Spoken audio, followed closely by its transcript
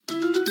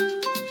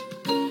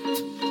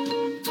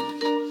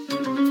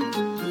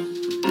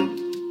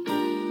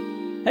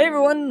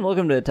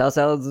welcome to Toss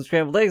Salads and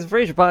Scrambled Eggs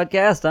Frasier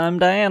podcast. I'm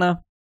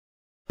Diana.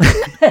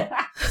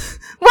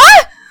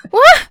 What?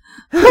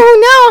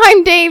 Oh no,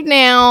 I'm Dave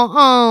now.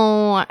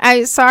 Oh,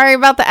 I'm sorry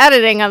about the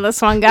editing on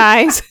this one,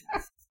 guys.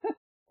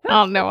 I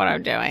don't know what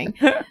I'm doing.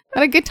 What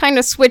a good time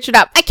to switch it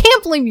up. I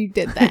can't believe you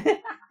did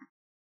that.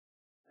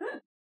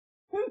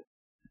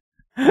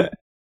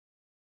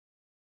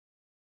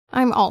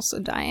 I'm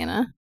also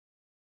Diana.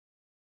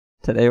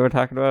 Today we're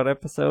talking about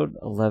episode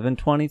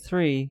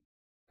 1123,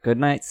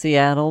 Goodnight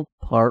Seattle,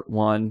 Part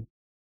 1.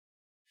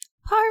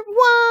 Part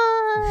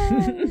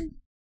 1!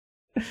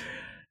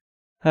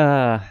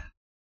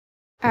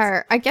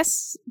 I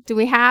guess, do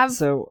we have...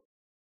 So,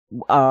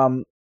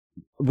 I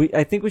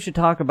think we should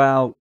talk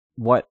about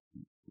what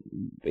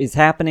is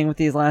happening with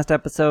these last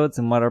episodes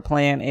and what our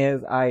plan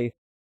is. I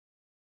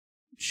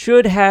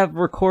should have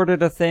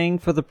recorded a thing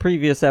for the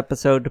previous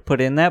episode to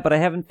put in that, but I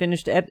haven't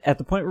finished at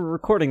the point we're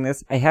recording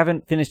this, I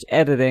haven't finished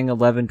editing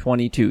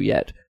 1122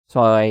 yet.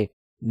 So I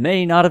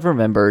may not have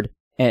remembered,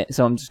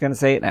 so I'm just going to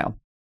say it now.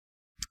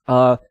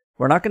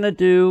 We're not going to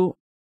do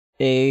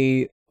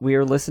a We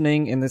Are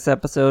Listening in this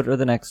episode or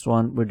the next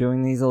one. We're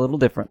doing these a little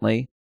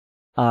differently.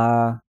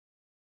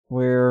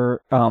 We've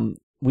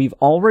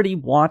already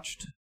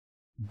watched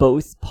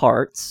both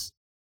parts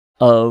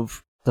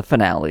of the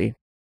finale.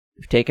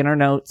 We've taken our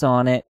notes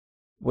on it.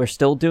 We're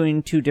still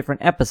doing 2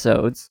 different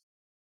episodes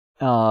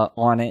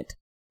on it.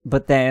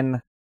 But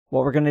then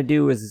what we're going to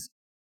do is,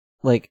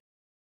 like,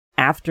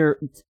 after...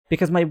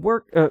 Because my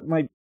work...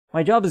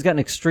 My job has gotten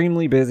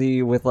extremely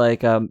busy with,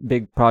 like, a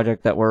big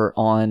project that we're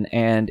on,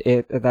 and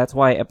that's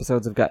why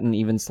episodes have gotten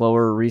even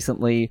slower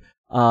recently.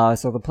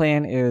 So the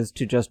plan is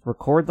to just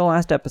record the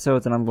last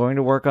episodes, and I'm going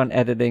to work on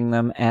editing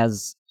them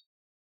as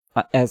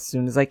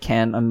soon as I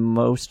can. I'm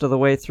most of the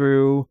way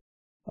through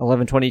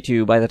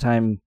 1122 by the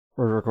time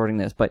we're recording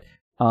this, but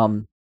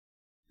I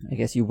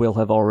guess you will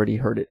have already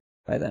heard it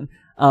by then.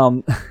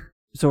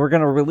 So we're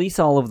going to release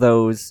all of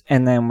those,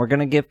 and then we're going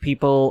to give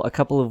people a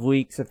couple of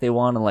weeks if they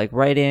want to, like,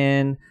 write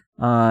in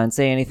and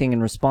say anything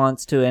in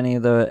response to any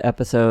of the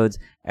episodes,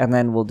 and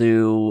then we'll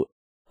do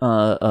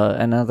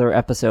another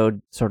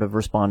episode sort of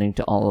responding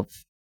to all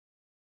of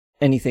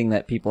anything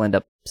that people end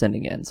up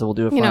sending in. So we'll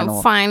do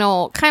a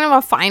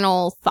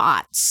final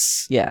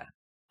thoughts. Yeah.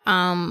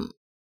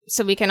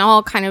 So we can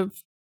all kind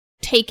of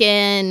take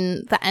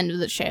in the end of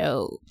the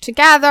show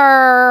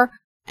together,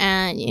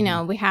 and,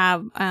 we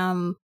have,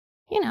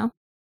 we have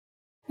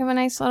a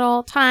nice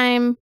little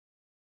time,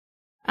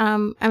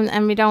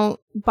 and we don't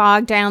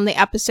bog down the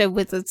episode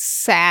with its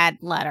sad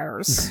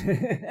letters.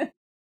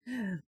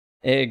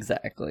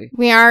 Exactly.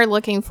 We are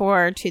looking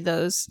forward to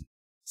those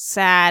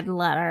sad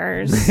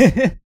letters.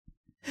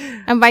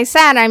 And by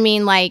sad, I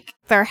mean, like,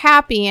 they're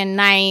happy and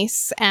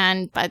nice,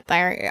 but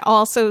they're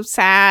also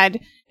sad.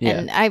 Yeah.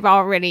 And I've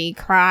already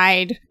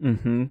cried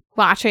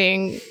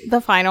watching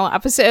the final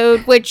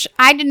episode, which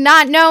I did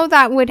not know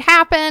that would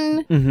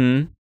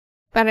happen.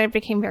 But it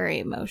became very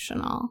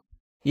emotional.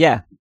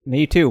 Yeah,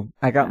 me too.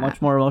 I got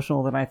much more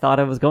emotional than I thought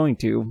I was going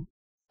to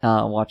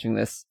watching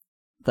this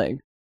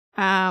thing.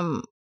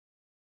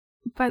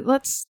 But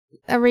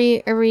are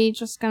we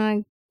just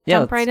gonna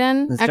jump right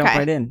in? Let's jump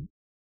right in.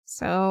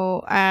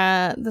 So,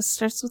 this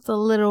starts with a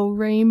little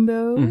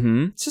rainbow.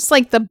 It's just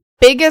like the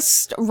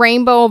biggest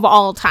rainbow of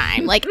all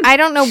time. Like, I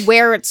don't know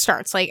where it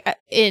starts. Like,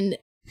 in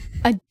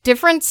a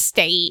different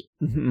state,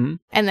 and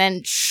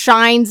then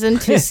shines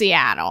into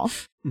Seattle.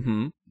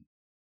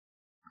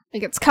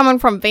 Like, it's coming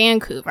from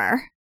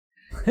Vancouver.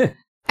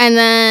 And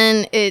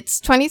then it's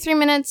 23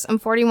 minutes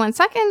and 41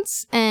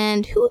 seconds.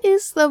 And who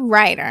is the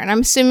writer? And I'm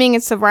assuming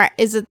it's are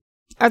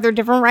there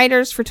different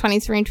writers for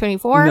 23 and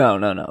 24?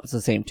 No. It's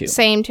the same 2.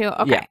 Same 2?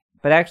 Okay. Yeah.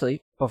 But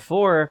actually,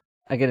 before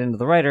I get into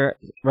the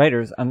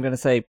writers, I'm going to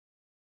say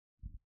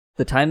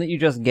the time that you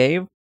just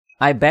gave,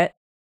 I bet,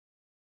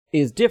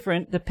 is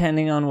different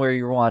depending on where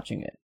you're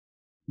watching it.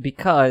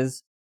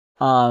 Because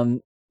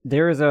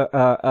there is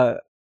a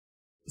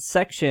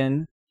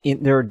section...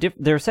 There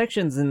are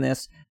sections in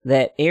this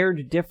that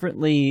aired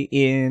differently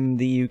in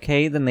the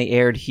UK than they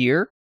aired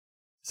here.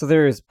 So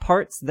there's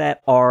parts that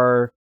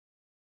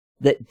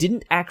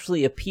didn't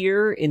actually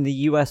appear in the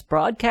US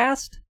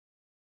broadcast.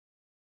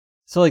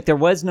 So, like, there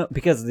was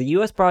because the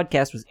US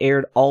broadcast was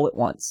aired all at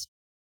once.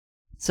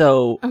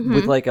 So,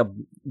 with, like, a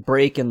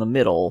break in the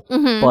middle.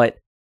 But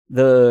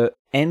the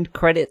end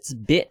credits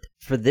bit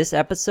for this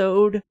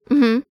episode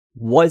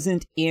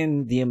wasn't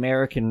in the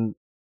American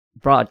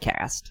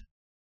broadcast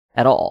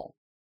at all.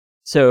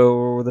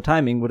 So the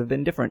timing would have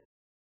been different.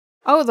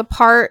 Oh, the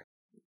part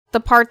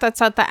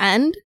that's at the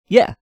end?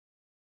 Yeah.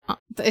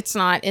 It's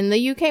not in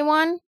the UK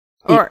one?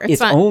 Or it's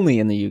not... only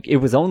in the UK. It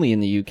was only in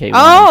the UK one.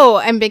 Oh,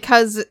 and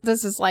because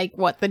this is like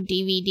the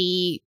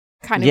DVD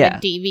kind of a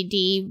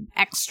DVD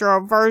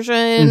extra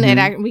version,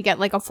 we get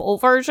like a full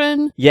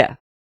version? Yeah.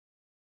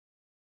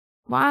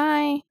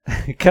 Why?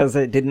 Because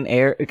it didn't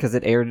air, because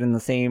it aired in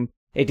the same,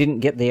 it didn't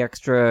get the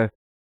extra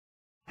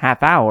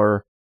half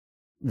hour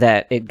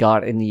that it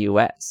got in the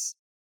US.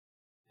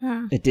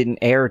 It didn't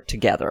air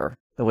together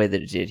the way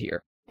that it did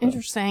here.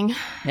 Interesting.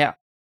 Yeah.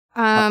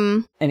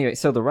 Anyway,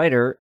 so the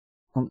writers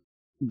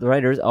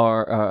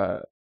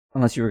are,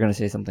 unless you were going to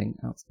say something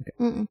else. Okay.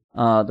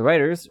 The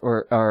writers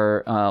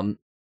are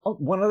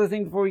one other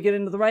thing before we get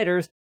into the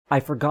writers, I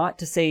forgot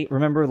to say,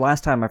 remember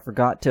last time I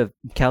forgot to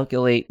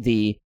calculate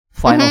the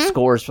final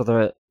scores for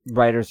the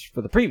writers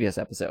for the previous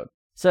episode.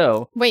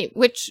 So. Wait,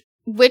 which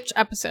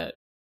episode?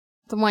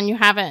 The one you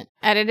haven't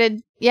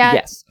edited yet?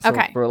 Yes. So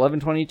okay. For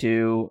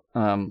 1122,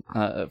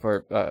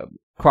 for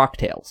Croc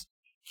Tales.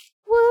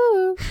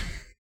 Woo!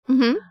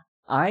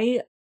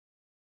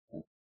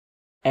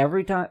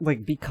 Every time,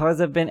 like, because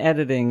I've been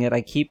editing it,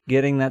 I keep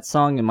getting that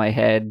song in my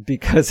head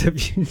because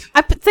of you.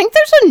 I think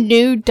there's a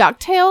new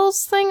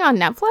DuckTales thing on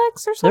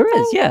Netflix or something.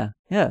 There is,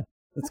 yeah.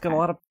 It's got a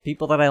lot of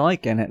people that I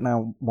like in it, and I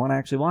want to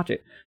actually watch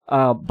it.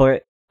 So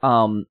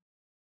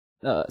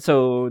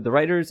the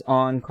writers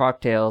on Croc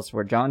Tales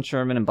were John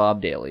Sherman and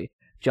Bob Daly.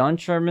 John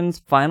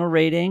Sherman's final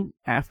rating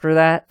after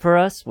that for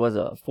us was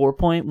a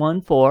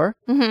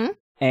 4.14,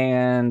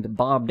 and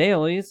Bob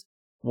Daly's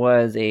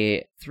was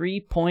a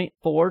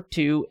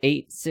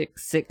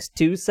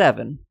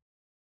 3.4286627.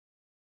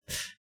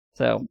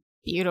 So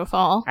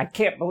beautiful. I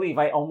can't believe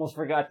I almost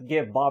forgot to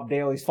give Bob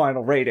Daly's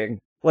final rating.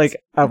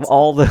 Like, of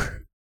all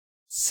the...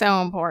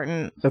 So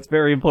important. That's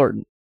very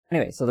important.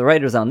 Anyway, so the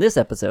writers on this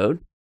episode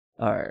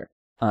are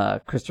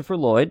Christopher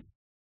Lloyd,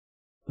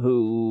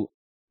 who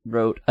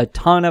wrote a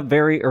ton of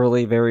very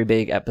early, very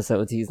big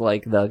episodes. He's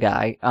like the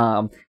guy.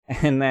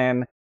 And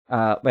then,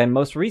 and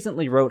most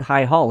recently wrote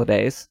High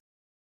Holidays.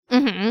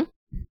 I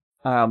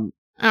don't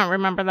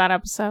remember that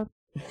episode.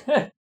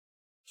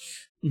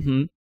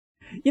 You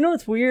know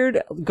what's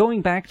weird?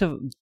 Going back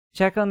to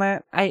check on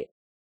that,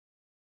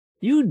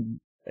 you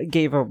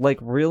gave a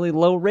really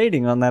low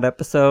rating on that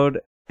episode,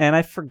 and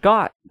I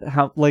forgot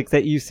how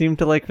that you seemed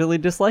to really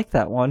dislike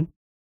that one.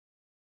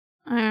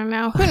 I don't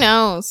know. Who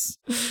knows?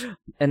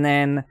 And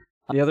then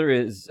the other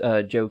is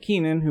Joe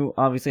Keenan, who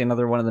obviously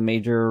another one of the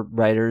major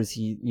writers.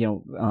 He's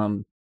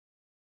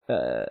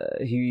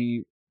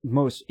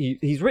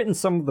written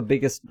some of the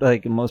biggest,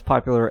 most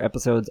popular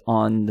episodes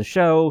on the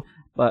show,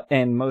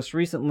 and most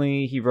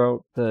recently he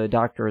wrote The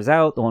Doctor Is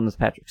Out, the one with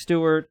Patrick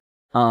Stewart.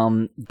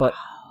 That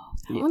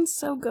one's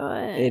so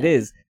good. It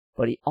is.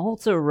 But he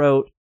also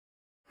wrote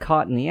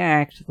Caught in the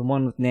Act, the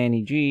one with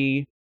Nanny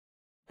G,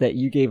 that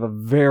you gave a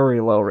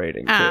very low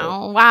rating to.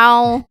 Oh,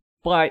 wow.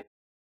 But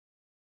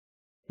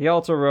he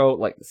also wrote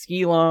The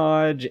Ski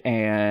Lodge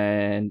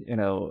and, I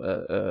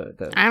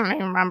don't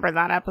even remember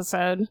that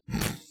episode.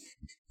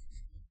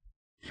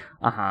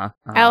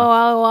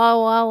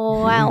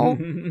 LOL.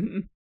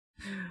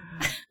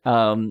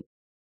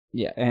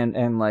 Yeah,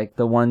 and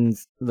the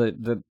ones,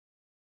 the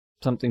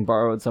Something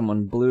Borrowed,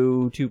 Someone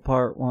Blue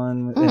 2-part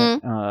one,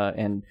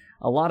 and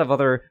a lot of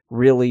other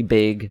really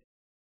big,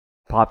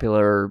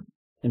 popular,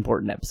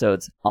 important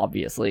episodes,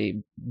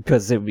 obviously,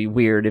 because it would be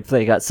weird if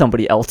they got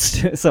somebody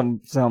else,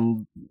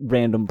 some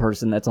random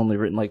person that's only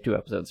written 2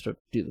 episodes to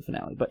do the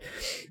finale. But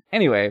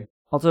anyway,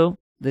 also,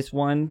 this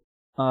one,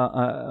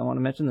 I want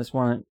to mention this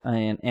one,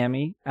 an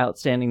Emmy,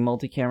 Outstanding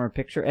Multi-Camera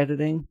Picture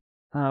Editing,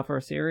 for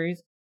a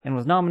series, and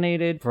was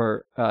nominated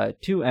for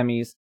 2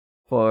 Emmys,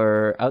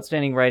 for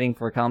Outstanding Writing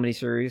for a Comedy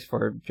Series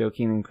for Joe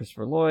Keenan and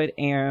Christopher Lloyd,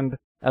 and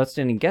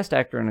Outstanding Guest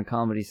Actor in a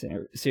Comedy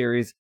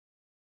Series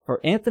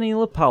for Anthony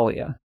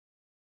LaPaglia.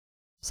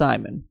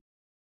 Simon.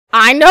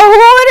 I know who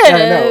it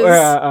is!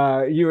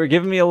 No, you were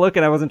giving me a look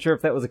and I wasn't sure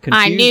if that was a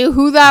confusion. I knew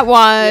who that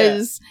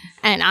was,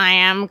 and I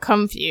am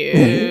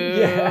confused.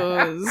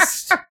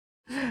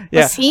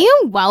 Was he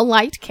a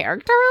well-liked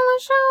character on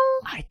the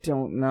show? I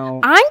don't know.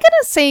 I'm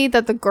gonna say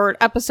that the Gert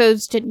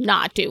episodes did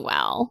not do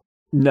well.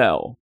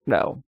 No.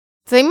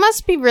 They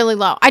must be really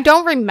low. I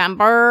don't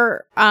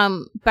remember,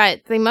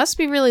 but they must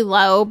be really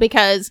low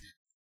because,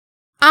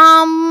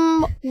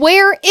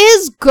 where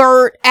is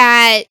Gert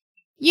at,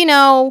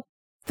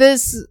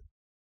 this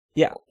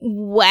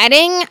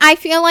wedding I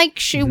feel like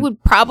she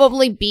would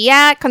probably be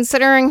at,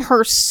 considering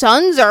her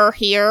sons are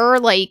here,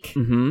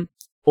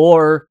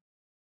 Or,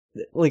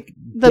 the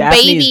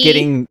Daphne's baby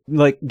getting,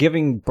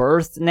 giving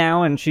birth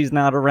now and she's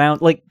not around,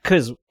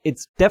 because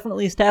it's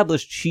definitely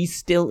established she's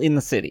still in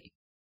the city.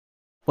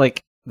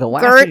 The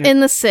last Gert in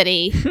the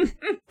City,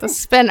 the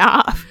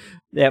spinoff.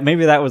 Yeah,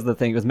 maybe that was the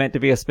thing. It was meant to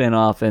be a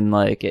spinoff, and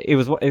it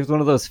was one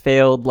of those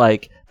failed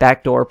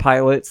backdoor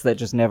pilots that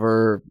just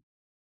never,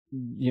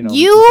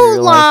 You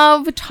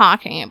love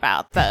talking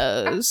about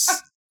those.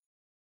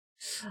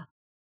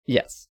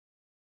 Yes,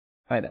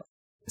 I know.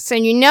 So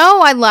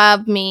I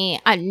love me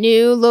a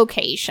new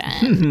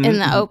location in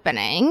the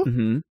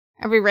opening.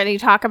 Are we ready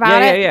to talk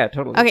about it? Yeah,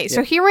 totally. Okay,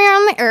 so here we are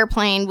on the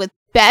airplane with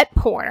Bette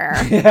Porter.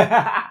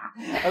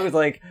 I was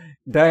like,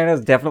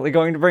 Diana's definitely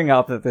going to bring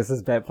up that this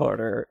is Bette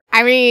Porter.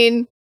 I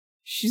mean,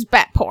 she's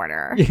Bette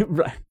Porter.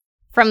 Right.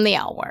 From the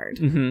L Word.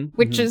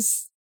 Which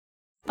is,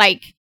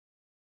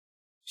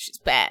 she's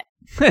Bette.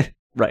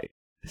 Right.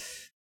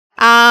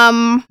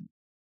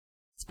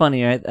 It's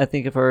funny, I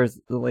think of her as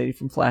the lady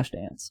from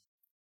Flashdance.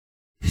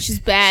 She's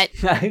Bette.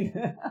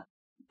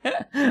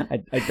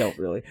 I don't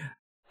really.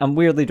 I'm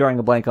weirdly drawing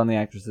a blank on the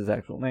actress's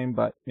actual name,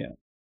 but,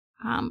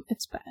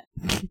 It's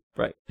bad.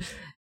 Right.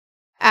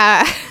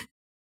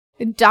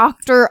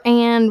 Dr.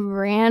 Anne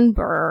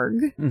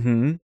Randberg.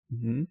 Mm-hmm.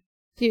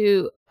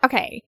 Mm-hmm.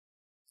 Okay.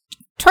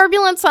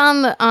 Turbulence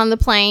on the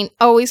plane,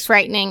 always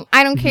frightening.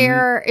 I don't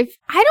care if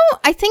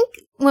I think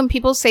when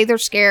people say they're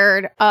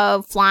scared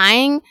of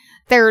flying,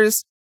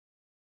 there's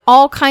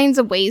all kinds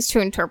of ways to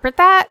interpret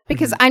that,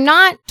 because I'm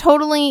not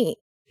totally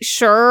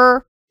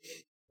sure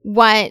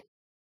what,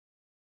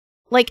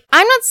 like,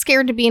 I'm not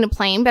scared to be in a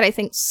plane, but I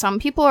think some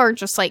people are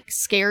just like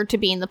scared to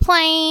be in the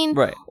plane,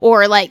 Right.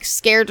 or like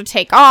scared to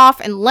take off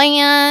and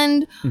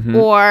land,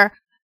 or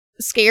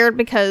scared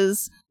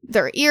because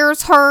their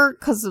ears hurt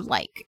because of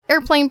like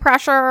airplane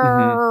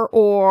pressure,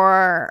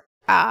 or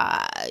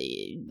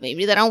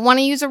maybe they don't want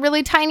to use a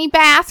really tiny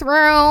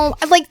bathroom.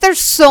 Like, there's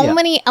so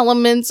many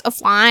elements of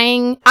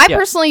flying. I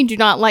personally do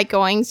not like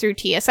going through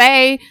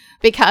TSA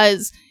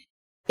because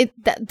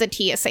the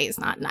TSA is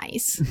not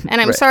nice. And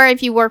I'm sorry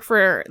if you work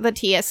for the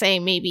TSA,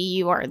 maybe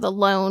you are the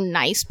lone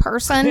nice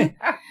person.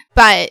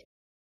 But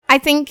I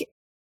think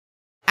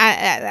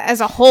as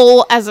a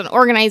whole, as an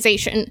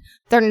organization,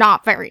 they're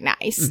not very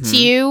nice to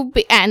you,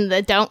 and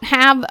they don't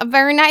have a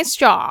very nice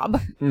job.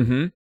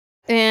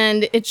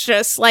 And it's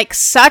just like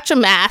such a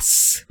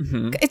mess.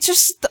 It's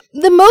just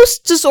the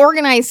most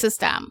disorganized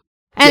system.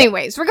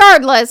 Anyways,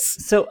 regardless.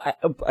 So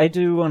I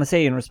do want to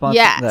say in response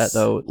to that,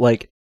 though,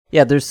 like,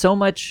 there's so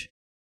much,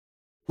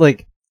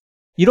 like,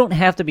 you don't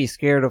have to be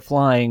scared of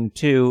flying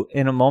to,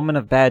 in a moment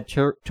of bad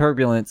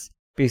turbulence,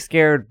 be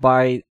scared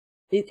by,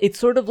 it's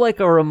sort of like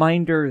a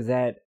reminder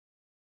that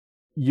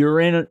you're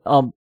in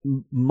a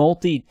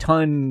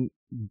multi-ton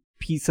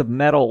piece of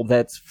metal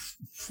that's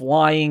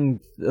flying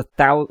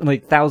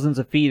thousands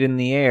of feet in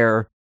the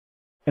air,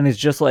 and it's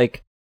just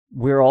like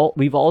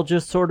we've all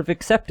just sort of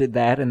accepted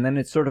that, and then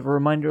it's sort of a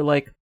reminder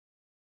like,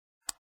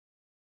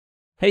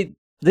 hey,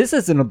 this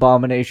is an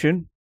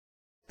abomination.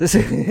 This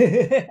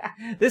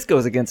this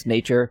goes against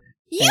nature.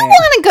 You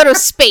want to go to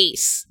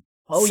space.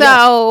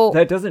 So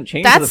that doesn't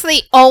change. That's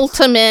the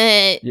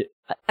ultimate.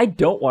 I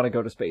don't want to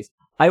go to space.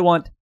 I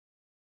want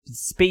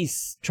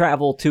space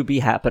travel to be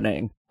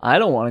happening. I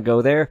don't want to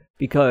go there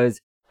because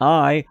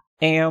I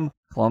am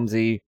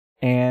clumsy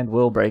and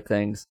will break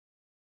things.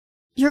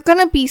 You're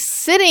gonna be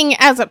sitting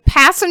as a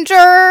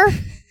passenger,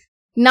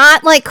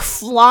 not like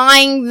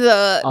flying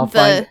I'll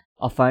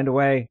find a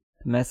way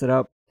to mess it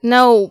up.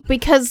 No,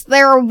 because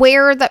they're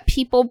aware that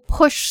people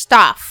push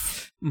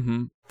stuff.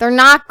 They're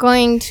not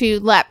going to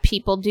let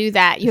people do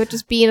that. You have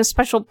to be in a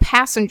special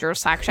passenger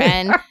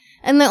section.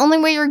 And the only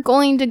way you're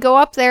going to go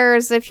up there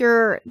is if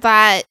you're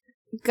that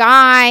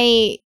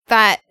guy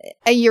that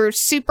you're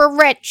super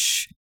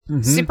rich.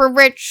 Super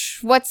rich.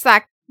 What's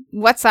that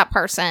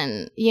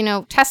person? You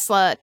know,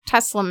 Tesla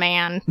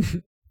man.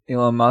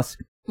 Elon Musk.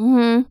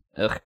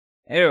 Ugh.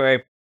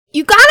 Anyway.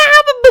 You gotta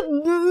have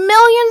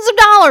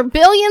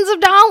billions of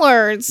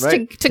dollars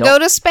to go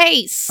to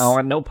space. I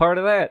want no part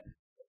of that.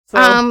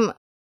 So,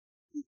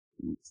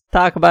 let's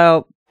talk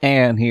about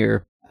Anne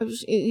here.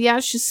 Yeah,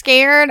 she's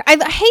scared. I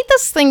hate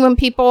this thing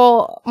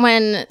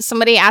when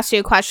somebody asks you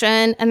a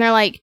question and they're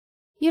like,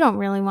 you don't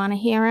really want to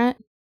hear it.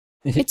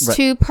 It's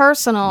too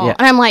personal. Yeah.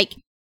 And I'm like,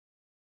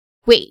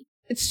 wait,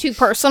 it's too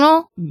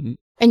personal? And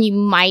you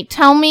might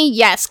tell me?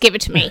 Yes, give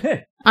it to me.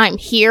 I'm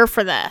here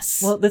for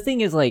this. Well, the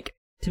thing is, like,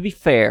 to be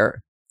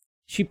fair,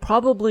 she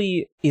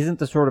probably isn't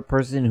the sort of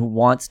person who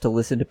wants to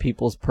listen to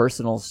people's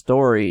personal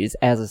stories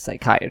as a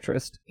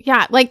psychiatrist.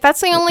 Yeah, like,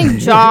 that's the only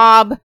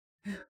job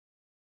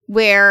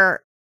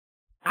where...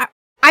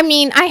 I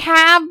mean, I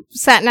have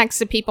sat next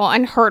to people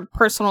and heard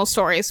personal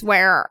stories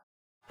where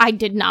I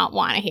did not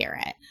want to hear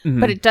it.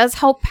 But it does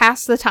help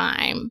pass the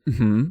time.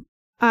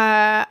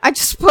 I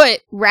just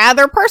put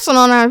rather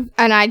personal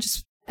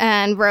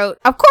and wrote,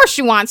 of course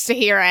she wants to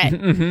hear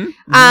it.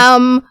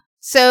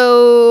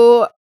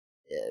 So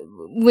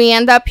we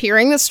end up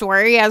hearing the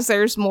story as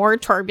there's more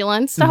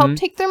turbulence to help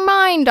take their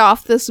mind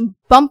off this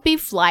bumpy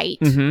flight.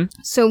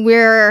 So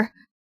we're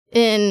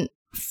in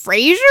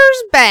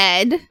Frasier's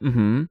bed,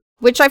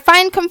 which I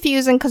find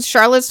confusing because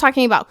Charlotte's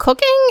talking about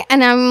cooking,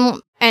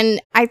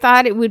 and I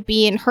thought it would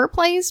be in her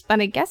place,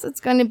 but I guess it's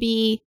going to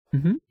be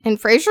in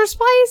Frasier's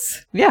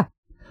place. Yeah,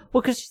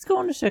 well, because she's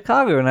going to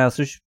Chicago now,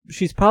 so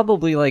she's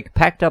probably like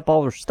packed up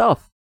all her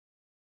stuff.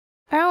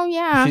 Oh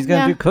yeah, she's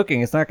going to do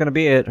cooking. It's not going to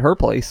be at her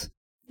place.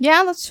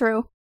 Yeah, that's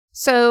true.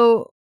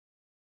 So,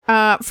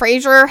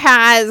 Frasier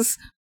has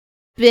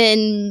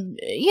been,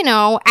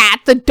 at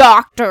the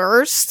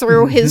doctor's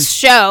through his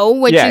show,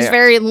 which he's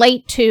very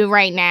late to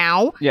right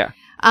now. Yeah.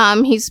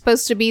 He's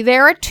supposed to be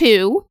there at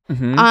 2.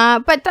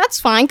 But that's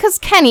fine, because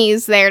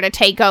Kenny's there to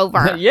take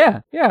over. Yeah,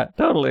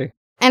 totally.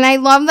 And I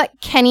love that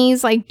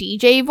Kenny's, like,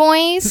 DJ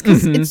voice,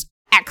 because it's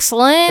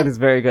excellent. It is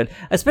very good.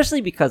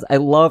 Especially because I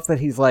love that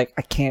he's like,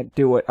 I can't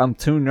do it. I'm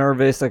too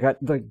nervous. I got,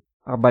 like,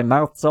 my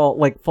mouth's all,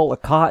 like, full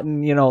of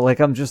cotton, I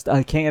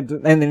can't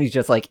do... And then he's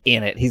just, like,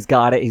 in it. He's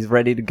got it. He's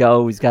ready to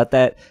go. He's got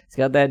that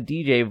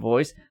DJ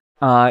voice.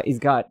 He's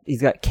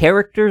got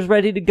characters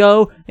ready to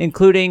go,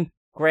 including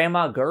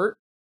Grandma Gert.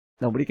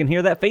 nobody can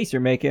hear that face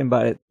you're making,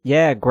 but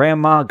yeah,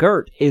 Grandma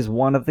Gert is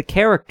one of the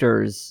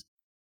characters.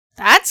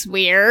 That's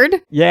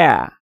weird.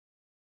 Yeah.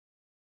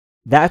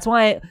 That's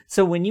why,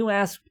 so when you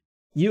asked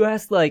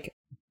like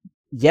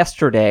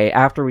yesterday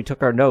after we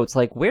took our notes,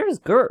 like, where's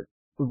Gert?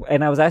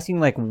 And I was asking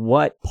like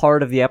what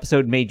part of the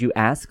episode made you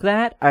ask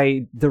that.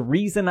 The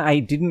reason I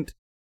didn't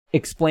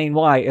explain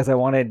why is I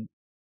wanted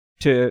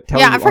to tell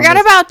you. Yeah, I forgot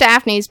about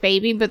Daphne's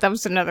baby, but that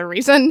was another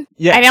reason.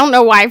 Yeah. I don't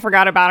know why I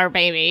forgot about her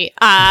baby.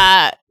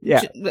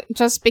 Yeah.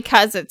 Just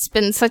because it's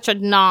been such a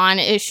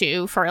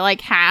non-issue for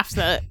like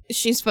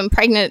she's been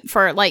pregnant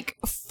for like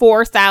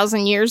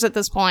 4,000 years at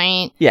this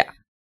point. Yeah.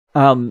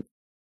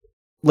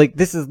 Like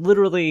this is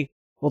literally,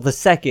 well, the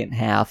second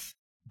half,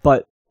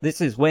 but this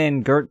is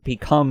when Gert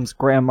becomes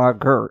Grandma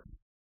Gert.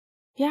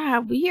 Yeah,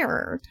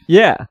 weird.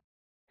 Yeah.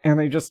 And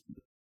they just,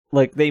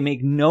 like, they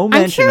make no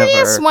mention of her. I'm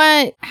curious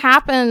what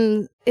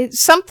happened.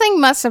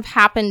 Something must have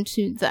happened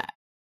to the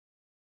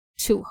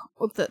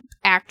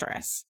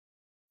actress.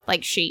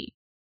 Like, she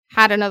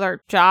had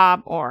another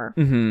job or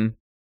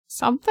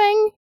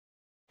something.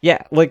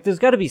 Yeah, like, there's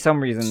gotta be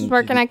some reason. She's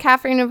working at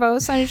Cafe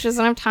Nervosa and she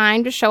doesn't have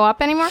time to show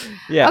up anymore.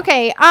 Yeah.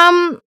 Okay,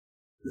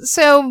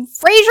 so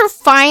Frasier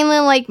finally,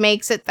 like,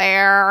 makes it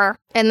there,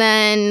 and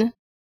then,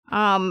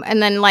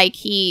 like,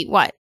 he,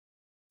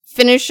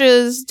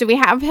 finishes, do we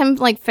have him,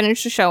 like,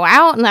 finish the show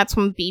out, and that's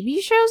when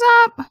BB shows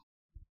up?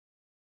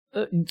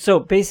 So,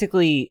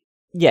 basically,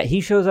 yeah,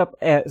 he shows up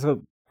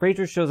so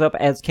Frasier shows up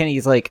as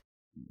Kenny's, like,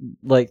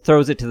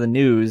 throws it to the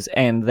news,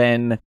 and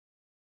then,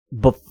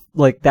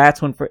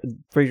 that's when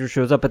Frasier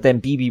shows up, but then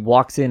BB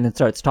walks in and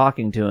starts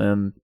talking to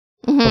him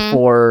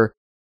before,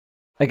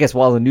 I guess,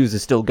 while the news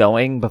is still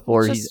going,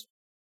 before he's...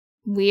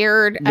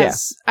 weird,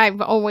 as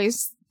I've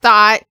always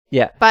thought.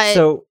 Yeah, but...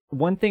 So,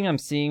 one thing I'm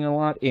seeing a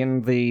lot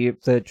in the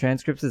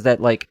transcripts is that,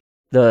 like,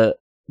 the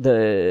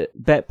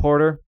Bette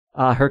Porter,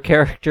 her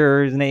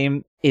character's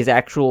name is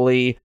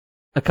actually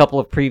a couple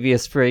of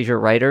previous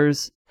Frasier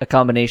writers, a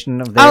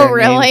combination of their Oh,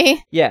 really?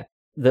 names. Yeah.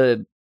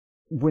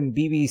 When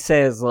BB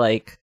says,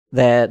 like,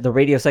 that the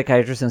radio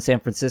psychiatrist in San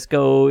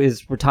Francisco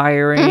is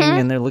retiring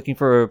and they're looking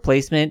for a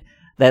replacement,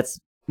 that's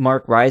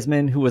Mark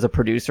Reisman, who was a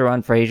producer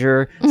on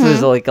Frasier. So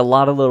there's like a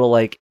lot of little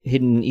like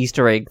hidden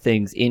Easter egg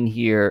things in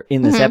here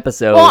in this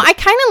episode. Well, I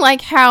kind of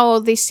like how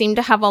they seem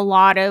to have a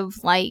lot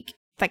of like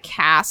the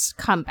cast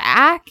come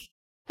back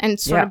and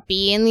sort of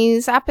be in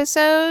these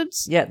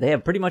episodes. Yeah, they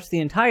have pretty much the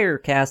entire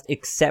cast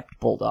except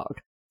Bulldog.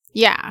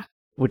 Yeah.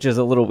 Which is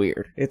a little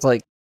weird. It's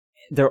like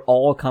they're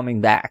all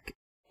coming back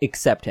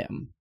except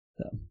him.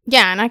 So.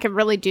 Yeah, and I could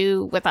really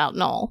do without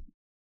Noel.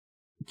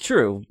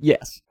 True.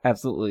 Yes,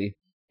 absolutely.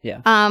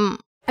 Yeah.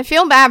 I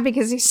feel bad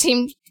because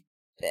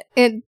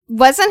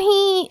wasn't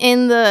he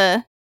in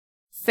the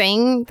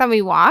thing that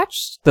we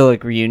watched? The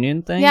like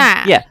reunion thing?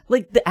 Yeah. Yeah.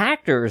 Like the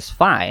actor is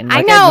fine. Like,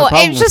 I know,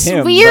 it's just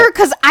weird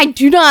because I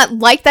do not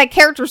like that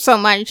character so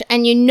much.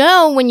 And you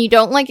know when you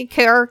don't like a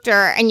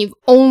character and you've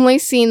only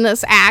seen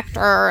this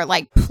actor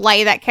like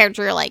play that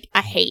character, you're like,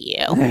 I hate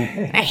you.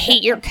 I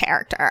hate your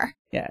character.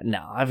 Yeah,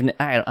 no, I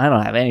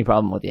don't have any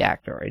problem with the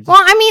actor. Well,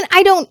 I mean,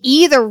 I don't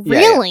either,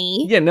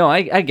 really. Yeah, no,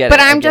 I get it.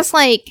 But I'm just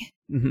like,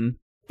 ugh.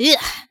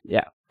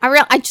 Yeah.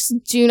 I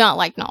just do not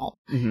like Noel.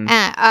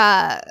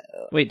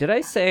 Wait, did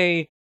I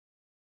say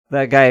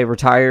that guy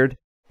retired?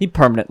 He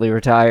permanently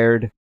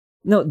retired.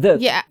 No,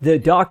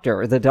 the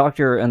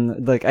doctor,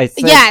 and like I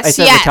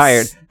said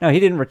retired. No, he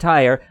didn't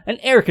retire. An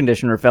air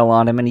conditioner fell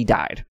on him and he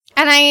died.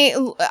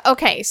 And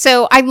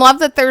so I love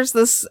that there's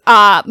this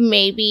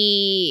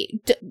maybe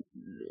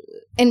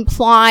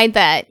implied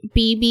that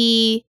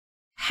BB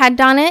had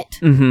done it.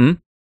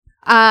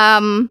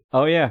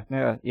 Oh yeah.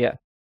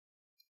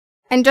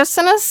 And just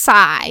an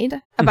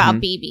aside about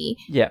BB.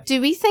 Yeah. Do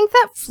we think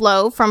that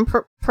Flo from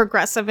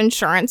Progressive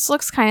Insurance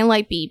looks kind of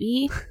like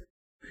BB?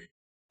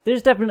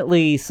 There's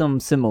definitely some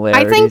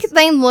similarities. I think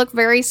they look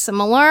very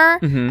similar,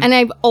 and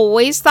I've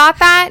always thought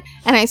that.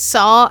 And I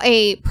saw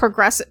a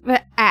Progressive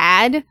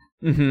ad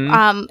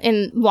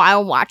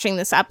while watching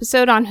this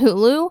episode on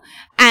Hulu,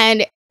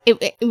 and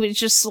it was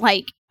just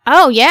like,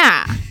 oh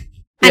yeah,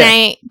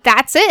 and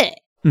that's it.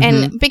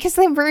 And because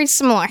they have very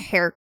similar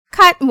haircut.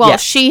 Well,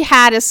 she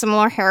had a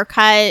similar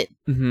haircut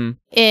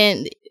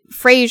in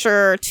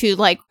Frasier to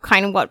like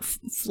kind of what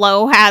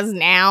Flo has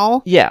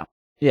now. Yeah.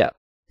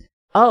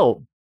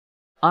 Oh,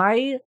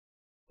 I,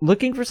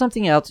 looking for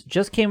something else,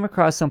 just came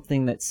across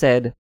something that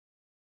said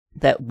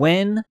that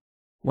when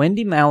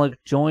Wendy Malick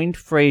joined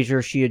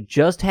Frasier, she had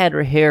just had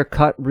her hair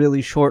cut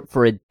really short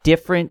for a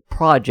different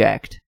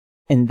project,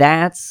 and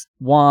that's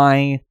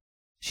why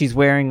she's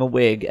wearing a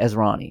wig as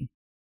Ronnie.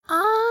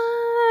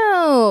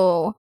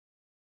 Oh.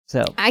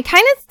 So I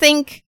kind of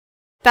think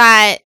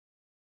that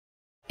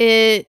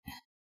the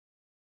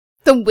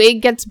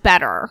wig gets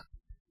better.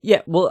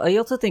 Yeah, well, I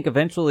also think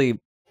eventually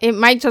it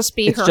might just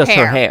be her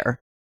hair.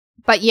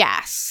 But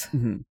yes.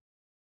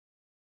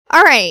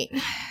 All right.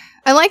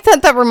 I like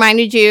that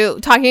reminded you,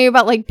 talking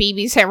about like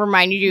BB's hair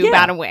reminded you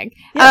about a wig.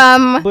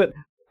 Yeah. But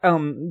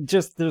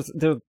just there's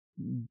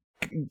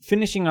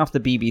finishing off the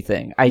BB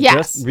thing. I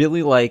just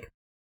really like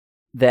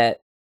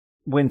that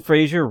when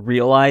Frasier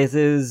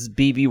realizes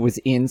BB was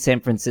in San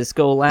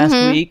Francisco last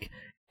week,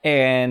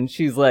 and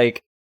she's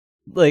like,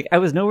 I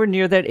was nowhere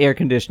near that air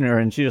conditioner,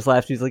 and she just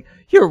laughs. She's like,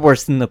 "You're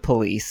worse than the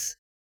police,"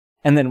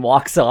 and then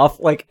walks off,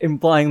 like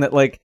implying that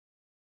like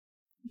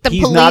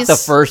he's police... not the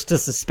first to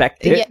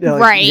suspect it. Yeah,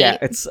 like, right? Yeah,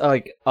 it's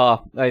like,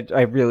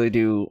 I really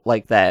do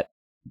like that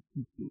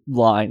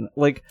line.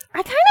 Like,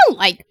 I kind of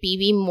like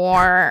BB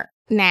more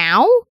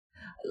now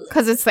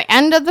because it's the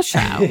end of the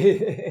show.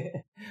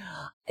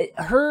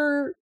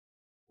 Her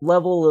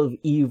level of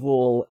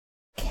evil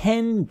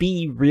can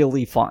be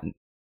really fun.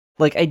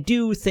 Like, I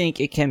do think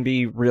it can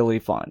be really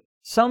fun.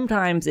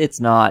 Sometimes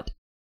it's not,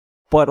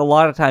 but a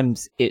lot of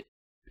times it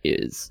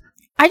is.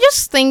 I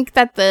just think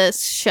that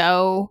this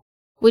show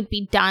would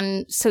be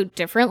done so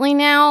differently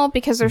now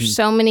because there's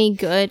so many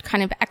good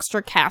kind of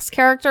extra cast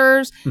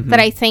characters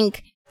that I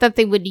think that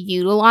they would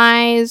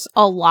utilize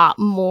a lot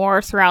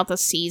more throughout the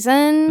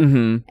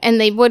season. And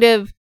they would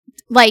have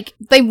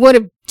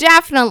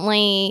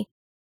definitely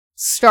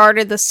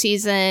started the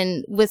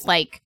season with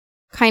like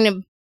kind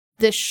of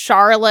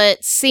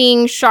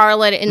seeing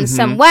Charlotte in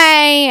some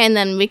way, and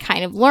then we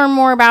kind of learn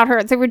more about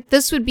her.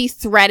 This would be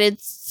threaded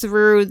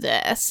through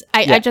this.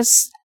 I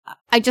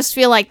just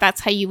feel like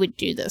that's how you would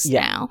do this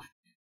now.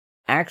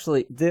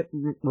 Actually, that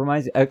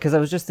reminds me, because I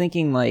was just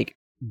thinking, like,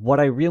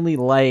 what I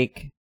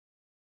like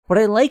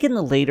in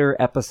the later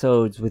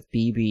episodes with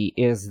BB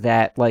is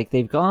that, like,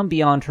 they've gone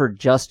beyond her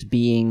just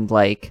being,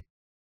 like,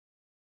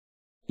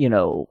 you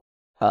know...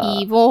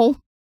 evil?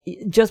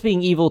 Just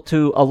being evil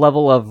to a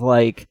level of,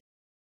 like,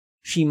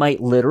 she might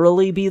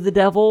literally be the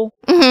devil.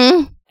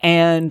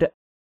 And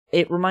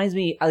it reminds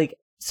me, like,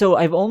 so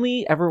I've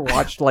only ever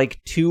watched, like,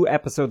 2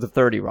 episodes of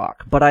 30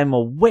 Rock, but I'm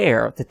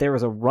aware that there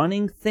was a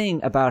running thing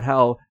about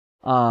how,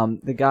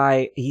 the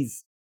guy,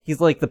 he's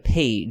like the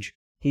page.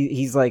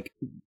 He's like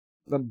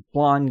the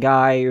blonde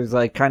guy who's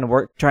like trying to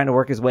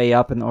work his way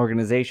up in the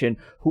organization,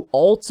 who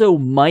also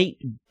might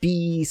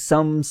be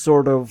some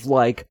sort of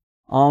like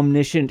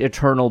omniscient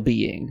eternal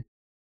being.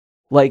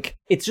 Like,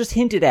 it's just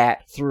hinted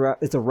at throughout.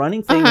 It's a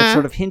running thing that's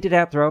sort of hinted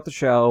at throughout the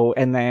show,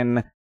 and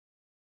then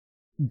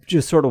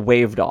just sort of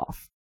waved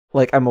off.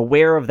 Like, I'm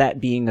aware of that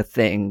being a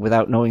thing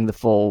without knowing the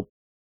full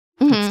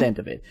extent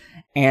of it.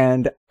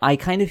 And I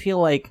kind of feel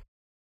like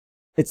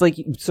it's like,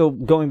 so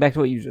going back to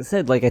what you just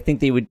said, like, I think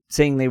they would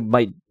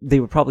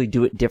probably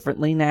do it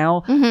differently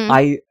now.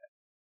 I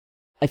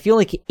feel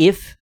like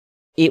if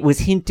it was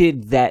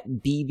hinted that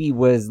BB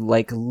was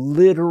like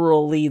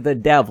literally the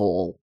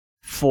devil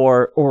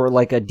or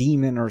like a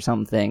demon or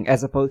something,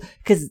 as opposed,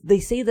 because they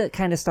say that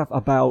kind of stuff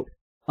about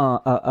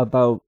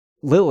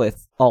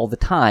Lilith all the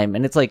time,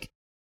 and it's like,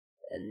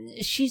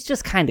 she's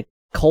just kind of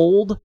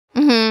cold.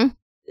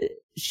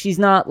 She's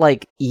not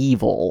like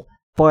evil,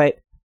 but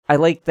I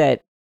like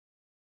that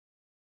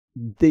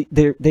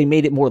they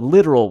made it more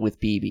literal with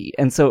BB.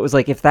 And so it was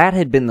like, if that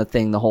had been the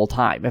thing the whole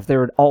time, if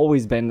there had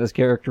always been this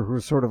character who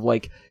was sort of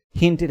like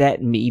hinted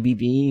at maybe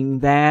being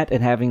that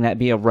and having that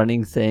be a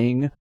running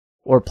thing,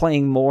 or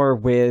playing more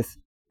with,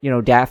 you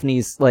know,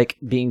 Daphne's like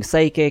being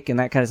psychic and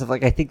that kind of stuff,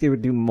 like, I think they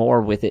would do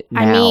more with it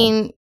now. I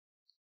mean,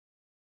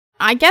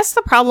 I guess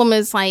the problem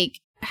is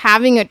like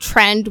having a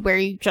trend where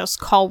you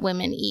just call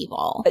women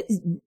evil.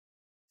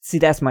 See,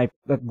 that's what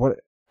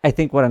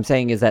I'm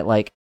saying is that,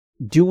 like,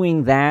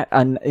 doing that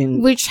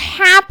which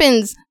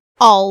happens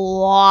a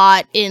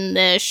lot in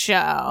this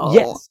show.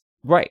 Yes,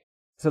 right.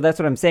 So that's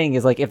what I'm saying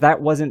is, like, if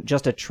that wasn't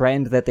just a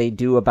trend that they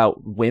do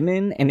about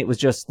women, and it was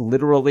just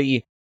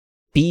literally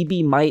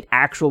BB might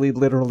actually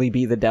literally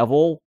be the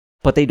devil,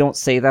 but they don't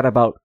say that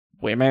about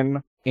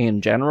women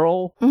in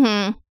general,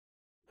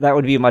 that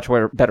would be a much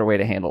better way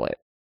to handle it.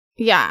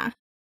 Yeah.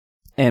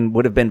 And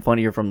would have been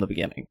funnier from the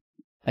beginning,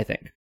 I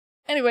think.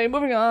 Anyway,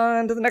 moving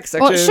on to the next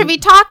section. Well, should we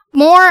talk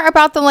more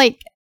about the,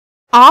 like,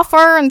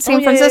 offer in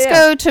San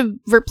Francisco to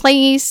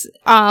replace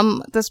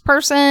this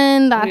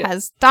person that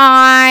has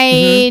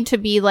died to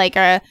be like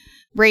a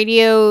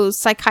radio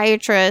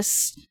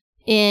psychiatrist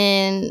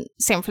in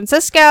San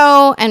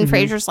Francisco? And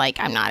Frasier's like,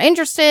 I'm not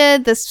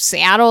interested.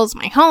 Seattle is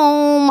my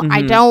home.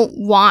 I don't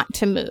want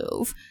to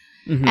move.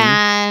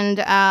 And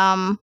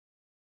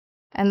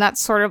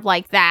that's sort of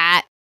like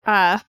that.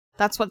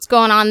 That's what's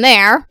going on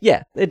there.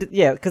 Yeah,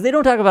 because they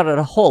don't talk about it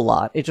a whole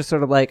lot. It's just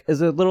sort of like, is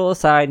a little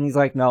aside, and he's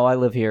like, no, I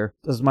live here.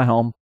 This is my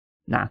home.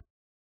 Nah.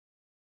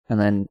 And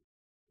then,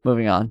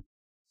 moving on.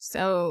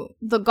 So,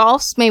 the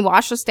Gulfs may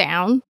wash us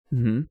down.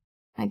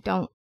 I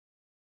don't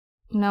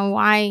know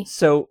why.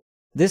 So,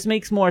 this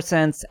makes more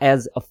sense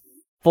as a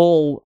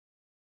full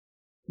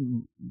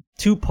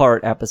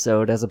 2-part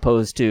episode as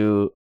opposed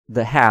to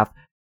the half.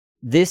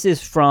 This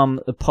is from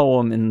the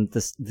poem in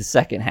the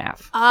second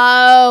half.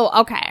 Oh,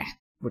 okay.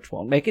 Which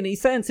won't make any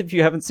sense if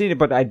you haven't seen it,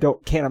 but I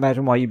can't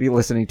imagine why you'd be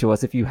listening to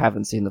us if you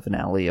haven't seen the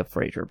finale of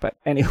Frasier. But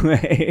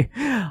anyway,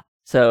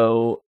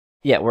 so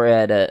yeah, we're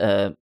at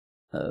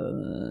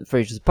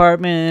Frasier's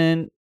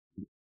apartment.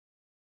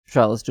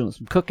 Charlotte's doing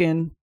some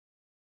cooking.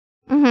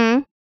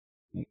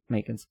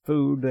 Making some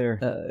food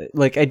there.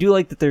 Like, I do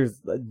like that there's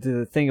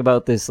the thing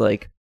about this,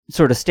 like,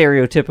 sort of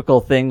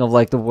stereotypical thing of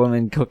like the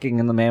woman cooking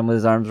and the man with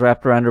his arms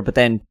wrapped around her, but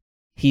then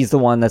he's the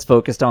one that's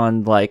focused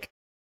on like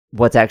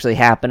what's actually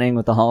happening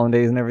with the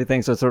hollandaise and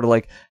everything. So it's sort of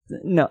like,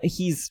 no,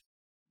 he's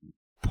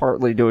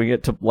partly doing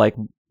it to like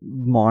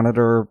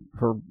monitor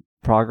her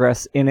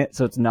progress in it,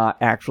 so it's not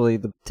actually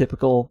the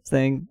typical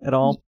thing at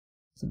all.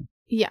 So.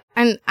 Yeah,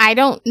 and I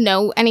don't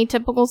know any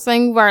typical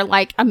thing where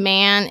like a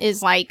man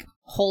is like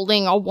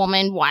holding a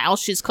woman while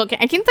she's cooking.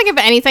 I can't think of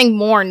anything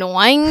more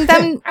annoying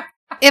than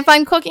if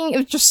I'm cooking,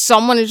 if just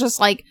someone is just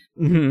like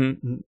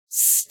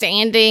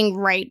standing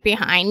right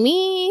behind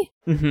me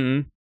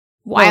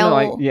while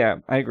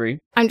I agree.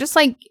 I'm just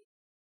like,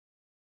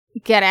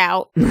 get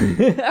out.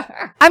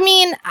 I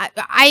mean,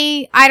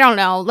 I don't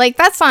know. Like,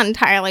 that's not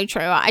entirely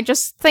true. I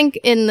just think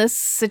in this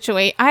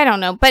situation, I don't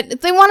know.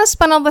 But they want to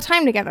spend all the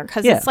time together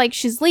because it's like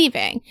she's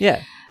leaving.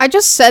 Yeah. I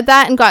just said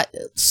that and got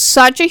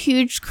such a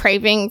huge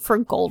craving for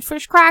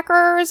goldfish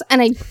crackers,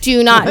 and I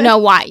do not know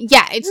why.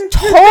 Yeah, it's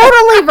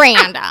totally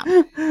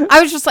random.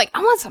 I was just like,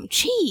 I want some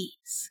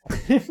cheese.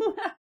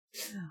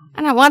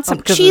 And I want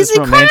some cheesy of this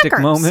romantic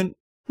crackers. Moment?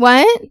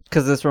 What?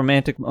 Because this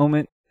romantic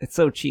moment, it's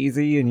so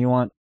cheesy and you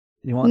want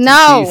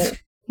no, some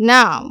cheese?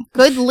 No.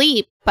 Good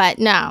leap, but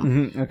no.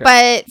 Okay.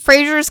 But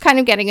Frasier's kind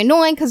of getting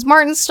annoying because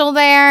Martin's still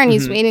there and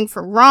he's waiting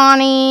for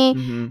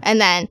Ronnie.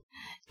 And then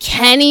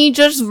Kenny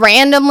just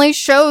randomly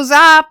shows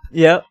up.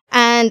 Yep.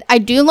 And I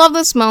do love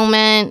this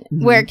moment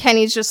where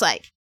Kenny's just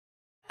like,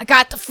 I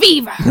got the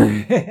fever.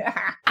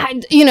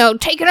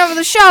 Taking over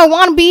the show.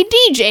 Want to be a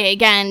DJ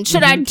again.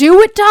 Should I do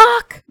it,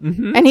 Doc?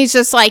 And he's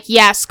just like,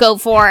 yes, go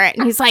for it.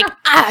 And he's like,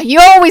 you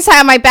always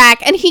have my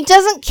back. And he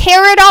doesn't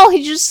care at all.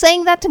 He's just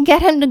saying that to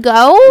get him to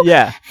go.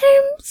 Yeah.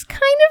 And it's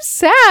kind of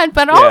sad,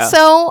 but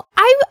also,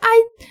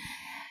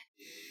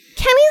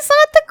 Kenny's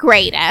not the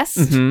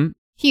greatest.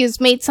 He has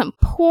made some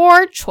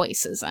poor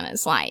choices in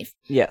his life.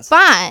 Yes.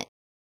 But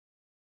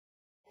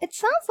it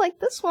sounds like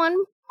this one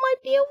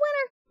might be a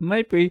winner.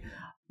 Might be.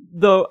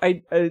 Though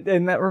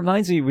and that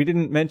reminds me, we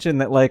didn't mention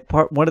that like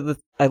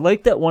I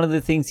like that one of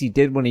the things he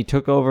did when he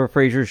took over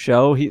Frasier's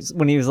show,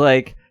 when he was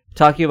like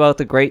talking about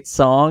the great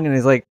song and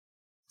he's like,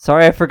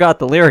 sorry I forgot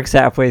the lyrics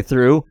halfway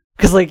through,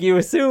 because like you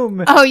assume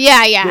he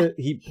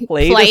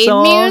played a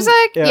song.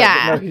 Music.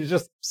 Yeah. No, he's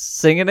just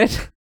singing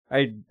it.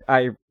 I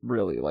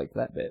really like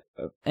that bit.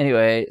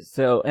 Anyway,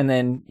 so and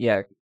then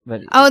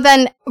but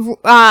then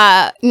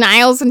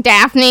Niles and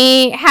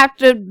Daphne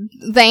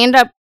they end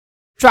up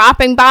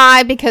dropping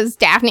by because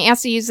Daphne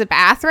has to use the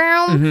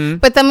bathroom.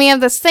 But then we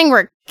have this thing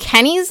where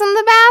Kenny's in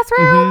the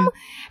bathroom.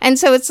 And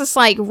so it's just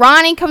like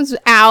Ronnie comes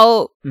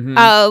out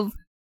of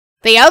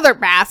the other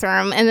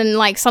bathroom and then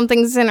like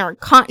something's in her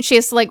she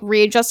has to like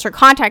readjust her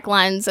contact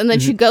lens, and then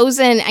she goes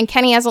in and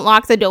Kenny hasn't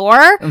locked the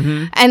door.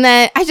 And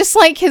then I just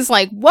like his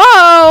like,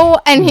 whoa,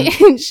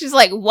 and she's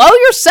like, whoa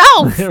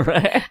yourself.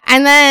 Right.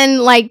 And then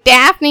like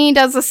Daphne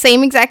does the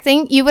same exact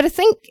thing. You would have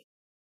think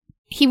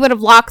he would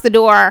have locked the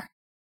door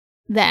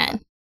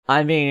then.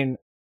 I mean,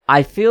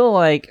 I feel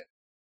like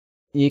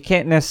you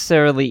can't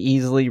necessarily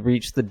easily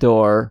reach the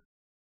door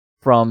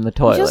from the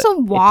toilet. Just a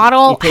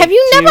waddle. Have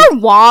you never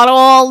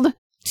waddled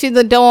to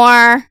the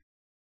door?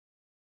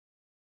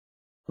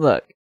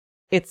 Look,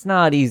 it's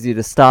not easy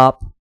to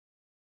stop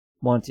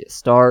once you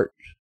start.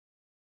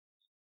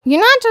 You're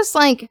not just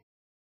like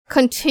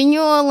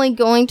continually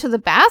going to the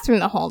bathroom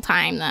the whole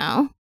time,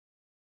 though.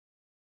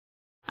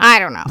 I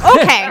don't know.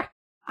 Okay.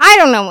 I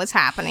don't know what's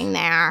happening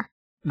there.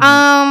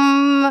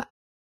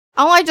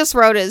 All I just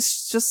wrote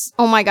is just,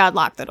 oh my god,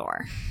 lock the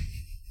door.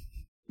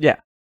 Yeah.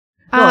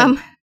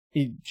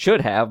 He should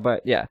have,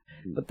 but yeah.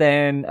 But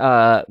then,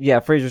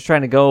 Frasier's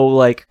trying to go,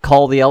 like,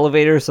 call the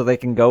elevator so they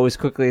can go as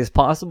quickly as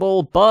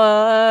possible,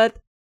 but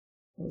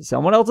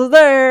someone else is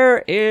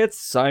there. It's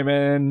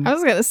Simon. I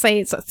was gonna say,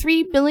 it's a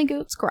 3 Billy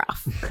Goats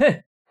gruff.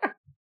 I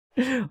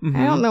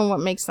don't know what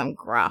makes them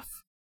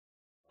gruff.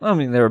 I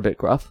mean, they're a bit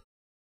gruff.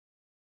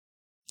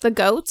 The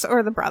goats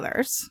or the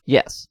brothers?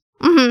 Yes.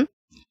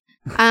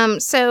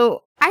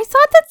 So I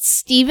thought that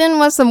Steven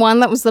was the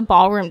one that was the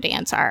ballroom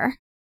dancer.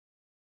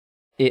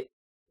 It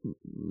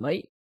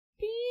might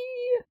be.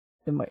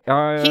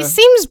 He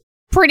seems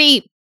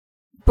pretty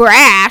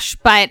brash,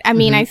 but I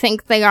mean, I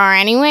think they are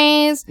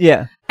anyways.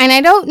 Yeah. And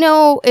I don't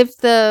know if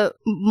the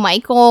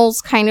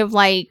Michael's kind of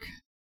like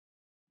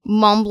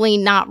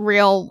mumbly, not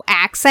real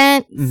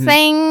accent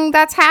thing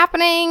that's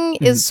happening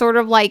is sort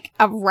of like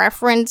a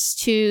reference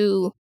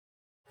to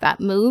that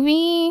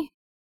movie.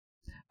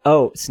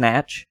 Oh,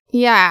 Snatch?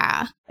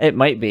 Yeah. It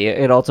might be.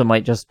 It also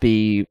might just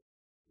be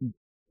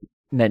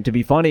meant to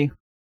be funny.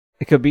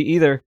 It could be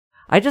either.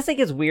 I just think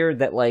it's weird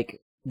that,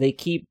 like, they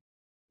keep,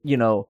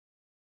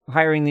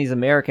 hiring these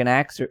American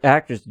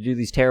actors to do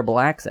these terrible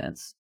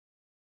accents.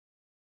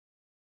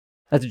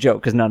 That's a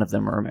joke, because none of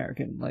them are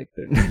American. Like,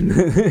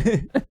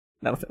 none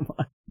of them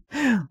are.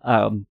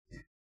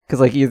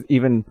 Because, like,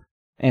 even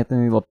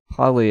Anthony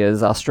LaPaglia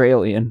is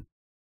Australian.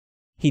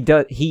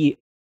 He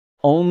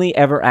only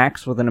ever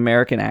acts with an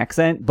American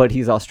accent, but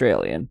he's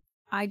Australian.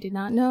 I did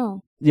not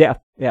know. Yeah.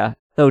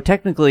 So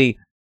technically,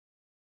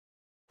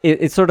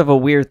 it's sort of a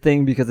weird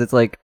thing because it's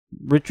like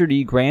Richard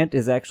E. Grant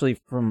is actually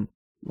from,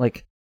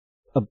 like,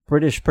 a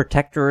British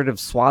protectorate of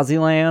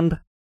Swaziland.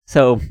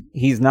 So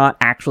he's not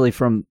actually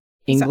from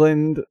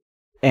England.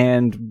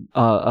 And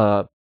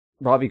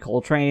Robbie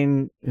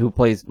Coltrane, who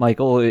plays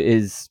Michael,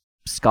 is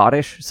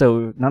Scottish.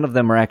 So none of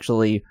them are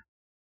actually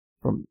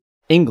from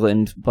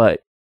England,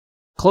 but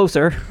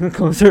closer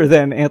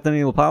than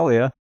Anthony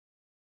LaPaglia.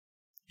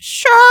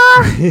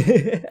 Sure.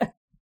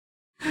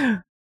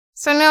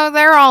 So no,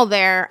 they're all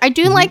there. I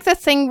do like the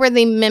thing where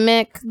they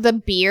mimic the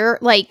beer.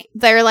 Like,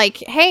 they're like,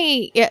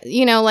 hey,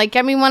 you know, like,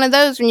 get me one of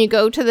those when you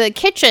go to the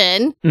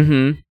kitchen.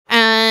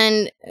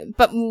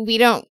 But we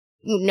don't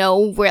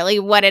know really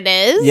what it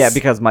is. Yeah,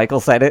 because Michael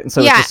said it, and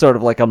so it's just sort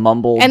of like a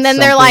mumble. And then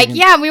they're like,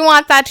 yeah, we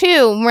want that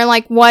too. And we're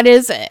like, what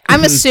is it?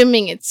 I'm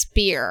assuming it's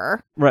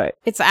beer. Right.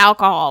 It's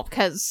alcohol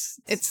because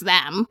it's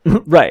them.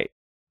 Right.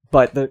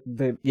 But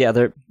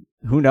they're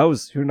who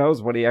knows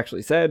what he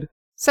actually said.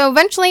 So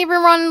eventually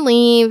everyone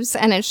leaves,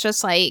 and it's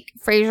just like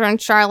Frasier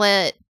and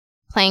Charlotte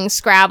playing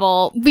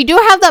Scrabble. We do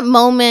have that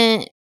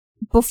moment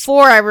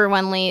before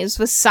everyone leaves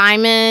with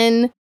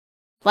Simon,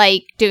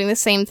 like, doing the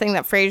same thing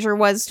that Frasier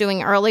was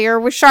doing earlier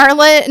with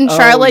Charlotte, and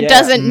Charlotte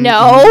doesn't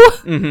know.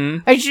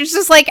 And she's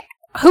just like,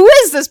 who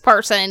is this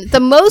person? The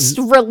most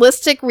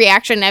realistic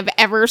reaction I've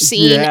ever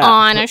seen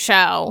on a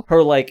show.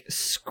 Her, like,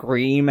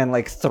 scream and,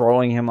 like,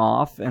 throwing him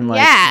off, and, like,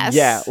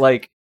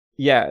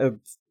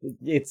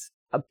 it's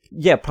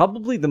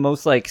probably the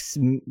most, like,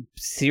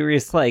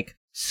 serious, like,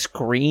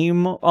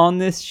 scream on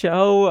this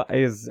show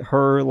is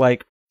her,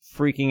 like,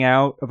 freaking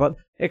out about,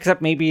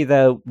 except maybe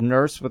the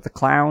nurse with the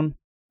clown.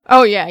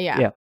 Oh,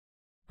 yeah.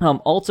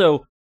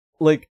 Also,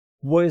 like,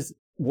 was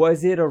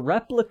it a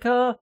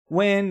replica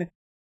when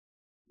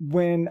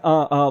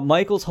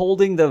Michael's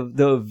holding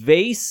the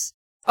vase?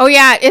 Oh,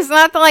 yeah. Isn't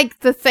that like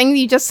the thing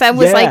you just said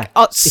was like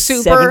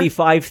super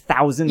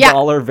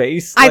 $75,000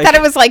 vase? I thought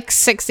it was like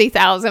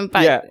 60,000,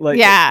 but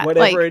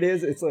whatever it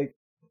is, it's like,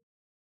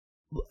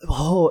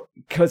 oh,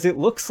 because it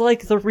looks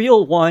like the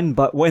real one,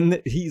 but when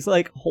he's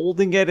like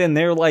holding it and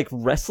they're like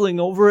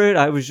wrestling over it,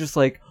 I was just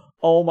like,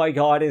 oh my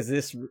god, is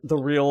this the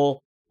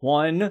real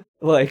one?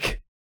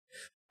 Like,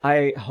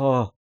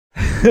 because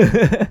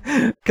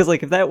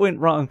like if that went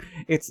wrong,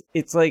 it's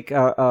like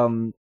that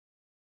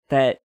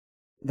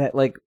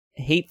like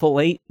Hateful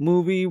Eight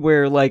movie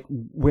where like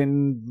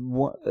when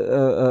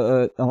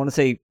I want to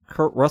say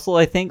Kurt Russell,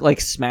 I think,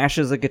 like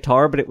smashes a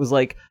guitar, but it was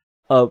like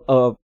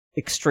a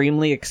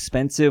extremely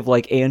expensive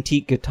like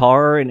antique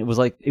guitar, and it was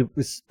like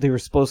they were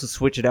supposed to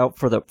switch it out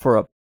for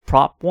a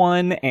prop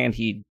one, and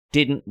he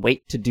didn't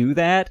wait to do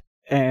that,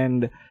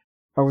 and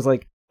I was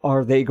like,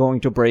 are they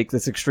going to break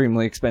this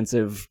extremely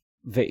expensive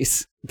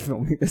vase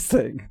filming this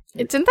thing?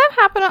 Didn't that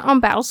happen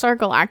on Battlestar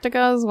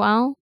Galactica as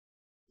well?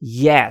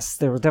 Yes,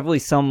 there was definitely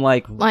some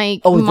like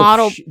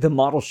model the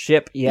model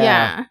ship.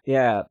 Yeah,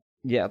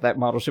 that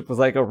model ship was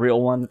like a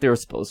real one that they were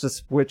supposed to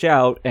switch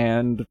out,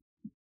 and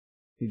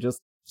he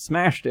just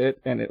smashed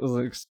it, and it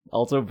was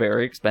also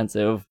very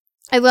expensive.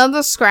 I love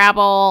the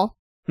Scrabble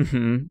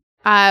game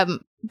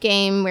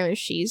where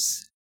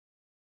she's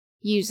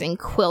using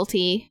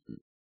Quilty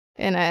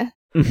in a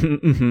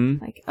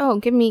like, oh,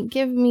 give me,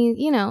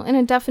 you know, in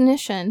a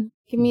definition.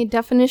 Give me a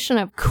definition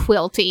of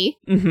Quilty.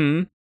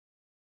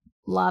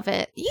 Love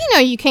it. You know,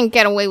 you can't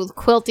get away with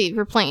Quilty if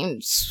you're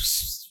playing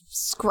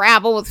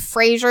Scrabble with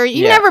Frasier.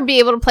 You'd never be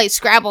able to play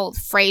Scrabble with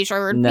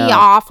Frasier. It'd be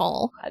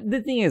awful. The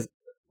thing is,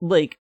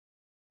 like,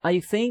 I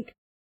think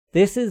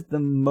this is the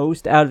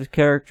most out of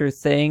character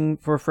thing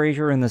for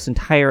Frasier in this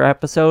entire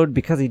episode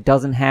because he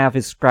doesn't have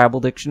his Scrabble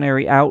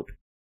dictionary out.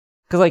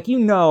 Because, like, you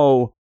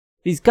know,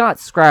 he's got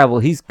Scrabble.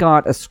 He's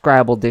got a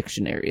Scrabble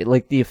dictionary,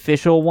 like the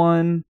official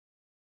one.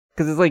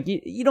 Because it's like,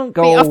 you don't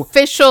go... The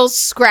official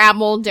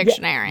Scrabble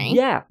dictionary.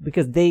 Yeah,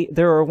 because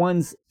there are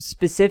ones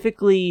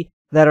specifically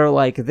that are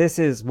like, this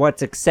is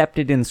what's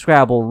accepted in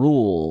Scrabble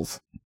rules.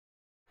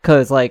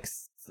 Because, like,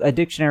 a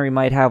dictionary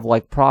might have,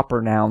 like,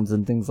 proper nouns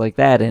and things like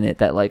that in it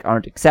that, like,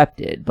 aren't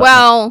accepted. But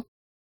well,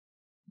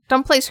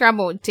 don't play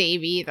Scrabble with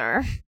Dave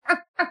either.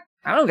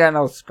 I don't got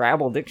no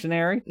Scrabble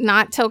dictionary.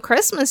 Not till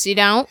Christmas, you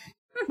don't.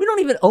 We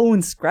don't even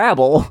own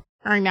Scrabble.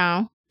 I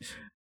know.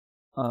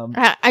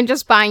 I'm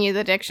just buying you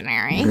the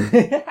dictionary.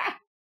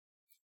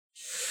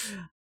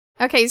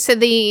 Okay, so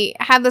they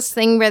have this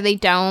thing where they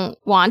don't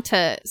want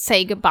to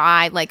say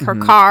goodbye. Like, her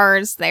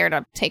car's there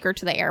to take her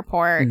to the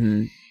airport.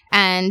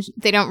 And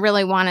they don't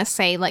really want to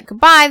say, like,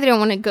 goodbye. They don't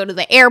want to go to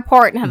the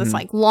airport and have this,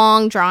 like,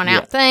 long,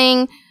 drawn-out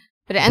thing.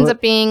 But it ends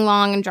up being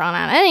long and drawn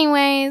out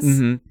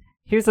anyways.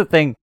 Here's the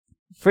thing.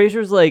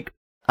 Frasier's like,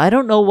 I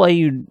don't know why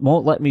you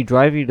won't let me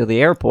drive you to the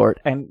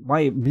airport. And my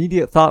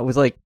immediate thought was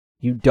like,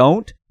 you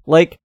don't?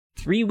 Like,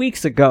 3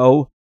 weeks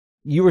ago,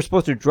 you were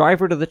supposed to drive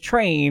her to the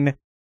train,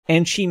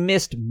 and she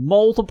missed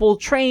multiple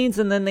trains,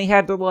 and then they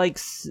had to, like,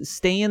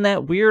 stay in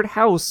that weird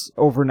house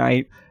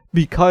overnight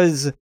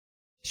because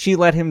she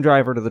let him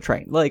drive her to the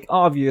train. Like,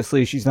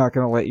 obviously, she's not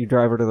going to let you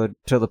drive her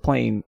to the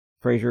plane,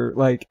 Frasier.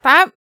 Like,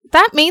 that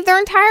made their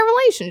entire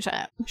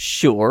relationship.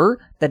 Sure,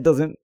 that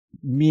doesn't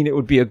mean it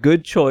would be a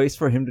good choice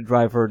for him to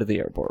drive her to the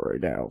airport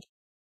right now.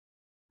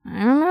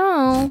 I don't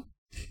know.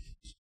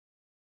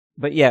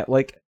 But yeah,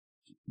 like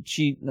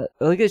she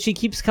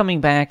keeps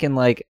coming back and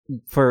like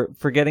for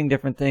forgetting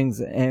different things,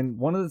 and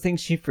one of the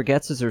things she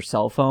forgets is her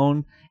cell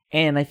phone.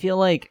 And I feel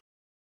like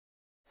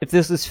if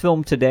this is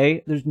filmed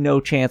today, there's no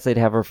chance they'd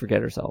have her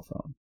forget her cell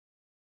phone.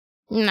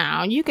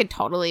 No, you could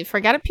totally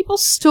forget it. People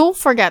still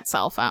forget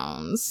cell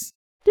phones.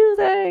 Do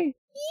they?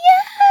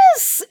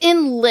 Yes!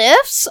 In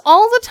lifts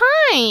all the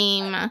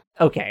time.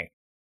 Okay.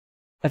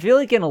 I feel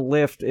like in a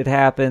lift it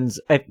happens.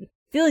 I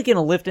feel like in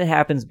a lift it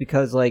happens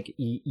because like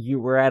you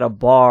were at a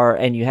bar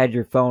and you had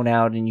your phone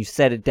out and you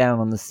set it down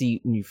on the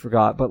seat and you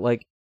forgot. But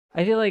like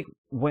I feel like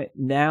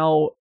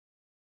now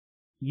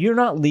you're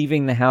not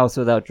leaving the house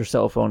without your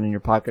cell phone in your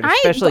pocket,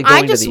 especially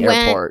going to the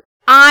airport.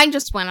 I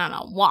just went on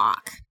a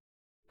walk.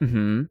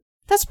 Mm-hmm.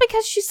 That's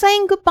because she's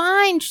saying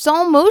goodbye and she's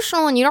all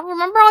emotional and you don't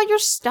remember all your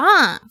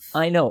stuff.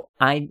 I know.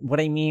 What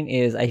I mean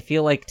is I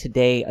feel like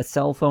today a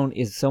cell phone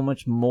is so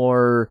much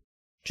more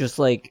just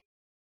like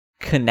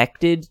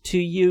connected to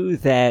you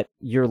that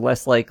you're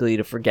less likely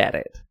to forget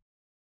it.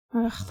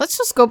 Ugh, let's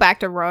just go back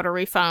to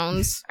rotary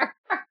phones.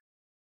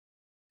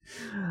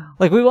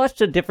 Like, we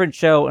watched a different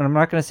show, and I'm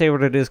not going to say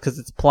what it is because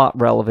it's plot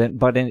relevant,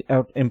 but an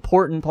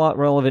important plot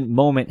relevant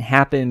moment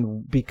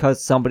happened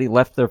because somebody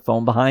left their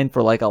phone behind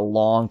for like a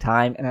long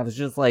time, and I was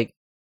just like,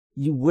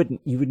 you would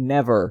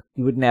never.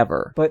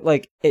 But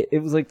like,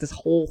 it was like this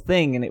whole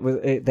thing,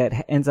 and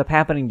that ends up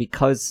happening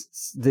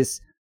because this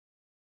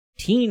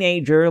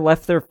teenager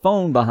left their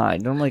phone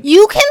behind. And I'm like,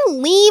 you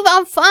can leave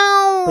a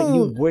phone, but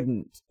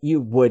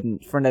you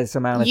wouldn't for this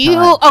amount of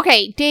time.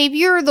 Okay, Dave,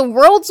 you're the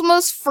world's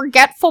most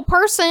forgetful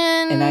person,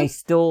 and I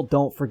still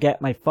don't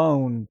forget my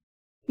phone.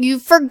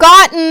 You've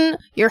forgotten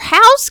your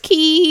house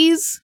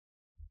keys.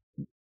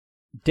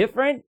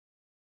 Different?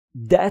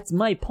 That's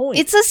my point.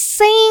 It's the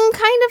same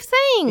kind of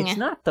thing. It's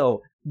not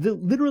though.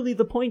 Literally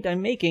the point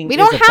I'm making we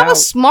don't have a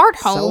smart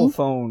home. Cell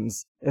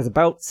phones. It's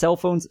about cell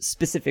phones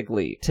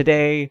specifically.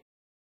 Today,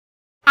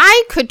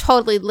 I could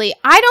totally leave.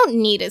 I don't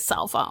need a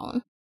cell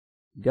phone.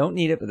 You don't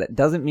need it, but that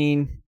doesn't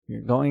mean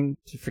you're going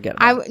to forget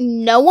about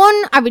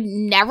it. I would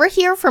never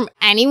hear from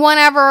anyone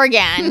ever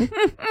again.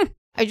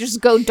 I just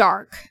go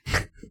dark.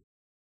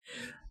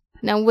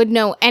 No one would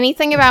know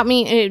anything about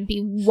me, and it'd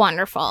be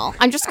wonderful.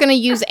 I'm just going to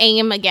use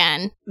AIM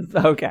again.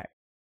 Okay.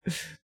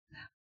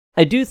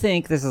 I do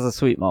think this is a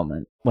sweet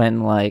moment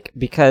when, like,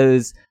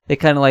 because they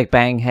kind of, like,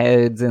 bang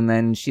heads, and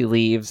then she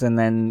leaves, and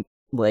then,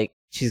 like,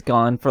 she's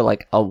gone for,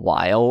 like, a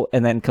while,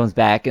 and then comes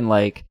back, and,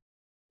 like,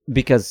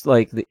 because,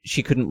 like,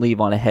 she couldn't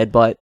leave on a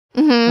headbutt.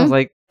 Mm-hmm. I was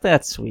like,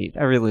 that's sweet.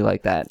 I really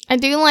like that. I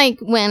do like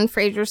when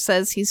Frasier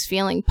says he's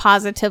feeling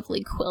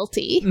positively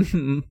quilty.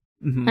 Mm-hmm.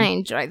 Mm-hmm. I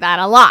enjoy that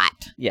a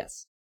lot.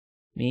 Yes.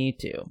 Me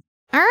too.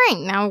 All right,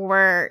 now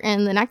we're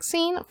in the next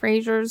scene,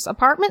 Frasier's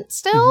apartment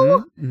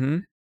still. Mm-hmm.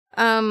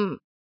 Mm-hmm.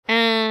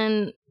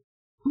 And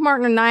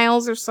Martin and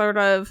Niles are sort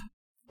of...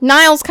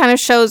 Niles kind of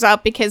shows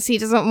up because he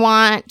doesn't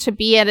want to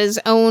be at his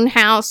own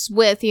house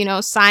with,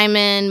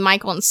 Simon,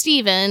 Michael, and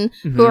Steven,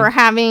 mm-hmm. who are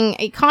having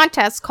a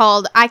contest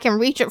called I Can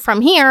Reach It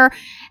From Here,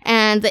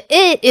 and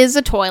it is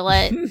a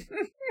toilet.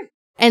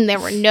 And there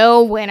were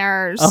no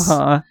winners.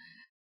 Uh-huh.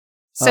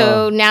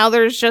 So now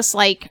there's just,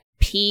 like,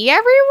 pee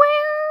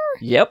everywhere?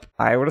 Yep,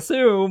 I would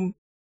assume.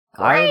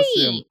 Great. I would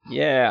assume.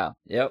 Yeah,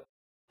 yep.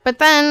 But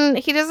then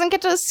he doesn't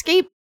get to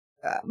escape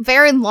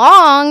very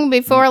long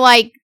before,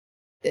 like,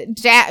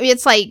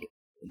 it's like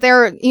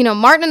they're,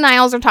 Martin and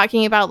Niles are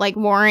talking about, like,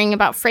 worrying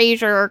about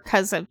Frasier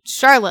because of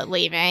Charlotte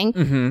leaving.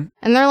 Mm-hmm.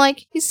 And they're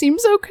like, he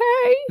seems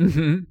okay.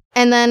 Mm-hmm.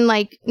 And then,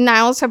 like,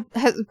 Niles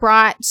has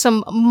brought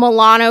some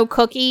Milano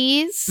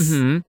cookies.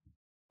 Mm-hmm.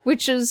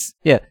 Which is...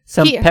 Yeah,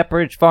 some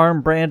Pepperidge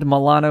Farm brand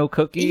Milano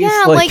cookies.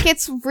 Yeah, like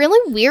it's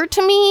really weird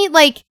to me.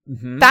 Like,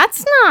 mm-hmm.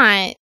 that's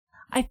not...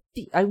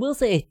 I will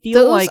say, I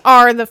feel those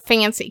are the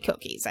fancy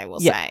cookies, I will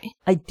say.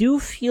 I do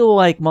feel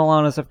like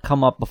Milanos have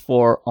come up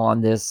before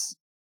on this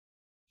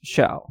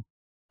show.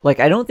 Like,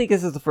 I don't think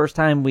this is the first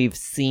time we've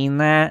seen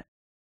that.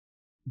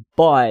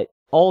 But,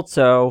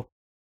 also,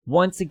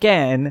 once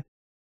again,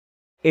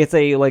 it's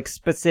a, like,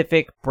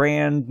 specific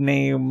brand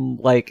name,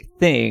 like,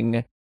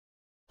 thing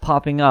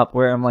popping up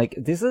where I'm like,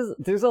 there's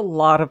a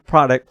lot of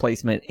product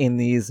placement in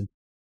these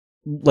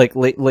like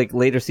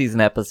later season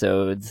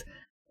episodes,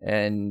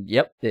 and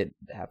yep, it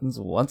happens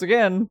once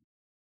again.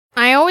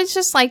 I always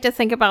just like to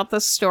think about the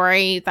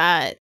story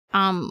that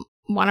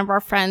one of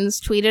our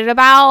friends tweeted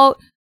about,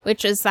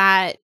 which is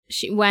that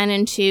she went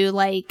into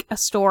like a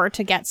store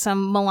to get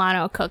some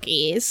Milano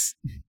cookies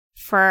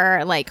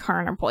for like her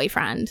and her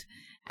boyfriend,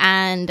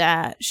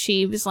 and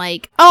she was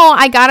like, "Oh,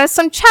 I got us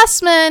some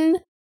chessmen."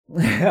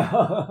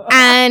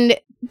 And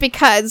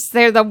because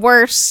they're the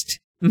worst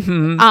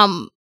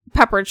mm-hmm.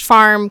 Pepperidge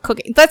Farm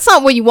cookie. That's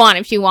not what you want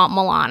if you want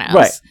Milanos.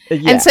 Right.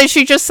 Yeah. And so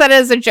she just said it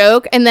as a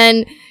joke, and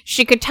then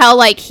she could tell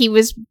like he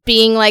was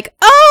being like,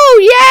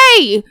 "Oh,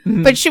 yay!"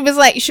 Mm-hmm. But she was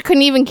like, she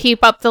couldn't even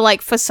keep up the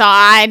like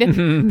facade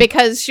mm-hmm.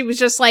 because she was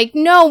just like,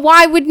 "No,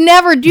 I would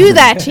never do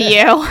that to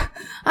you.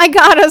 I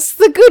got us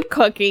the good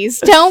cookies.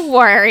 Don't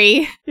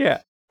worry."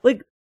 Yeah.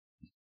 Like,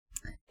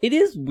 it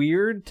is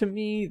weird to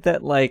me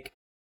that, like,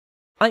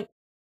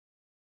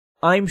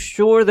 I'm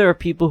sure there are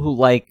people who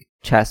like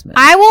chessmen.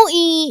 I will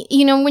eat,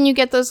 when you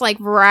get those, like,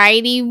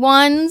 variety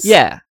ones.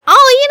 Yeah. I'll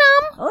eat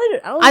them.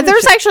 I'll eat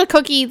There's actually a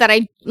cookie that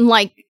I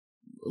like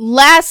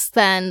less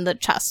than the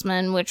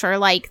chessmen, which are,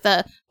 like,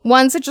 the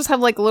ones that just have,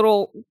 like,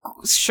 little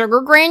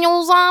sugar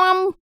granules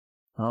on them.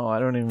 Oh, I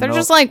don't even know. They're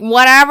just, like,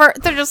 whatever.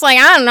 They're just, like,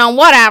 I don't know,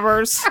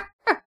 whatevers.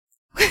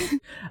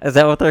 Is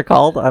that what they're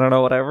called? I don't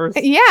know, whatever.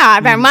 Yeah,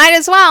 that might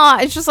as well.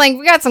 It's just like,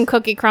 we got some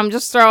cookie crumb,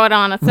 just throw it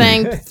on a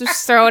thing,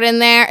 just throw it in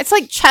there. It's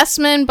like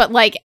chessmen, but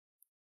like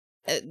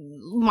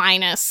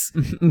minus.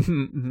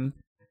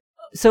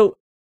 So,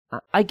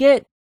 I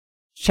get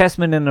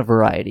chessmen in a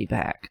variety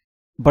pack,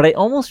 but I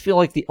almost feel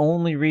like the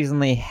only reason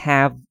they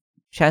have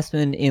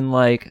chessmen in,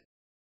 like,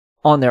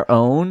 on their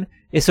own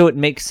is so it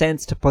makes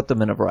sense to put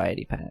them in a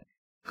variety pack.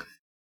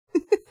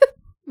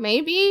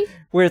 Maybe.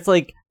 Where it's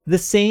like, the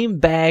same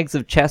bags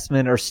of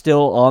chessmen are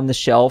still on the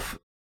shelf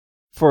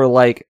for,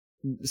 like,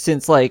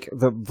 since, like,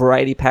 the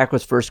variety pack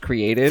was first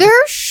created.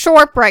 They're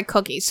shortbread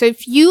cookies, so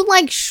if you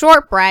like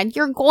shortbread,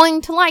 you're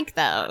going to like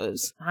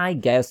those. I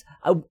guess.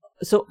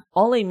 So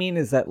all I mean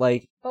is that,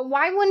 like... But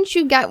why wouldn't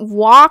you get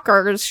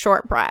Walker's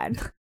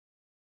shortbread?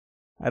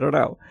 I don't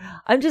know.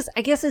 I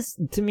guess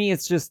to me,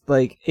 it's just,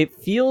 like, it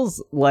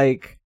feels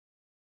like...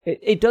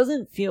 It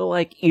doesn't feel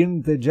like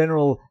in the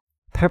general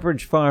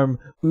Pepperidge Farm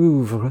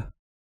oeuvre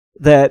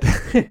that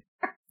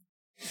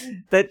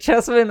that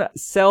chessmen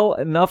sell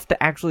enough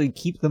to actually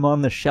keep them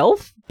on the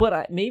shelf,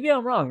 but maybe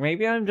I'm wrong.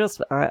 Maybe I'm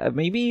just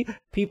maybe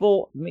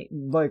people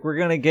like we're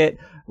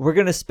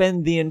gonna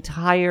spend the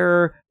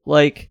entire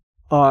like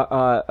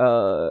final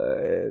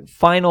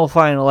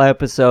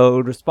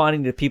episode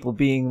responding to people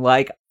being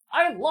like,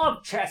 I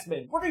love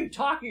chessmen. What are you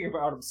talking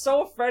about? I'm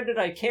so offended.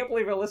 I can't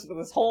believe I listened to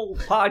this whole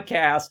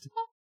podcast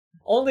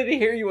only to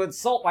hear you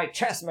insult my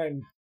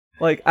chessmen.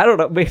 Like, I don't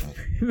know,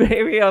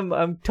 maybe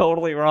I'm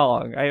totally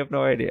wrong. I have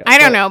no idea. I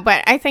don't know,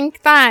 but I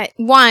think that,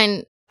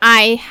 one,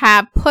 I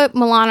have put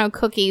Milano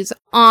cookies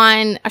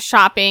on a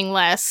shopping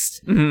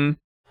list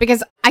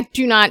because I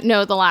do not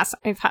know the last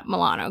time I've had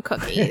Milano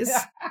cookies.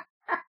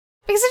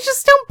 Because I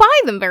just don't buy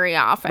them very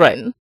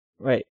often.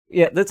 Right.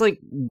 Yeah, that's like,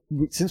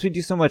 since we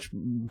do so much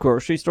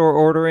grocery store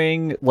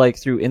ordering, like,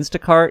 through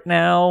Instacart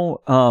now,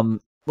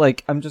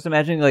 like, I'm just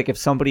imagining, like,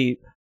 if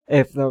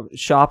the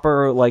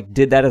shopper, like,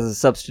 did that as a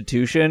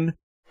substitution,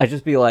 I'd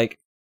just be like...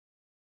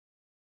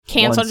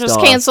 Cancel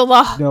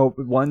the... No,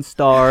 1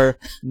 star.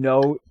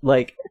 No,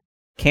 like,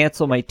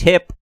 cancel my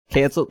tip.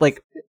 Cancel,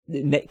 like,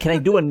 can I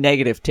do a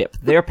negative tip?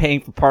 They're paying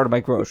for part of my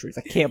groceries.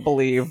 I can't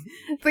believe...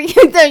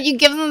 You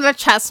give them the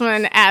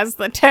chessmen as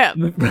the tip.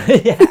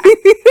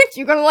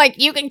 You're gonna,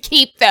 like, you can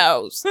keep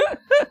those.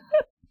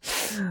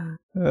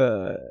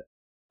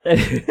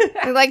 They,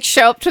 like,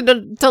 show up to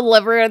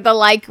deliver the,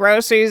 like,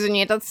 groceries and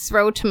you have to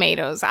throw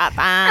tomatoes at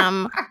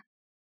them.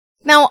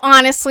 Now,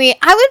 honestly,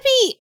 I would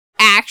be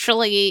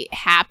actually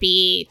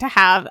happy to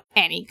have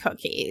any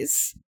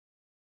cookies.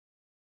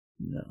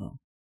 No.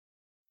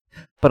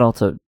 But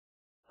also,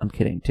 I'm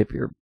kidding, tip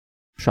your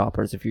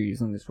shoppers if you're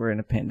using this. We're in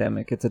a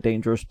pandemic. It's a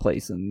dangerous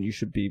place and you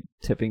should be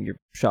tipping your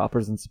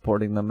shoppers and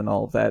supporting them and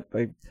all of that.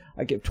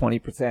 I give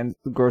 20%.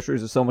 The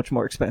groceries are so much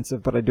more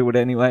expensive, but I do it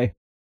anyway.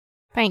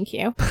 Thank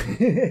you.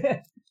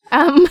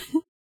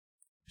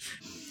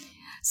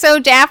 So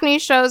Daphne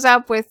shows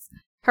up with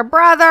her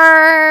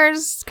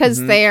brothers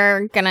because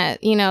they're gonna,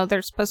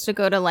 they're supposed to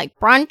go to like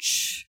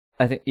brunch.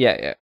 I think,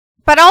 yeah.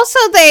 But also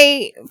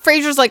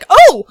Frasier's like,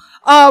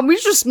 we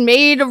just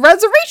made a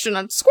reservation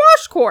at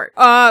Squash Court.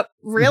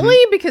 Really?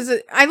 Because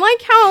I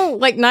like how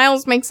like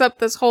Niles makes up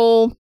this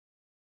whole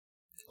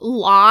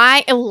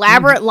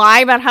elaborate lie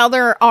about how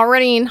they're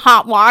already in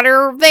hot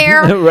water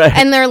there. Right.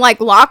 And their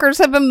like lockers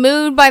have been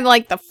moved by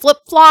like the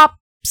flip-flop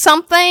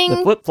something.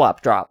 The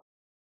flip-flop drop.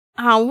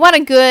 What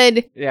a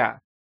good... Yeah.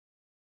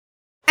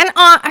 And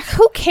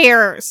who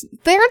cares?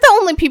 They're the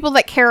only people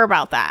that care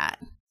about that.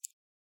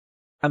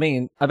 I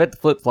mean, I bet the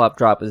flip-flop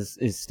drop is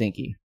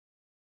stinky.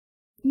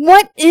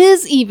 What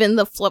is even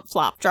the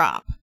flip-flop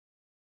drop?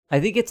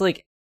 I think it's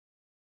like...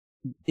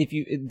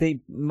 They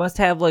must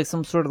have like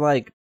some sort of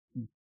like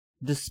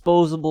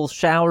disposable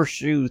shower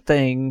shoe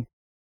thing.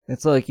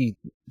 It's like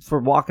for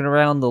walking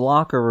around the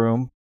locker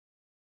room.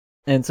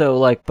 And so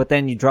like, but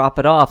then you drop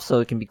it off so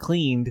it can be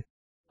cleaned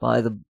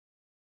by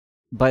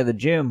the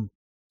gym.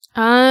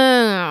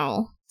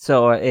 Oh.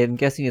 So I'm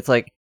guessing it's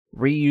like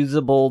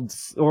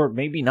reusable, or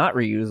maybe not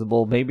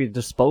reusable, maybe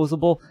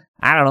disposable.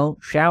 I don't know,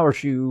 shower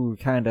shoe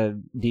kind of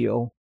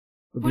deal.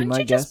 Would Why be my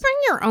don't you guess. just bring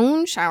your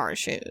own shower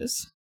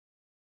shoes?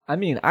 I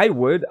mean, I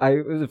would.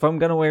 If I'm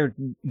gonna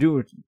do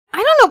it. I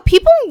don't know.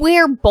 People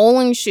wear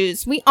bowling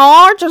shoes. We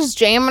are just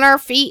jamming our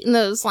feet in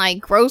those like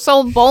gross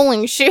old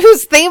bowling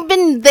shoes. They've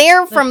been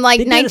there from like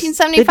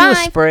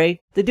 1975.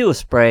 They do a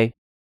spray.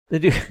 They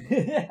do.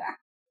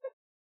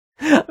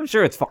 I'm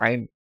sure it's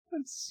fine.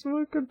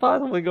 What could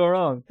possibly go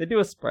wrong? They do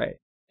a spray.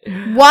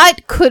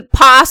 What could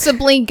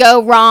possibly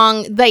go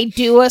wrong? They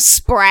do a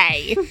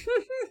spray.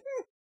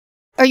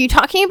 Are you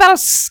talking about a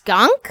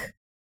skunk?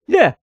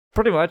 Yeah.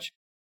 Pretty much.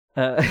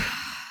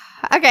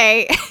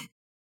 Okay.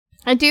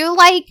 I do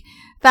like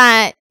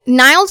that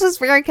Niles is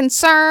very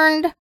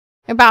concerned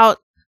about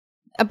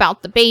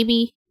the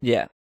baby.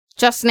 Yeah.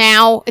 Just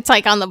now, it's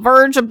like on the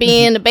verge of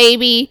being a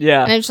baby.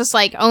 Yeah. And it's just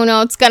like, oh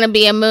no, it's gonna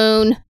be a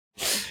moon.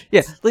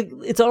 Yeah, like,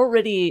 it's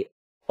already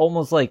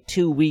almost like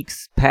 2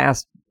 weeks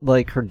past,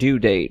 like, her due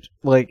date.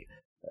 Like,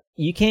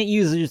 you can't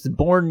use this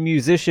born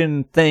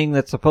musician thing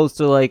that's supposed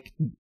to, like,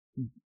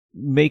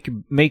 make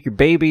your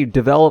baby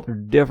develop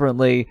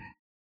differently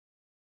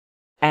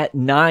at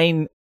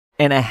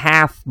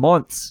 9.5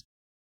 months.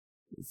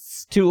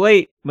 It's too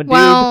late, my dude.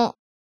 Well,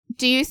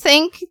 do you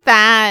think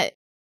that...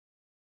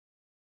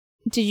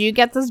 Did you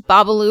get this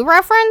Babalu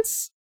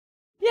reference?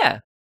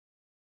 Yeah.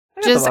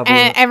 Just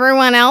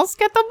everyone else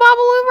get the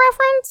Babalu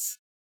reference?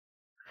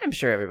 I'm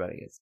sure everybody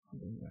gets.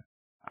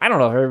 I don't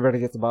know if everybody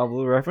gets the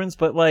Babalu reference,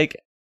 but like,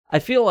 I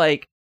feel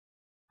like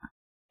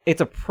it's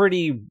a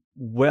pretty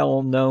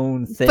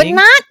well-known thing. But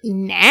not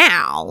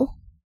now.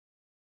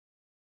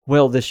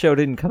 Well, the show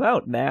didn't come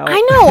out now.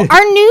 I know.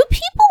 Are new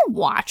people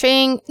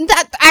watching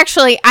that?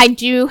 Actually, I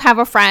do have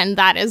a friend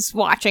that is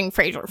watching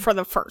Frasier for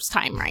the first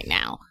time right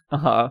now.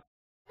 Uh-huh.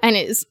 And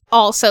is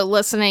also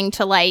listening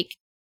to like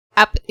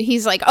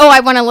he's like, oh, I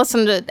want to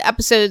listen to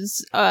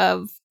episodes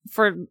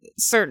for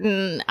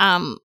certain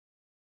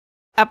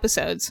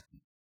episodes.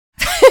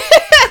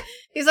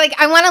 He's like,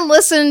 I want to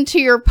listen to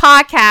your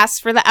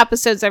podcast for the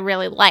episodes I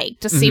really like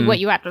to see what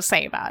you have to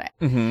say about it.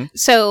 Mm-hmm.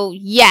 So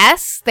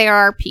yes, there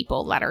are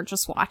people that are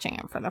just watching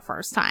it for the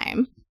first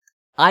time.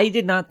 I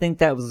did not think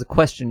that was the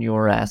question you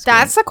were asking.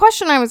 That's the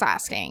question I was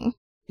asking.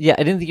 Yeah,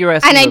 I didn't think you were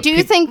asking. And I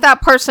do think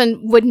that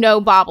person would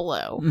know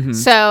Babalu. Mm-hmm.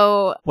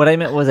 So what I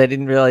meant was I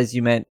didn't realize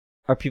you meant,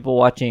 are people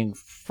watching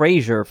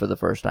Frasier for the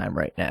first time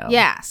right now?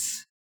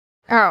 Yes.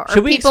 Or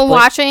are people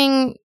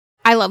watching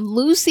I Love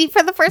Lucy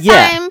for the first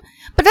time?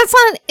 But that's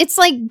not, it's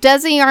like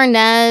Desi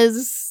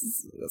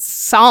Arnaz's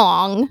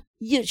song.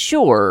 Yeah,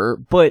 sure.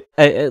 But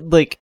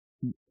like,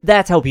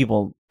 that's how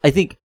people, I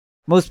think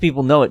most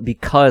people know it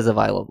because of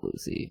I Love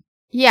Lucy.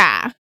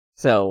 Yeah.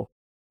 So.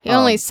 He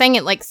only sang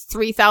it like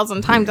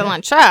 3,000 times on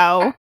that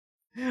show.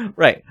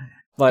 Right.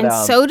 But, and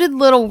so did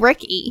Little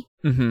Ricky.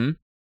 Mm-hmm.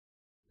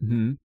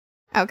 Mm-hmm.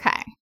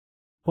 Okay.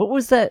 What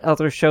was that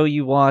other show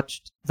you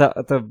watched?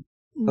 The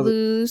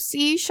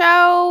Lucy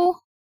show?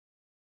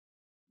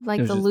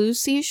 Like the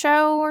Lucy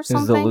show or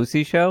something? It was the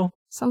Lucy show?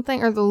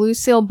 Something, or the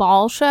Lucille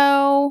Ball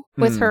show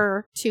with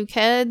her 2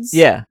 kids.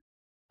 Yeah.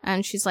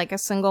 And she's like a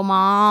single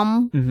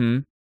mom. Mm-hmm.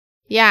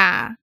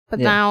 Yeah. But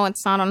now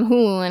it's not on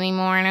Hulu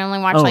anymore, and I only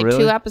watched really?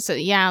 2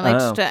 episodes.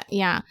 Yeah,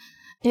 yeah.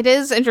 It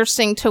is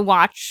interesting to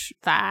watch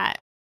that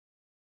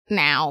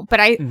now. But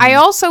I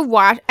also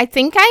I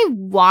think I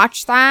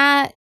watched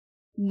that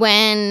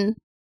when...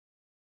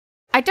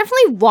 I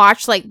definitely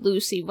watched, like,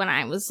 Lucy when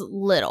I was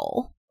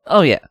little.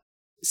 Oh, yeah.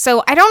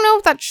 So I don't know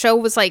if that show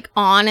was, like,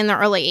 on in the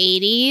early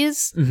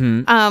 80s.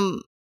 Mm-hmm.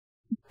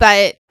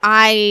 But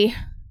I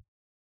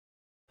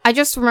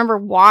just remember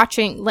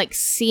watching, like,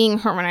 seeing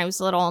her when I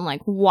was little and,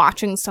 like,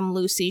 watching some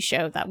Lucy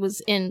show that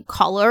was in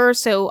color.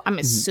 So I'm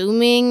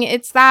assuming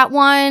it's that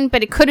one,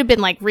 but it could have been,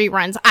 like,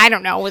 reruns. I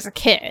don't know. I was a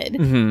kid.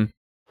 Mm-hmm.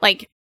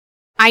 Like,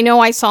 I know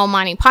I saw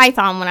Monty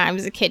Python when I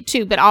was a kid,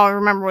 too, but all I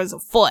remember was a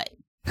foot.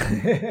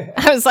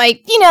 I was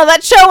like,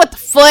 that show with the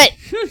foot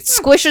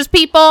squishes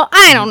people.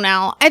 I don't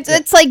know.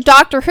 It's like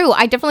Doctor Who.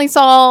 I definitely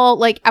saw,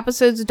 like,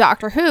 episodes of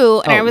Doctor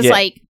Who, and I was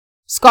like,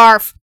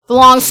 Scarf. The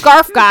long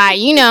scarf guy,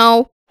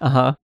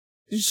 Uh-huh.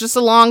 It's just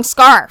a long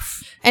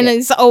scarf. And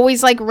it's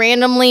always, like,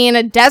 randomly in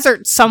a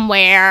desert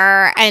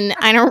somewhere. And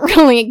I don't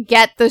really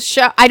get the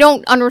show. I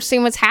don't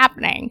understand what's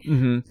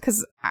happening.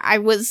 Because I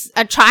was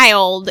a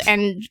child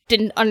and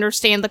didn't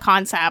understand the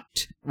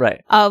concept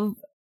of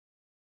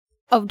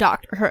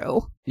Doctor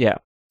Who. Yeah.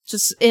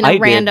 Just in a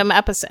random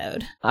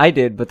episode. I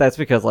did, but that's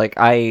because, like,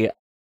 I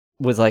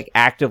was, like,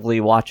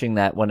 actively watching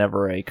that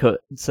whenever I could.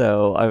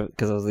 So,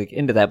 because I was, like,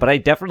 into that. But I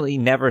definitely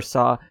never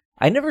saw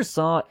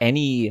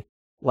any,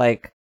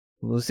 like,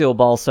 Lucille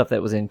Ball stuff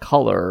that was in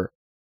color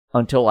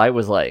until I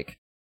was, like,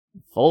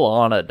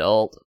 full-on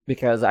adult.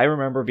 Because I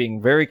remember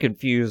being very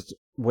confused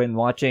when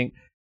watching,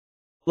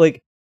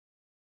 like,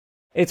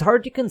 it's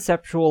hard to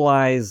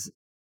conceptualize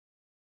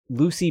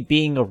Lucy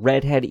being a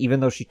redhead even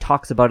though she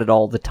talks about it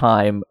all the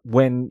time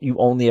when you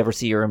only ever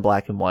see her in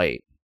black and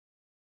white.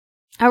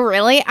 Oh,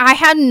 really? I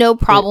had no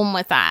problem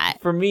with that.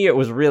 For me, it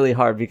was really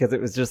hard because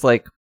it was just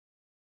like,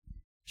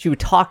 she would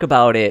talk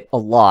about it a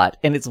lot,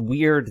 and it's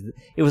weird.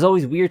 It was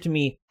always weird to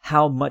me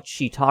how much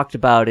she talked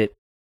about it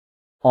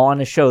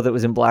on a show that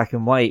was in black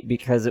and white,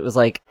 because it was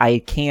like,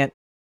 you can't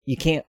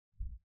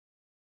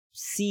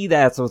see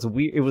that, so it's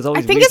weird. It was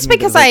always. I think it's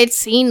because I had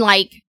seen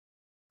like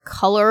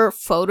color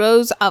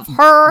photos of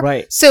her,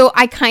 right? So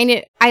I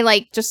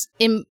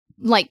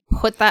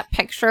put that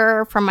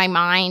picture from my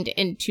mind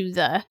into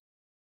the.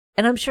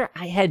 And I'm sure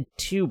I had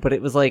too, but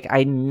it was like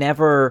I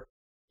never.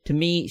 To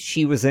me,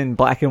 she was in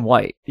black and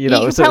white. You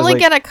could probably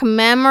get a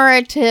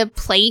commemorative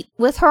plate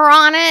with her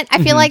on it.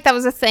 I feel like that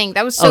was a thing.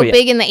 That was so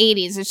big in the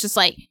 80s. It's just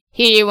like,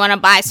 here, you want to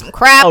buy some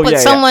crap with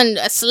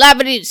a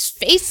celebrity's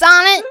face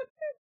on it?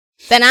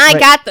 Then I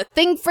got the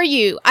thing for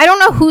you. I don't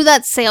know who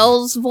that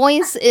sales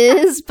voice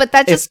is, but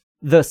that just...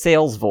 It's the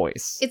sales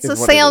voice. It's a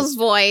sales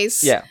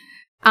voice. Yeah.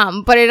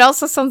 But it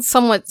also sounds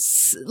somewhat,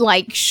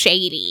 like,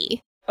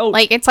 shady. Oh.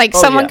 Like, it's like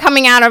someone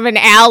coming out of an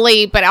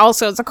alley, but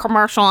also it's a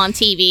commercial on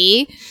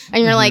TV.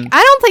 And you're like,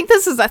 I don't think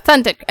this is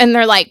authentic. And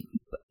they're like,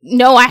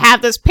 no, I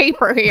have this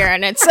paper here,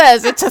 and it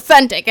says it's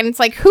authentic. And it's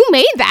like, who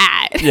made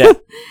that? Yeah.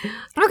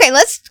 Okay,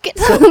 let's talk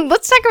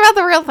about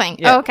the real thing.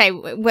 Yeah. Okay,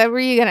 what were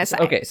you gonna say?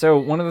 Okay, so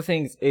one of the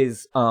things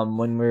is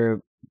when we're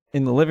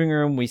in the living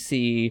room, we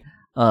see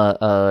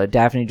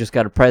Daphne just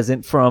got a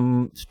present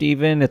from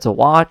Steven. It's a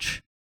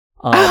watch.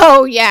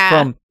 Oh yeah,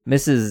 from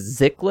Mrs.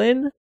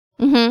 Zicklin.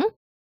 Mm-hmm.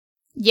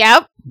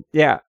 Yep.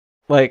 Yeah,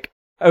 like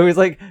I was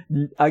like,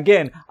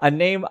 again, a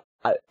name.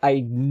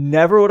 I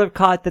never would have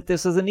caught that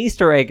this was an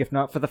Easter egg if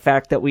not for the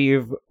fact that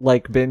we've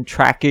like been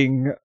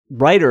tracking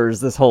writers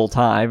this whole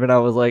time, and I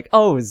was like,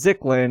 oh,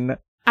 Zicklin.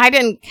 I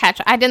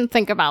didn't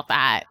think about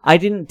that. I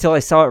didn't till I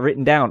saw it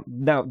written down.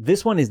 Now,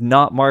 this one is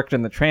not marked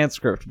in the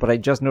transcript, but I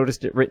just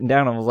noticed it written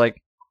down and was like,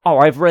 oh,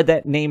 I've read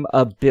that name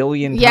a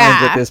billion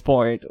times at this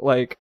point.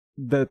 Like,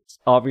 that's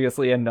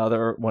obviously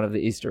another one of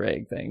the Easter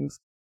egg things.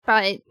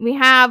 But we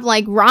have,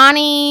 like,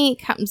 Ronnie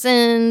comes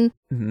in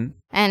and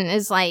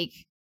is like,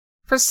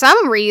 for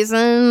some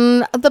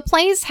reason, the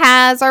place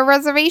has our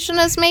reservation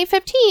as May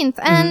 15th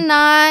and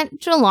not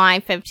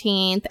July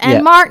 15th.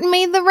 And Martin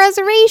made the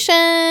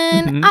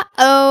reservation.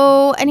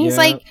 Uh-oh. And he's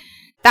like,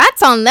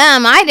 that's on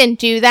them. I didn't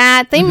do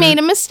that. They made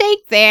a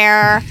mistake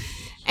there.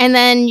 And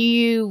then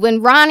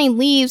when Ronnie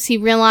leaves, he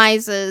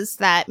realizes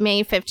that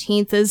May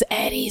 15th is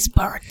Eddie's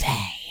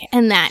birthday.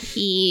 And that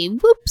he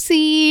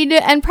whoopsied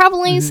and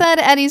probably said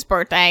Eddie's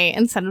birthday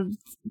instead of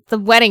the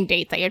wedding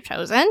date they had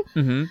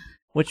chosen.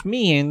 Which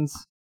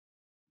means...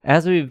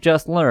 as we've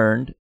just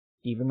learned,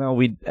 even though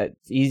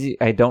it's easy,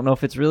 I don't know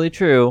if it's really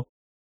true,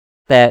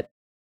 that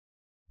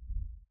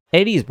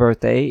Eddie's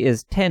birthday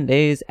is 10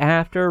 days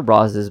after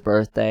Roz's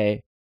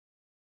birthday.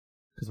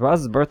 Because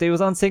Roz's birthday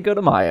was on Cinco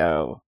de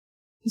Mayo.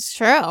 It's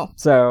true.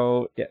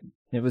 So, yeah,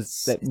 it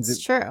was...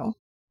 It's true.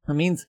 It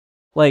means,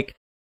 like,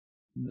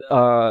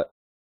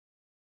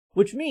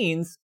 which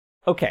means,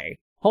 okay,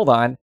 hold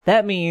on,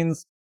 that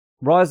means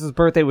Roz's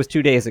birthday was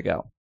 2 days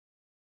ago.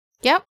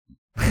 Yep.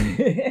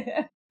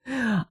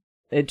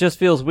 It just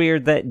feels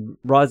weird that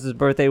Roz's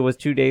birthday was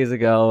 2 days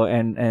ago,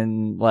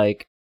 and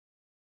like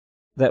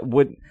that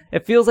would.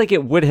 It feels like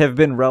it would have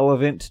been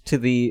relevant to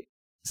the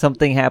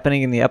something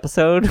happening in the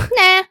episode.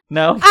 Nah.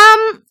 No.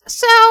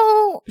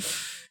 So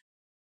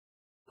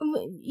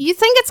you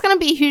think it's gonna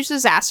be a huge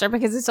disaster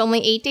because it's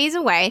only 8 days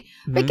away,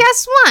 but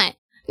guess what?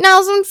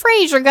 Niles and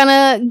Frasier are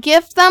gonna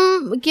gift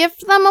them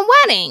a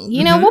wedding.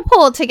 You know, we'll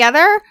pull it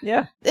together.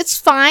 Yeah, it's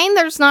fine.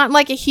 There's not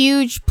like a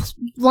huge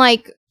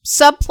like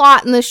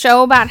subplot in the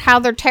show about how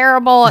they're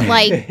terrible at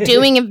like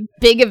doing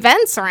big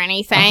events or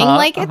anything.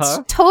 It's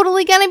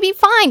totally gonna be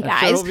fine,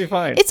 guys. It'll be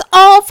fine. It's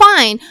all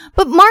fine.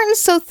 But Martin's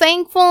so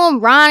thankful,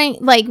 and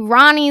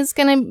Ronnie's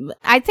gonna.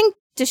 I think,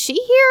 does she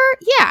hear?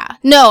 Yeah.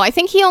 No, I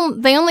think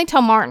they only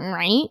tell Martin,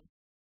 right?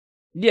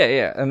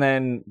 Yeah, and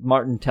then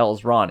Martin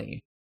tells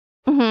Ronnie.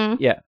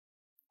 Yeah.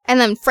 And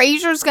then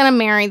Frasier's gonna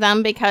marry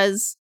them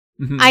because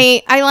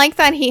I like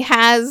that he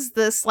has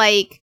this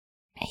like.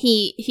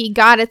 He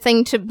got a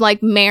thing to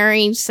like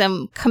marry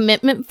some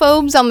commitment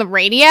phobes on the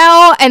radio,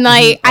 and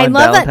I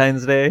love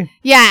Valentine's Day.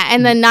 Yeah,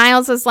 and then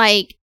Niles is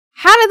like,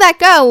 "How did that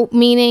go?"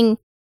 Meaning,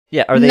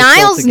 yeah, are they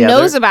Niles still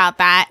together? knows about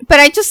that, but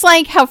I just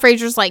like how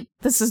Frasier's like,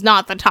 "This is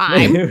not the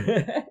time,"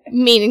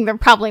 meaning they're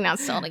probably not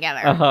still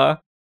together.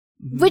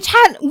 Which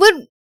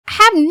would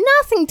have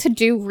nothing to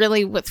do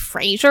really with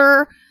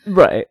Frasier,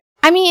 right?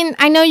 I mean,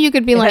 I know you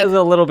could be like, it has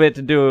a little bit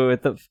to do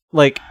with the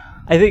like.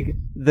 I think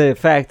the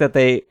fact that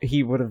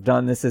he would have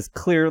done this is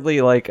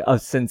clearly like a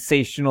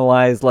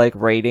sensationalized like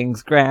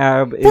ratings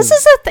grab. This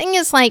is the thing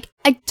is like,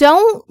 I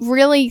don't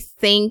really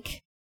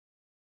think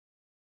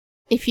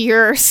if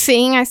you're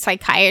seeing a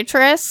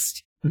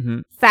psychiatrist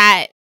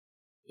that,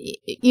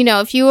 you know,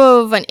 if you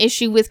have an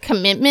issue with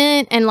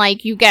commitment and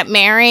like you get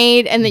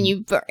married and then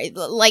you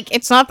like,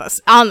 it's not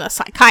on the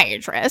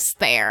psychiatrist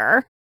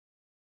there.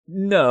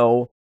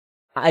 No.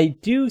 I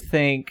do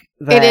think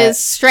that it is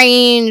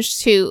strange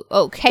to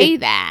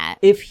that.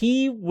 If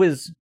he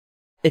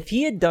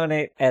had done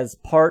it as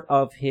part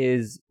of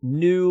his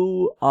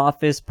new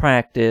office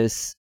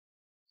practice,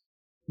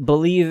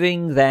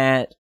 believing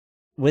that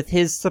with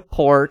his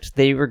support,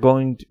 they were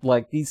going to,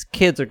 like, these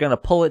kids are going to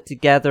pull it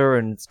together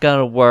and it's going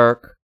to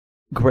work,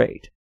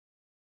 great.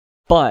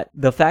 But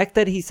the fact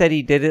that he said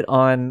he did it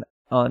on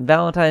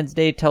Valentine's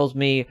Day tells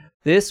me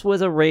this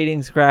was a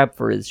ratings grab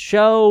for his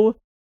show.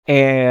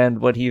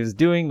 And what he was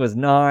doing was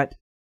not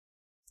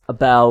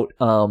about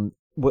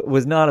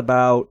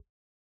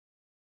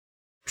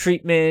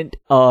treatment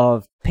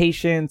of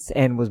patients,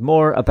 and was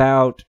more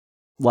about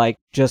like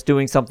just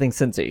doing something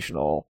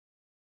sensational.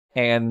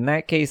 And in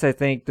that case, I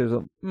think there's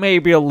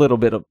maybe a little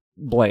bit of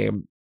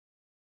blame.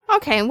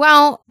 Okay,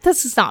 well,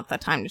 this is not the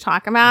time to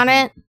talk about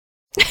it.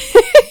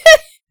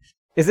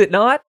 Is it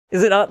not?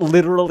 Is it not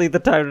literally the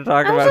time to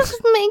talk I'm about?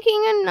 just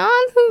making a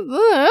nonsense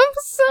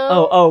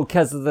episode. Oh,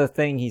 because of the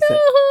thing he said.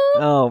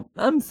 Oh,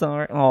 I'm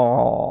sorry.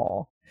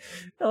 Oh,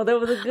 that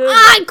was a good.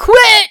 I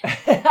quit.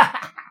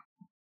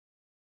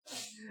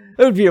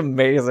 It would be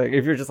amazing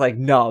if you're just like,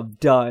 no, I'm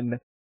done.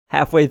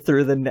 Halfway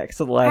through the next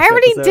to the last. I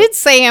already episode. did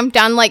say I'm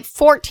done like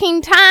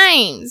 14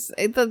 times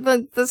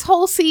this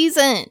whole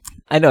season.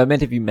 I know. I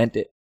meant if you meant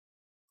it.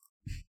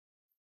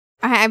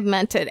 I have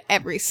meant it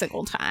every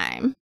single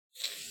time.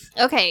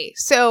 Okay,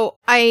 because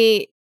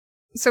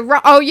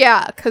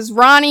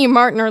Ronnie and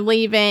Martin are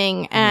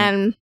leaving,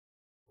 and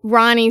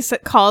Ronnie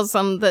calls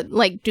them the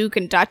like Duke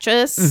and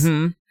Duchess,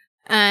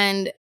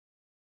 and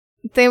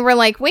they were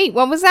like, "Wait,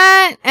 what was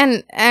that?"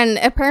 And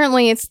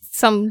apparently it's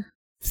something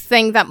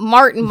that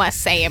Martin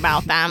must say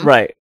about them,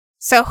 Right?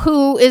 So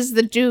who is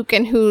the Duke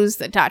and who's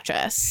the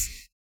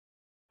Duchess?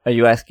 Are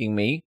you asking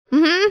me?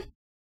 Mm-hmm.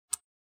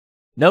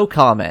 No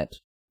comment,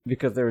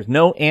 because there is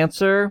no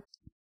answer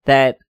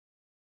that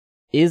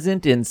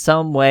isn't in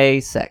some way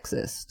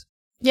sexist.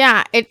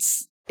 Yeah,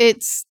 it's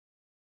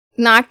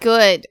not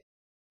good.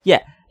 Yeah,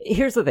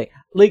 here's the thing.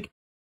 Like,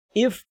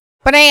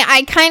 But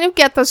I kind of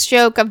get this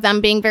joke of them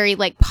being very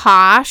like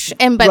posh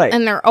and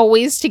they're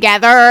always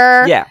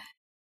together. Yeah.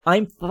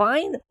 I'm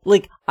fine.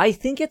 Like, I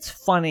think it's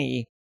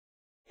funny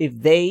if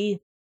they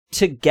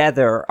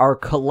together are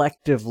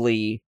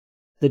collectively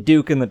the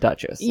Duke and the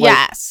Duchess. Like,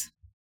 Yes.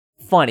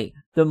 Funny.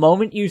 The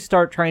moment you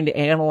start trying to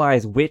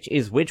analyze which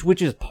is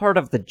part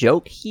of the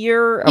joke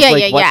here of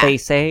what they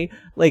say,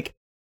 like,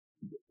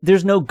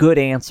 there's no good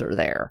answer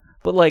there.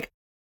 But like,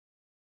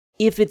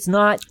 if it's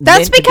not,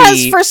 that's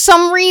because for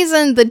some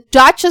reason the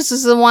Duchess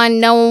is the one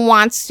no one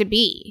wants to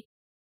be.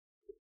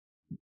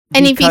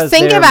 And if you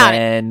think about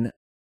it,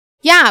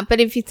 yeah,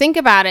 but if you think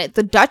about it,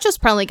 the Duchess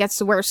probably gets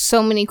to wear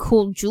so many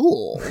cool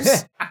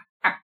jewels.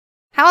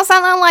 How is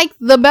that not like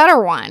the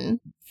better one?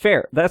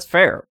 Fair. That's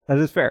fair. That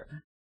is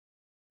fair.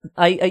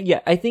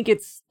 I think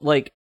it's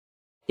like,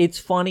 it's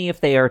funny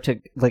if they are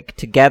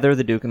together,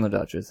 the Duke and the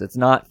Duchess. It's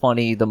not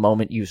funny the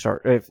moment you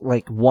start, if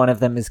like one of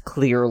them is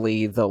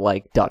clearly the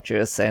like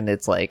Duchess, and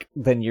it's like,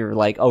 then you're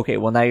like, okay,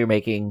 well now you're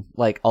making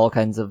like all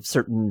kinds of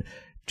certain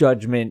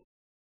judgment,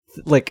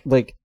 like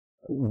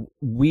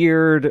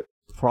weird,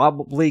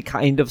 probably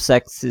kind of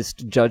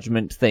sexist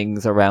judgment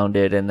things around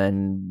it, and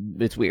then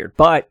it's weird.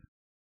 But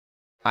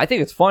I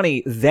think it's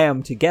funny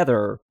them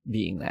together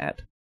being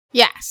that.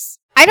 Yes.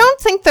 I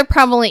don't think there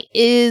probably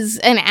is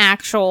an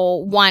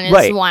actual one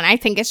is one. I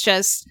think it's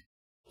just,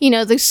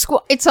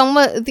 it's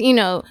almost,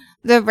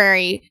 they're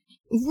very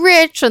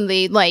rich and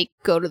they like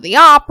go to the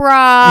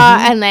opera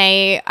and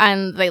they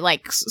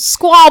like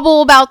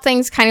squabble about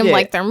things kind of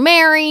like they're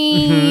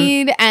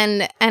married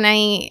and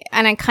I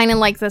kind of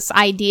like this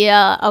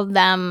idea of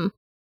them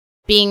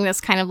being this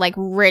kind of like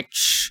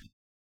rich,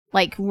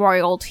 like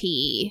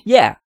royalty.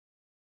 Yeah.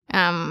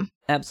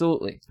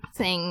 Absolutely.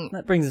 Thing.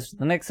 That brings us to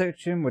the next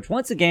section, which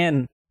once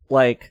again,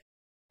 like,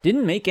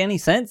 didn't make any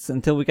sense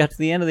until we got to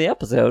the end of the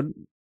episode.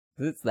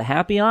 It's the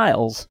Happy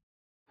Isles.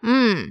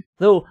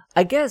 Though,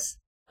 I guess,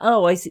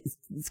 I see.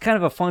 It's kind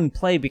of a fun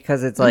play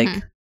because it's like...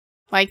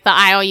 Like the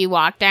aisle you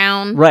walk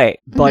down? Right,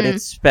 but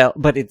it's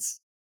but it's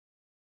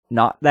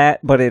not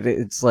that, but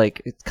it's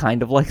like, it's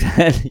kind of like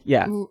that.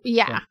 Yeah.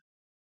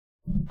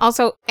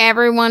 Also,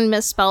 everyone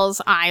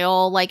misspells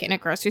aisle, like in a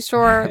grocery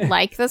store,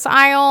 like this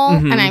aisle,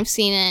 and I've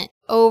seen it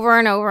over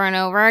and over and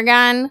over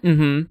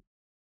again.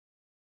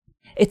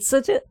 It's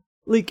such a,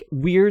 like,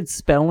 weird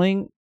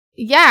spelling.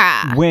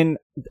 Yeah. And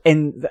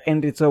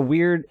it's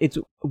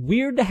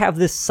weird to have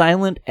this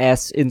silent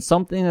S in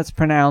something that's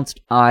pronounced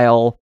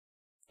aisle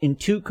in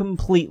two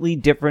completely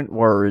different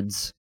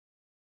words.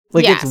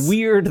 Like, it's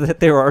weird that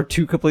there are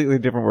two completely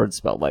different words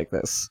spelled like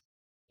this.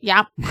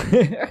 Yep.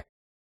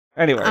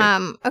 Anyway.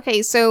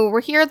 Okay, so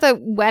we're here at the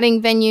wedding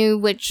venue,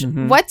 which,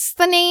 what's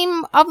the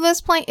name of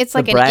this place? It's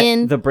like an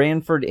inn. The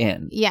Branford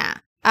Inn. Yeah.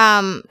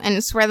 And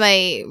it's where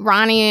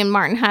Ronnie and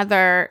Martin had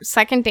their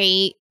second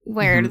date,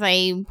 where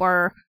they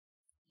were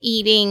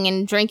eating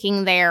and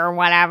drinking there or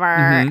whatever,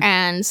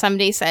 and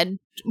somebody said,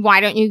 why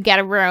don't you get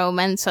a room?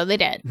 And so they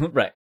did.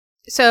 Right.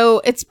 So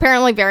it's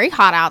apparently very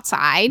hot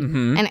outside,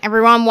 and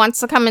everyone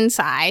wants to come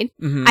inside.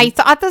 I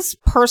thought this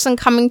person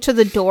coming to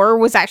the door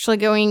was actually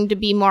going to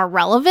be more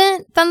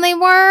relevant than they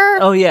were.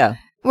 Oh, yeah.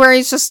 Where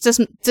he's just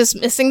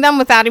dismissing them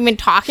without even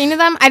talking to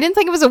them. I didn't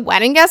think it was a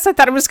wedding guest. I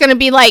thought it was going to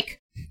be,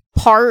 like,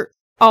 part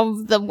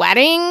of the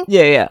wedding.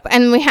 Yeah.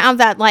 And we have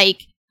that,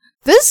 like,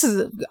 this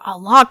is a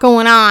lot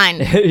going on.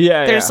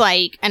 There's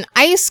like an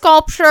ice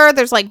sculpture.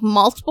 There's like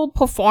multiple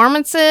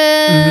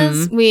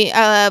performances.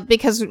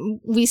 Because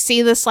we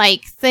see this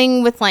like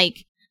thing with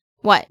like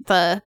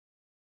the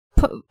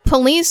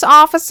police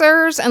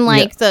officers and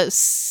like the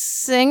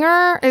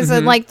singer. Is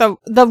it like the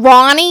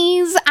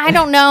Ronnies? I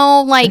don't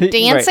know, like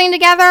dancing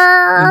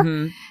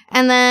together.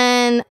 And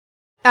then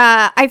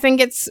I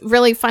think it's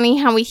really funny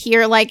how we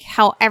hear like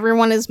how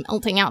everyone is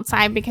melting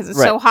outside because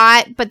it's so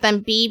hot, but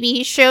then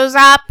BB shows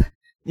up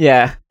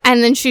Yeah.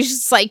 And then she's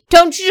just like,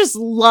 don't you just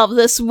love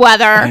this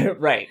weather?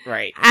 right.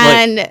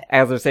 And like,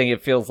 as they're saying,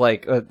 it feels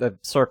like a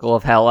circle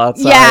of hell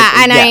outside.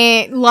 Yeah, and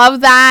I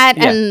love that.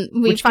 Yeah.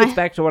 And which gets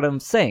back to what I'm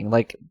saying.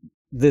 Like,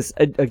 this,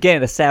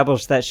 again,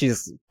 established that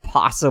she's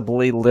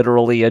possibly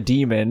literally a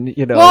demon,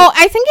 you know. Well,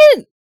 I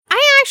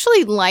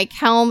actually like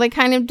how they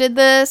kind of did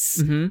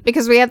this,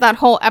 because we had that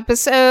whole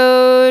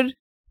episode,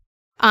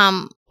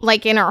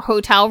 like in our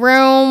hotel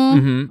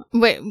room,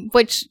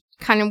 which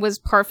kind of was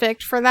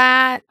perfect for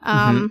that.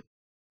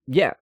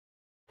 Yeah.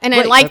 And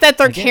I like that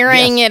they're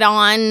carrying it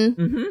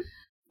on.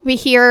 We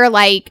hear,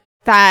 like,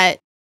 that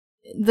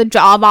the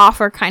job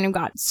offer kind of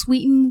got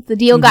sweetened. The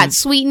deal got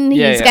sweetened.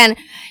 He's gonna,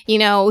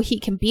 he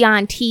can be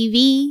on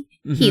TV.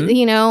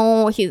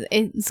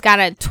 He's got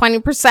a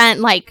 20%,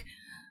 like,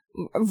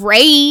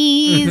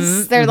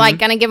 raise. They're like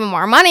gonna give him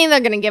more money.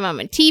 They're gonna give him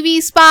a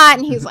TV spot.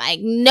 And he's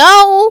like,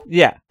 no.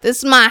 Yeah. This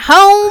is my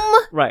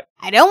home. Right.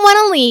 I don't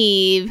want to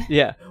leave.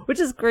 Yeah. Which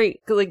is great.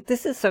 'Cause, like,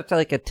 this is such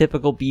like a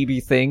typical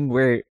BB thing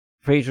where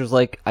Frasier's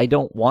like, I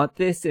don't want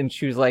this, and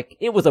she was like,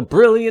 it was a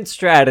brilliant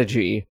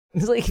strategy.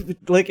 It's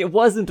like it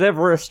wasn't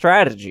ever a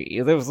strategy.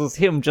 There was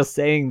him just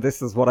saying,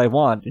 this is what I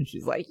want, and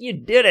she's like, you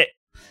did it.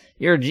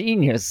 You're a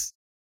genius.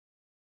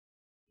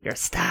 You're a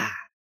star.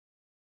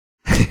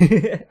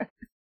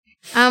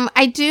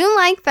 I do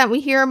like that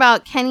we hear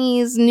about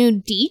Kenny's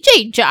new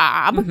DJ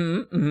job.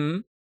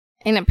 And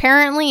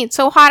apparently it's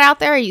so hot out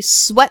there, you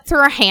sweat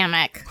through a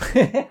hammock.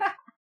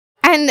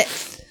 And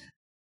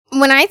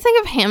when I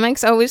think of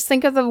hammocks, I always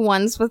think of the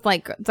ones with,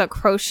 like, the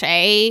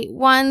crochet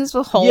ones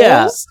with holes.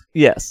 Yeah.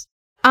 Yes.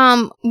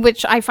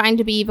 Which I find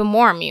to be even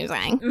more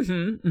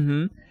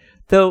amusing.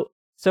 So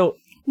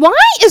why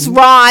is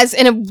Roz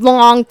in a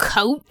long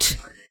coat?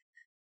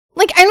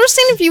 Like, I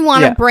understand if you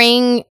want to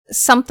bring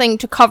something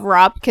to cover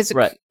up because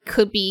it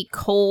could be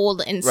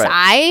cold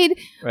inside,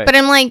 but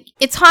I'm like,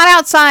 it's hot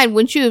outside.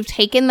 Wouldn't you have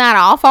taken that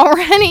off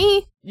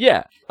already?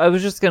 Yeah, I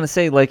was just gonna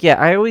say, like,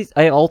 I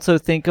also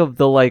think of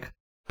the, like,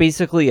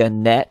 basically a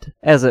net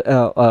as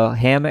a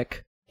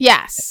hammock.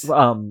 Yes.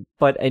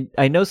 But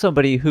I know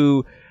somebody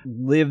who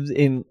lived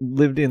in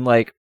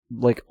like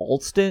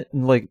Alston,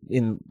 like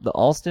in the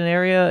Alston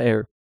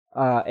area,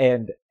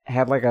 and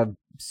had like a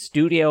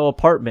studio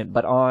apartment,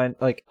 but on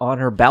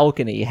her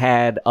balcony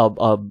had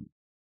a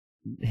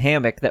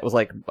hammock that was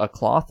like a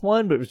cloth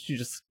one, but she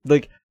just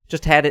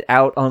had it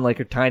out on like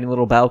her tiny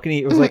little balcony.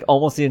 It was like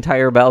almost the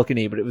entire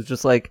balcony, but it was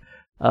just like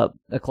a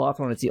cloth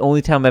one. It's the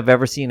only time I've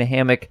ever seen a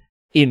hammock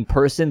in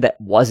person that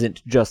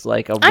wasn't just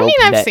like a rope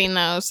I've net. seen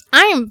those.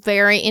 I am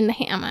very into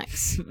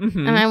hammocks,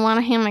 and I want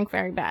a hammock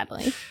very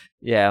badly.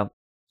 Yeah.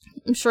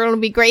 I'm sure it'll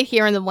be great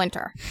here in the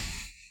winter.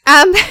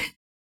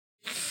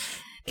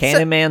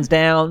 Cannon Man's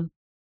down.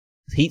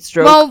 Heat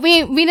stroke. Well,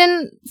 we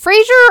didn't.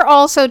 Frasier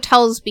also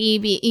tells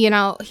BB,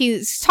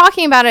 he's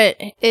talking about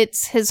it.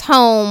 It's his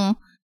home,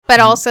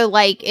 but also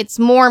like it's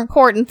more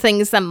important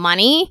things than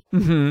money.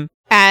 And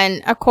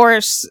of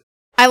course,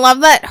 I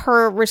love that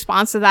her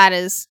response to that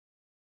is,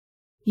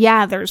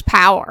 yeah, there's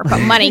power, but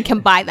money can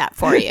buy that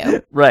for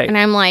you. Right. And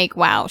I'm like,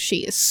 wow,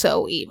 she is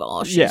so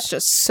evil. She's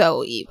just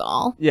so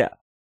evil. Yeah.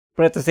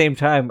 But at the same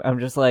time, I'm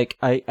just like,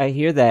 I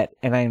hear that,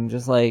 and I'm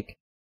just like,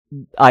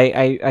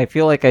 I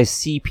feel like I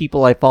see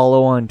people I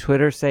follow on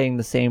Twitter saying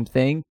the same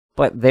thing,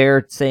 but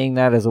they're saying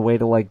that as a way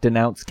to, like,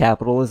 denounce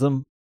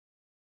capitalism.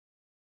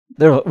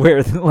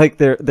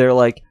 They're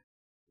like,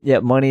 yeah,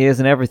 money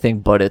isn't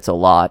everything, but it's a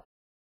lot.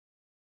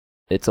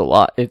 It's a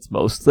lot. It's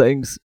most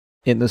things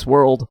in this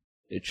world.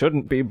 It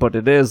shouldn't be, but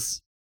it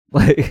is.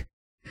 Like,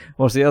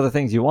 most of the other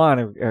things you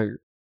want are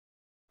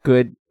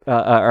good,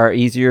 are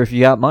easier if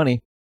you got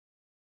money.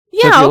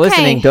 Yeah, so if you're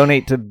listening,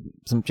 donate to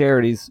some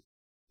charities,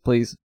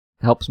 please.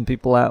 Help some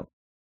people out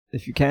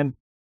if you can.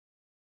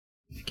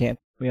 If you can't,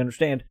 we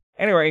understand.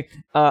 Anyway,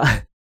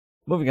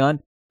 moving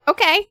on.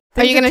 Okay.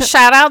 Are you going to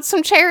shout out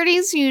some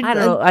charities? I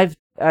don't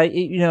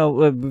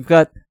know. We've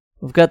got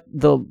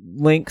the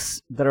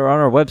links that are on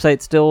our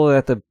website still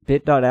at the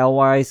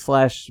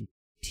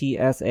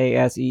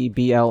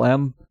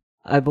bit.ly/TSASEBLM,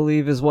 I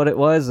believe is what it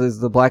was, is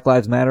the Black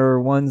Lives Matter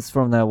ones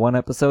from that one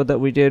episode that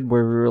we did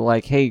where we were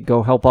like, hey,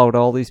 go help out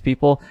all these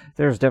people.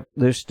 There's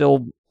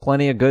still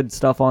plenty of good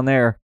stuff on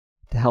there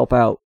to help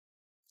out.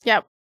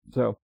 Yep.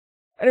 So,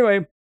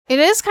 anyway. It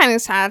is kind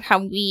of sad how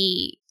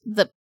we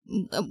the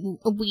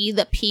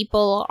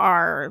people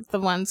are the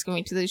ones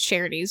going to those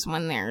charities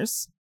when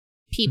there's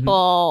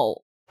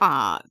people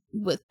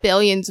with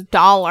billions of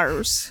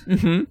dollars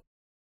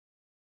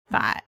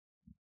that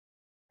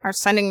are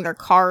sending their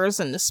cars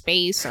into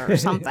space or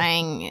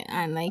something,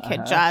 and they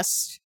could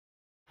just,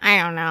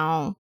 I don't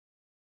know,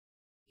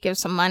 give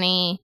some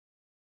money,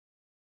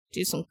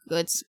 do some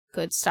good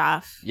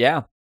stuff.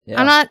 Yeah.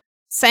 I'm not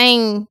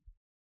saying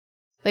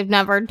they've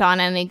never done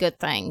any good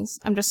things.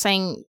 I'm just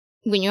saying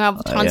when you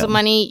have tons of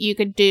money, you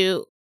could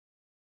do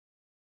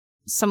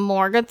some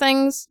more good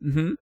things.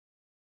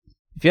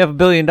 If you have $1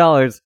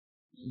 billion,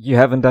 you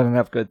haven't done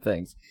enough good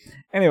things.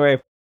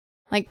 Anyway.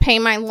 Like pay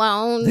my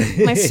loan,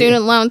 my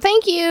student loan.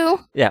 Thank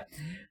you. Yeah.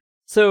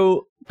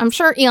 So I'm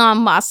sure Elon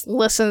Musk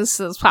listens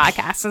to this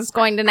podcast and is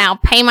going to now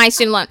pay my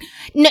student loan.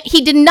 No,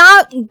 he did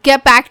not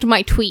get back to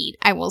my tweet,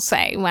 I will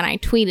say, when I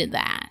tweeted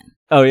that.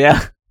 Oh,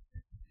 yeah?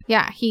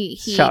 Yeah, he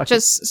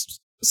just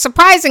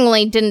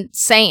surprisingly didn't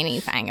say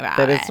anything about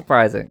it. That is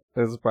surprising.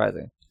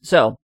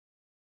 So,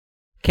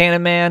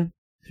 Cannon Man,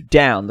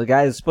 down. The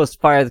guy who's supposed to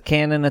fire the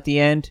cannon at the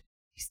end,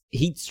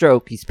 heat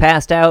stroke. He's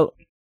passed out.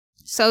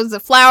 So's the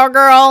flower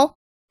girl.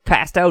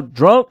 Passed out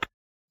drunk.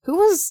 Who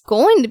was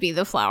going to be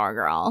the flower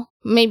girl?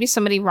 Maybe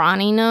somebody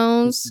Ronnie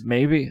knows?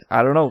 Maybe.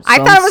 I don't know. I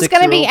thought it was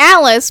going to be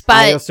Alice, but...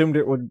 I assumed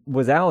it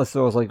was Alice,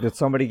 so I was like, did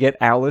somebody get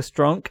Alice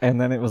drunk? And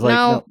then it was like,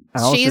 no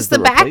Alice she's is the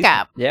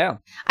backup. Yeah.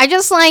 I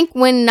just like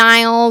when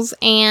Niles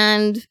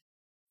and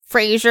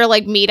Frasier,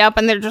 like, meet up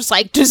and they're just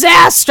like,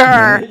 disaster!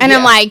 And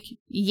I'm like,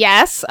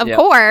 yes, of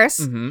course.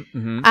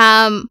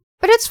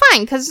 But it's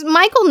fine, because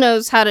Michael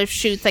knows how to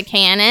shoot the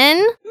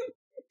cannon.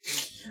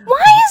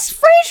 Why is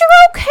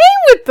Frasier okay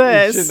with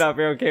this? He should not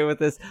be okay with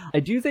this. I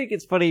do think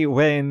it's funny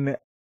when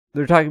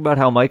they're talking about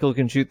how Michael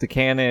can shoot the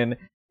cannon,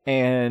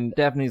 and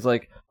Daphne's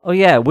like, "Oh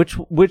yeah,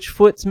 which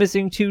foot's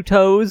missing 2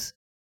 toes?"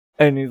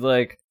 And he's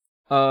like,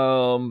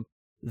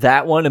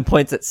 that one," and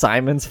points at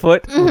Simon's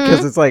foot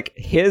because it's like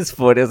his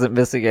foot isn't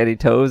missing any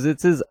toes.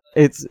 It's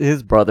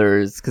his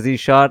brother's because he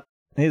shot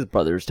his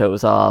brother's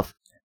toes off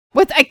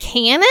with a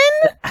cannon.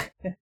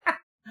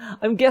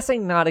 I'm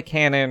guessing not a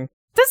cannon.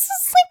 This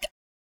is like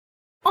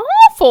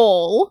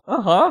awful.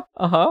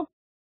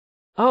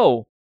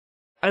 Oh,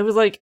 I was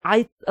like,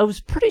 I was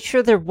pretty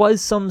sure there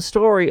was some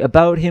story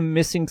about him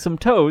missing some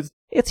toes.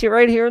 It's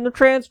right here in the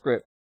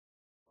transcript.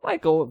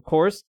 Michael, of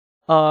course,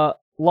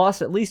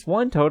 lost at least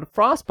 1 toe to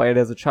frostbite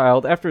as a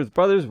child after his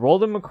brothers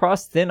rolled him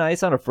across thin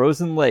ice on a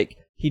frozen lake.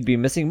 He'd be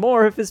missing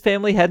more if his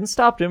family hadn't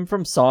stopped him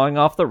from sawing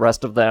off the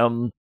rest of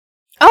them.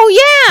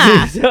 Oh,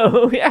 yeah!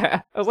 So,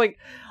 yeah. I was like,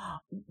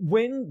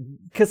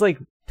 because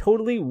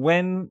totally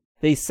when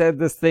they said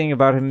this thing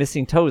about him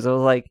missing toes, I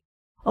was like,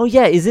 oh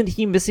yeah, isn't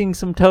he missing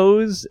some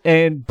toes?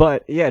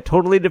 But yeah,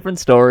 totally different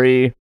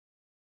story.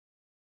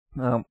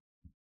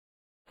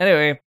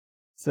 Anyway,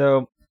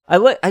 so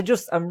I'm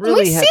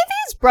really. We see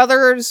these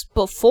brothers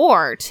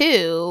before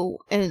too,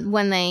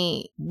 when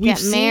they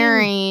get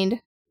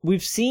married.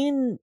 We've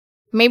seen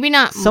maybe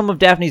not some of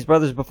Daphne's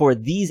brothers before.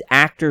 These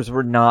actors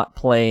were not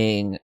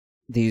playing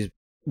these.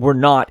 Were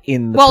not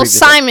in the. Well,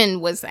 Simon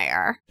was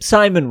there.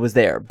 Simon was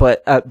there,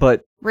 but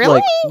really,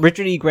 like,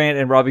 Richard E. Grant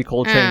and Robbie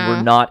Coltrane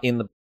were not in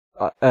the.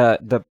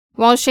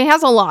 Well, she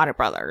has a lot of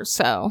brothers,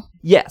 so.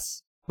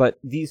 Yes, but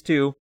these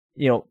two,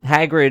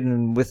 Hagrid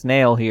and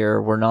Withnail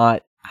here were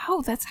not.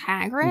 Oh, that's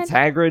Hagrid?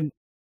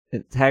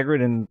 It's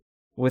Hagrid and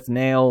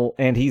Withnail,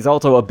 and he's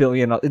also a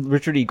billion.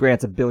 Richard E.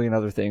 Grant's a billion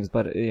other things,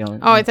 but Oh,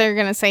 I thought you were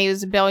gonna say he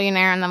was a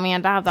billionaire, and then we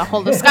had to have the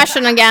whole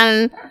discussion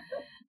again.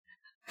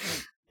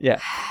 Yeah.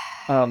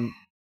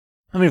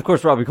 I mean, of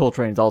course, Robbie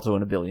Coltrane's also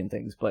in a billion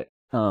things, but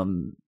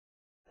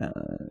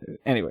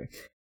anyway.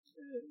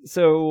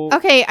 So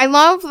okay, I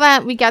love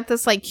that we got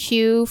this like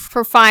cue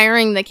for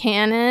firing the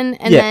cannon,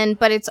 and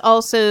but it's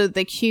also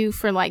the cue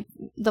for like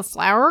the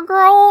flower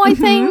girl, I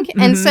think.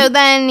 And so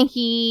then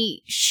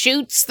he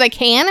shoots the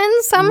cannon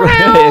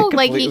somehow,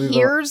 like he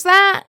hears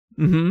that,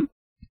 and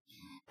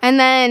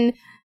then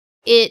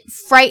it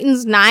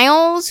frightens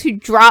Niles, who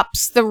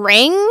drops the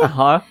ring,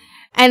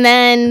 and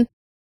then.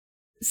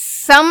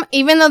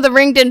 Even though the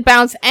ring didn't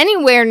bounce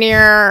anywhere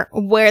near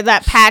where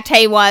that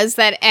pate was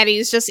that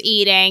Eddie's just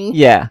eating.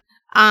 Yeah.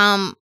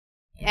 Eddie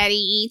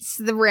eats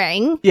the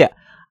ring. Yeah.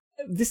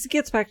 This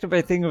gets back to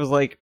my thing. It was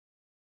like,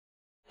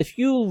 if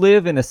you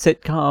live in a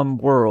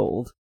sitcom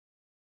world,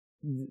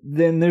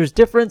 then there's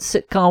different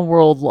sitcom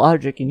world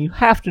logic, and you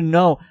have to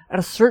know, at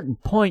a certain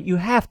point, you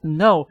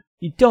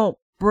don't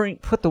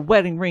put the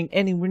wedding ring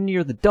anywhere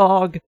near the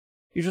dog.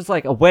 You're just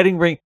like, a wedding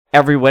ring.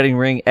 Every wedding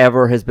ring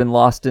ever has been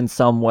lost in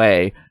some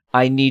way.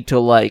 I need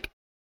to,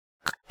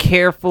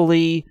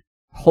 carefully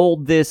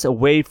hold this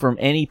away from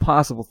any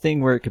possible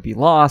thing where it could be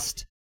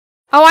lost.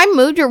 Oh, I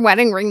moved your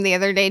wedding ring the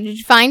other day. Did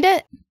you find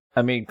it?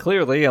 I mean,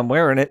 clearly I'm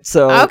wearing it,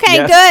 so... Okay,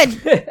 yes.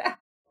 Good.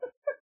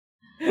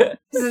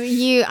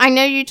 I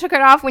know you took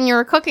it off when you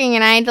were cooking,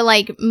 and I had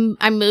to,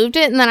 I moved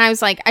it, and then I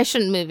was like, I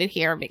shouldn't move it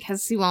here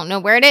because you won't know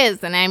where it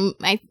is. And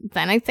I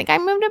think I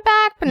moved it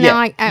back, but now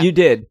I... You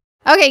did.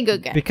 Okay,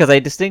 good. Because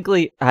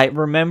I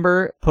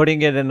remember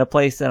putting it in a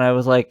place and I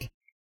was like,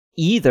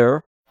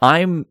 either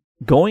I'm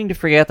going to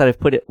forget that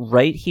I've put it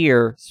right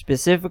here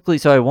specifically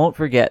so I won't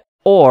forget,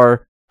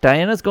 or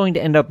Diana's going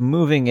to end up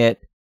moving it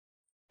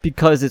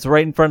because it's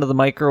right in front of the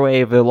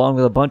microwave along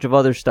with a bunch of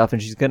other stuff,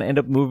 and she's going to end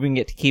up moving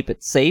it to keep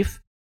it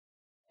safe,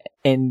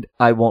 and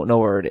I won't know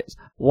where it is.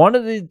 One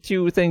of the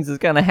two things is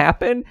going to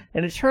happen,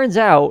 and it turns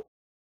out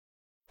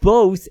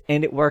both,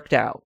 and it worked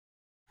out.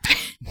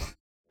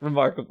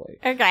 Remarkably.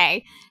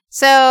 Okay.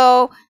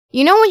 So,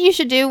 you know what you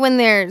should do when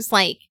there's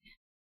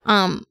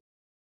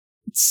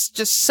it's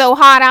just so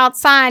hot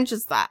outside,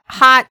 just that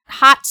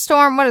hot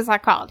storm. What is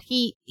that called?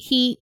 Heat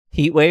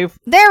Heat wave.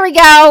 There we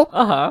go.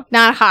 Uh-huh.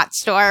 Not a hot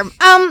storm.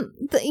 Crank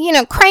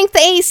the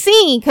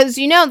AC, because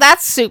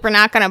that's super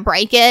not gonna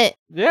break it.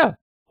 Yeah.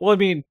 Well, I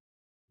mean,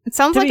 It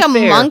sounds like a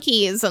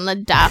monkeys and the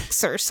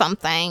ducks or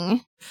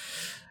something.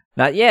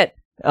 Not yet.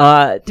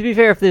 To be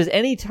fair, if there's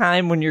any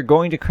time when you're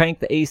going to crank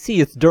the AC,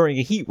 it's during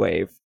a heat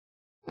wave.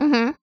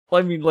 Mm-hmm. Well,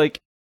 I mean, like,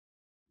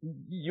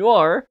 you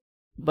are.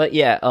 But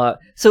yeah,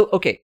 so,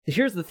 okay,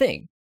 here's the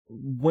thing.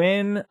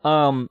 When,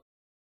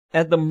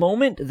 at the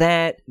moment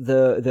that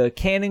the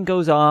cannon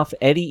goes off,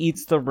 Eddie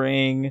eats the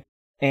ring,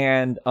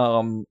 and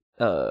also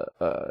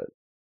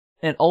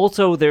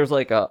there's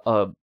like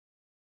a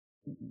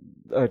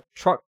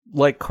truck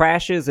like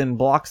crashes and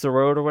blocks the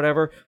road or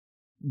whatever,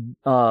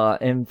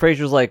 and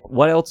Frasier's like,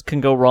 what else can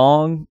go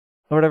wrong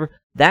or whatever.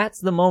 That's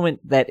the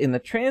moment that in the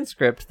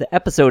transcript the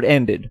episode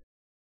ended.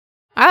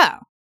 Oh.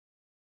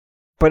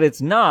 But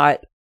it's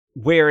not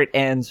where it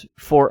ends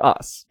for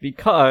us,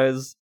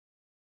 because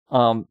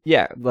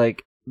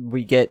like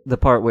we get the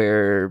part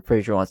where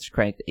Frasier wants to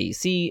crank the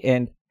AC,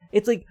 and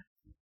it's like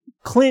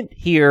Clint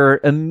here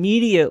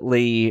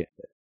immediately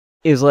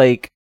is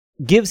like,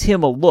 gives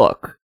him a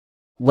look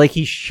like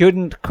he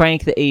shouldn't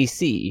crank the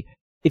AC.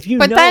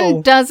 But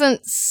then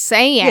doesn't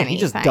say anything. He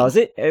just does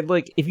it. And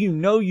like, if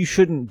you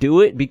shouldn't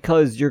do it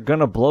because you're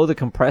gonna blow the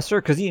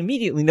compressor, because he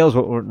immediately knows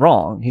what went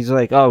wrong. He's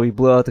like, oh, we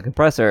blew out the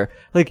compressor.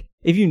 Like,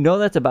 if you know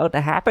that's about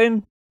to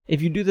happen,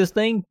 if you do this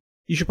thing,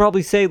 you should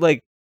probably say like,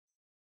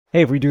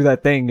 hey, if we do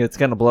that thing, it's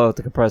gonna blow out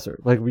the compressor.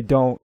 Like, we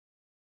don't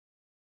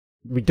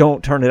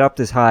turn it up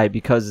this high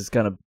because it's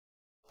gonna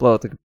blow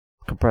out the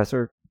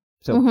compressor.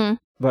 So,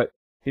 But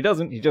he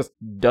doesn't. He just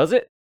does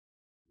it,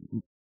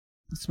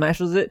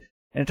 smashes it,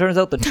 and it turns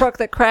out the truck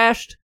that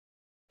crashed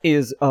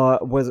was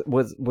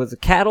a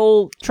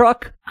cattle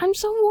truck. I'm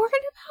so worried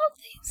about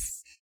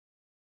this.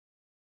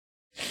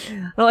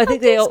 No, I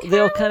think they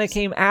all kind of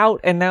came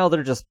out, and now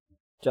they're just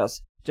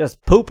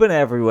pooping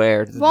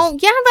everywhere. Well,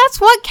 yeah,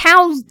 that's what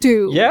cows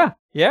do. Yeah.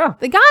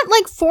 They got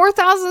like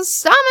 4,000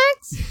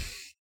 stomachs.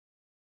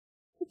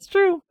 It's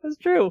true.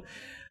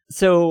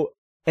 So,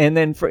 and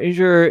then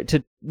Frasier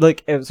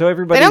so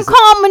everybody. They don't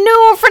call them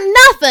manure for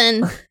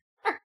nothing.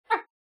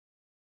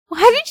 Why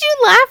did you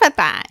laugh at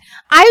that?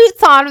 I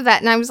thought of that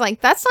and I was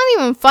like, that's not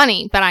even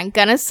funny, but I'm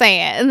gonna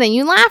say it. And then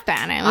you laughed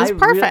at it. It was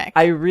perfect.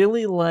 I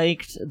really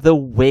liked the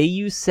way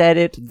you said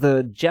it,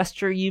 the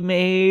gesture you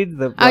made.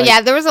 Yeah,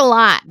 there was a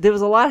lot. There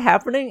was a lot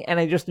happening, and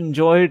I just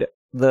enjoyed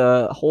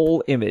the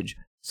whole image.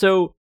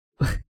 So,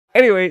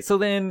 anyway, so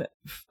then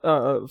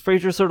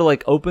Frasier sort of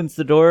like opens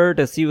the door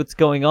to see what's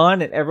going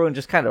on, and everyone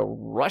just kind of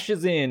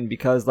rushes in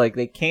because like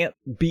they can't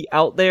be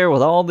out there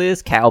with all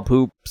this cow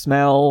poop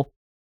smell.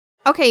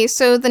 Okay,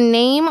 so the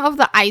name of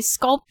the ice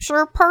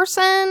sculpture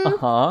person.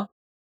 And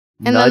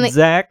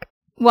Nudzack.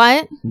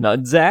 What?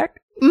 Nudzack?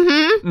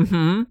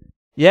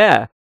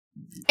 Yeah.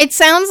 It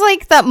sounds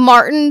like that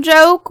Martin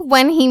joke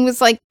when he was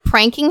like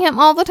pranking him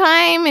all the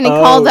time and he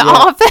called the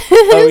office.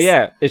 Oh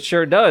yeah, it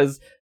sure does.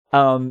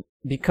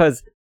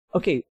 Because,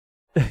 okay,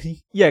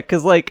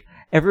 because like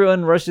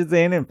everyone rushes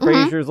in and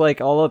Frasier's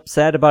like all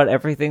upset about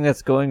everything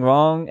that's going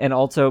wrong, and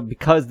also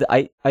because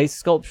the ice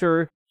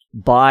sculpture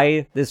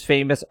by this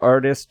famous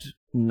artist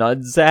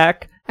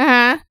Nudzack,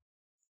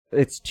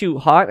 it's too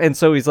hot, and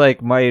so he's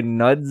like, my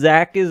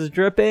Nudzack is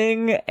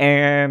dripping,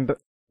 and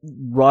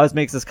Roz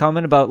makes this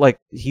comment about like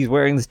he's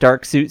wearing this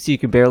dark suit so you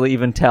can barely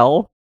even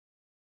tell.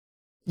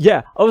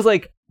 Yeah, I was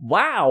like,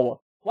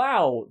 wow,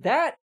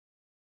 that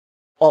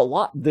a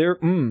lot there.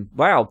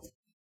 Wow.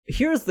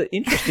 Here's the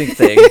interesting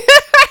thing,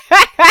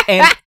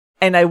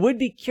 and I would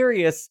be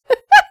curious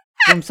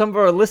from some of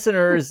our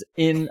listeners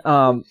in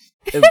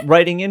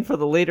writing in for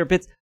the later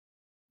bits.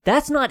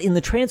 That's not in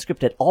the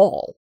transcript at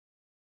all.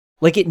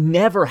 Like, it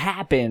never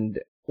happened.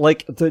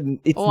 Like,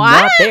 it's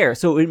not there.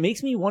 So it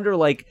makes me wonder,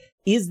 like,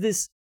 is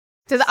this?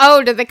 Did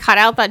they cut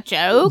out that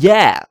joke?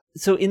 Yeah.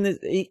 So in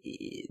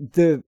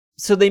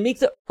so they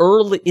make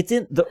it's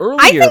in the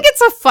earlier. I think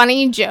it's a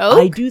funny joke.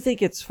 I do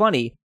think it's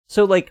funny.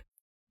 So like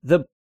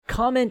the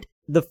comment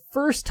the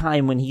first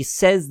time when he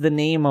says the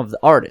name of the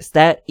artist,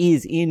 that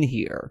is in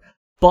here.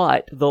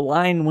 But the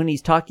line when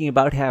he's talking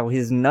about how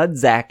his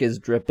nutsack is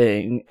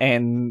dripping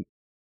and,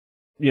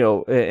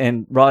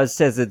 and Roz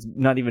says it's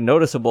not even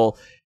noticeable,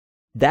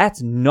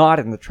 that's not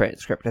in the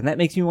transcript. And that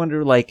makes me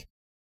wonder, like,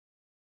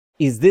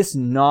 is this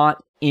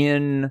not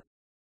in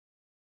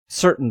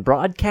certain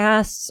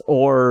broadcasts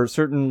or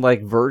certain,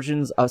 like,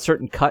 versions of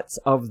certain cuts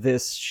of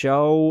this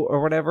show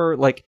or whatever?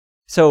 Like,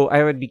 so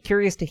I would be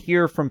curious to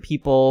hear from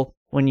people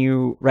when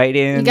you write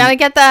in. You gotta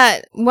get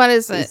that, what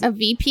is it, a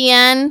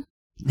VPN?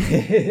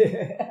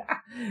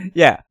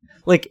 Yeah.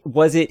 Like,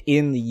 was it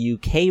in the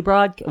UK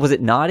broadcast? Was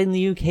it not in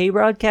the UK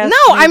broadcast?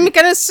 No, maybe? I'm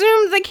gonna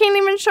assume they can't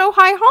even show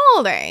High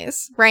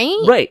Holidays, right?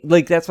 Right.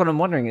 Like, that's what I'm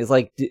wondering is,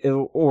 like,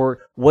 or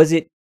was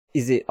it,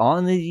 is it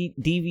on the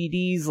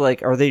DVDs?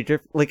 Like, are they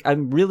different? Like,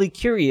 I'm really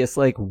curious,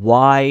 like,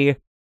 why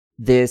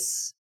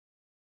this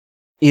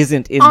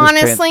isn't in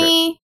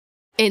Honestly,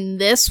 in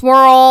this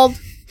world,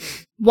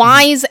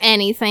 why is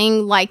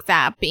anything like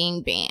that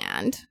being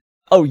banned?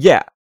 Oh,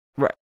 yeah.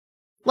 Right.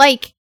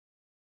 Like,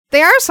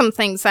 there are some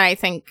things that I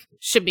think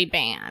should be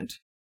banned.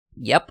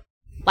 Yep.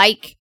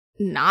 Like,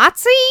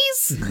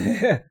 Nazis?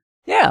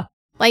 Yeah.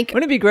 Like,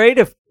 wouldn't it be great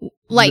if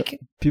like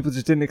people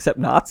just didn't accept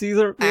Nazis?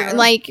 Or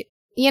like,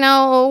 you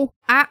know,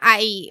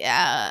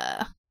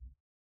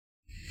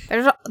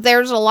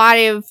 there's a lot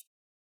of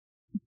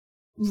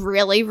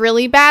really,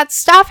 really bad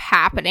stuff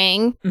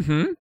happening.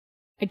 Mm-hmm.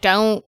 I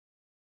don't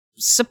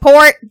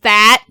support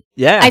that.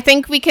 Yeah. I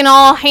think we can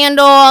all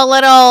handle a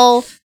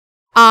little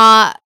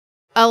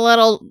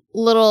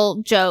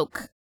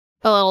joke.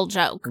 A little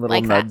joke. Little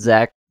like that.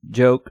 Nudzack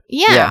joke.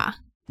 Yeah.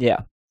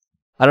 Yeah.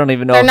 I don't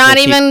even know They're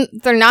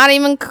if not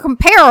even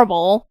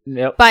comparable.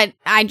 Yep. But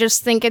I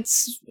just think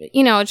it's,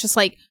 you know, it's just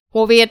like,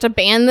 well, we had to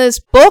ban this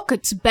book.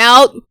 It's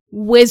about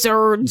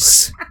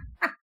wizards.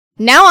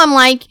 Now I'm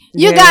like,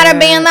 you gotta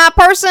ban that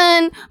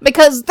person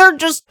because they're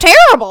just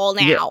terrible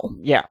now.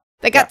 Yeah.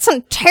 They got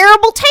some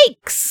terrible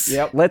takes.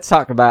 Yep. Let's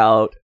talk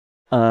about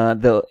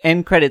the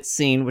end credits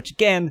scene, which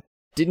again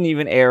didn't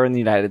even air in the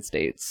United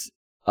States.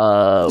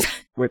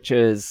 Which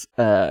is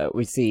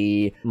we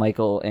see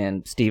Michael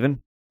and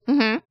Steven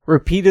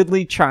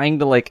repeatedly trying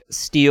to like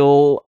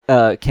steal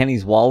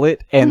Kenny's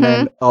wallet, and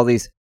then all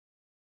these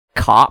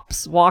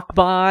cops walk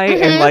by,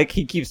 and like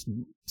he keeps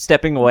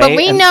stepping away. But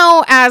we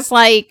know as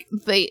like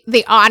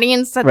the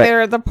audience that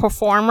they're the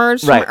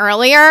performers from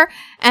earlier,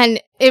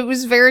 and it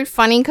was very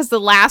funny because the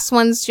last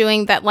one's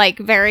doing that like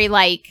very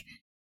like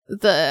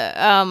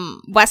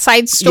the West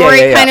Side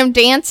Story kind of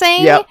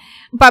dancing. Yep.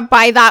 But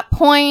by that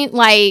point,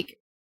 like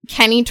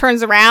Kenny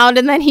turns around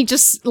and then he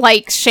just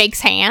like shakes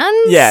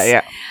hands.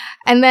 Yeah.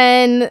 And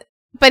then,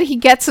 but he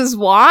gets his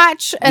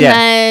watch, and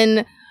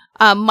then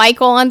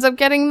Michael ends up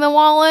getting the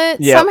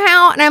wallet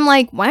somehow. And I'm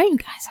like, wow, you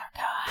guys are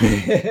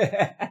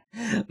good.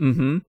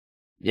 Mm-hmm.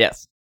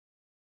 Yes.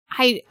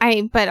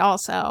 But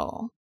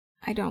also,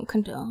 I don't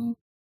condone.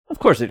 Of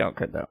course we don't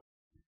condone.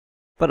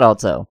 But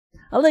also,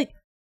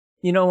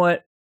 you know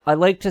what? I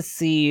like to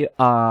see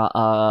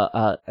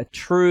a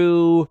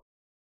true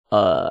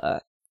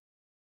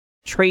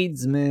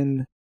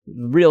tradesman,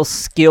 real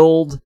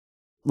skilled,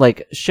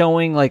 like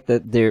showing like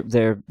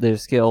their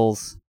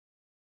skills.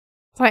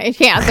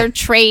 Yeah, their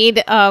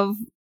trade of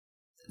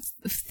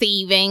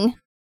thieving.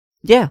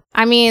 Yeah,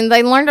 I mean,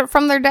 they learned it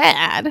from their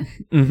dad.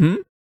 Mm-hmm.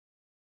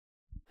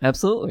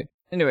 Absolutely.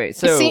 Anyway,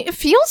 so it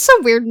feels so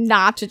weird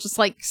not to just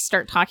like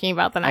start talking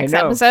about the next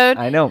episode.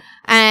 I know.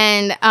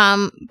 And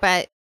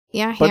but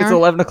yeah, but it's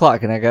 11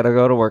 o'clock and I gotta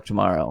go to work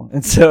tomorrow,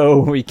 and so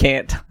we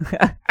can't.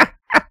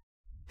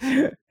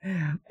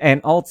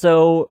 And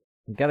also,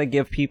 we gotta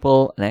give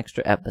people an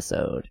extra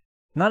episode.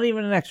 Not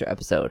even an extra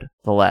episode.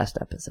 The last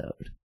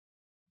episode.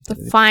 The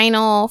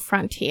final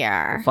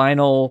frontier.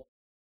 Final,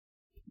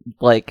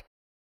 like,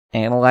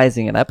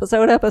 analyzing an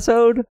episode?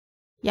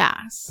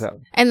 Yes. So.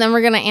 And then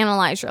we're gonna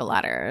analyze your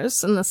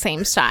letters in the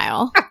same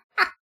style.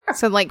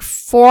 So, like,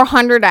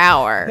 400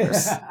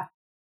 hours.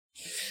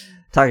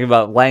 Talking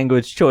about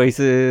language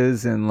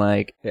choices and,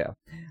 like, yeah.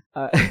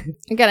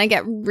 We're gonna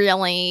get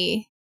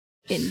really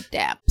in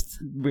depth.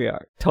 We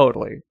are.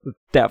 Totally. It's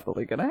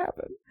definitely gonna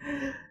happen.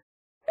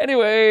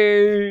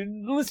 Anyway,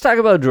 let's talk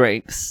about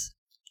drinks.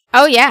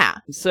 Oh, yeah.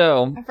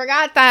 So. I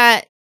forgot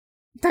that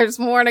there's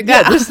more to go.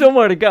 Yeah, there's still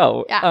more to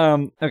go. Yeah.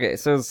 Okay,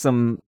 so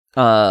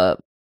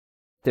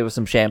there was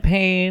some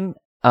champagne,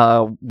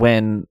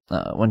 when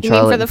Charlotte. You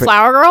mean for the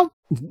flower girl?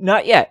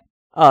 Not yet.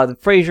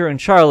 Frasier and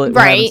Charlotte were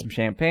having Right. some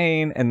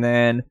champagne, and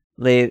then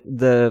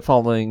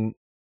the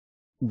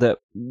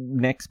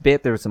next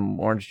bit, there was some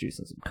orange juice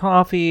and some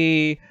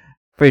coffee.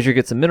 Frasier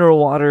gets some mineral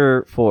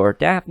water for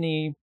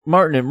Daphne.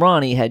 Martin and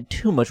Ronnie had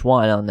too much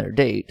wine on their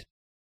date.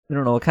 I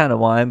don't know what kind of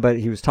wine, but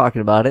he was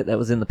talking about it. That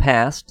was in the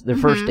past, their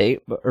first date,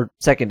 or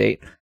second date.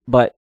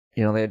 But,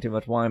 you know, they had too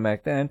much wine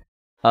back then.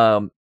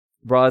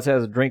 Roz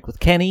has a drink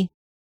with Kenny.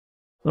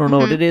 I don't know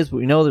what it is, but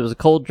we know there was a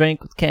cold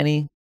drink with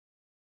Kenny.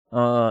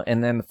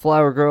 And then the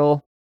flower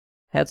girl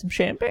had some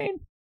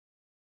champagne.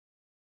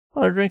 A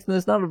lot of drinks in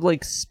this, not of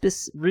like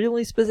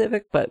really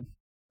specific, but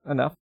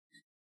enough.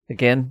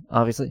 Again,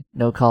 obviously,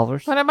 no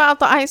Culvers. What about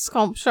the ice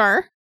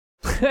sculpture?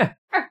 I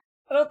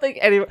don't think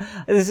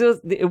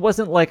it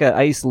wasn't like an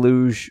ice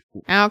luge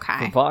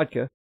Okay. for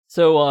vodka.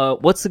 So,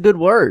 what's the good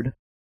word?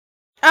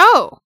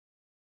 Oh.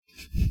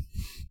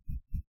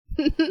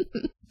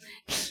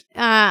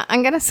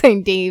 I'm gonna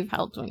say Dave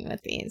helped me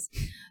with these.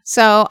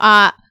 So,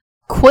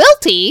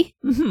 quilty,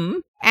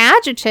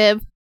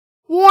 adjective,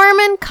 warm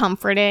and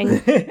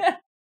comforting.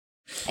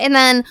 And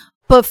then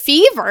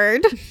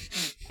befevered,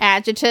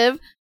 adjective,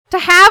 to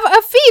have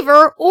a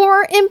fever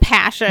or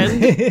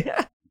impassioned.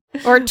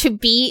 Or to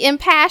be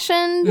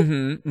impassioned.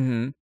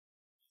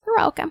 You're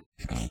welcome.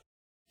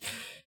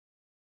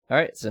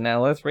 Alright, so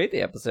now let's rate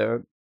the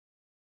episode.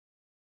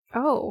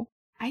 Oh,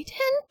 I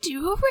didn't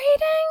do a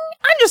rating?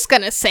 I'm just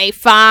gonna say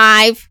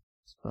 5.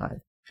 5.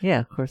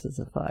 Yeah, of course it's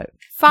a 5.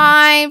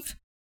 5.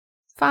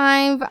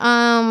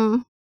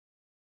 Oh,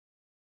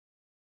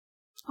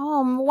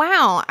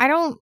 wow.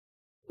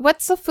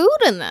 What's the food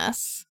in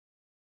this?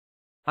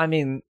 I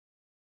mean...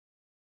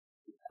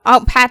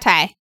 Oh,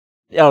 pate.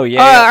 Oh,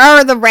 yeah.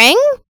 Or the ring?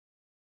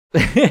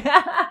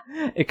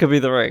 It could be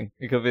the ring.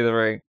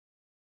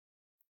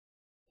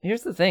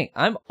 Here's the thing.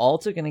 I'm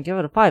also going to give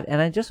it a 5.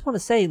 And I just want to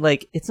say,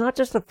 like, it's not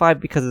just a 5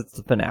 because it's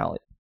the finale.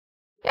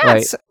 Yeah,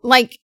 right? it's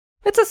like...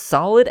 It's a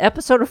solid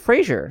episode of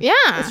Frasier.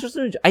 Yeah. It's just,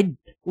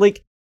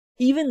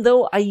 even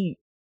though I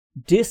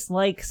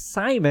dislike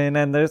Simon,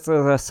 and there's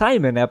a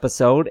Simon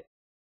episode,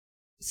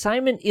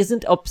 Simon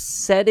isn't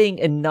upsetting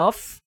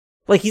enough.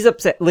 Like, he's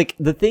upset. Like,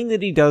 the thing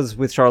that he does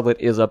with Charlotte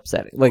is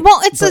upsetting. Like,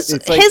 well,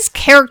 his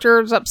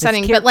character is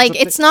upsetting, but, like,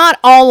 it's not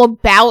all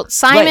about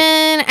Simon,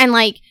 right. And,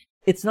 like...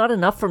 It's not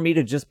enough for me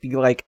to just be,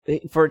 like,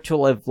 for it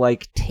to have,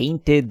 like,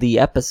 tainted the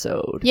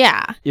episode.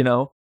 Yeah. You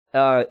know?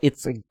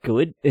 It's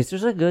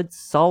just a good,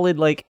 solid,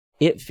 like,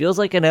 it feels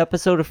like an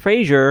episode of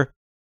Frasier,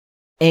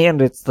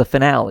 and it's the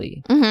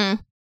finale.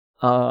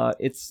 Mm-hmm.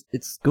 It's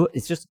good.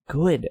 It's just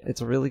good.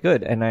 It's really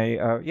good. And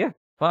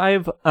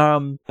 5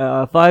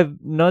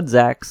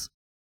 Nudzacks.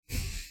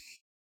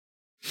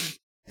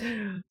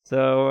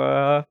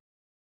 So,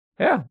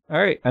 yeah. All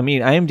right. I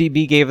mean,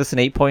 IMDb gave us an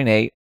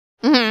 8.8.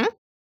 Mm-hmm.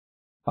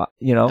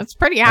 That's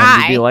pretty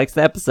high. IMDb likes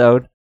the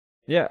episode.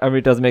 Yeah. I mean,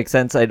 it doesn't make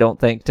sense, I don't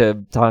think,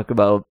 to talk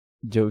about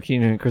Joe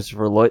Keenan and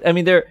Christopher Lloyd. I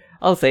mean,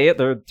 I'll say it,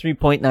 they're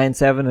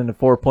 3.97 and a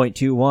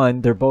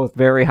 4.21. They're both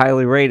very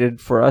highly rated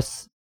for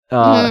us.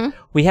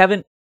 We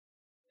haven't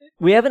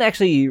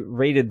actually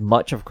rated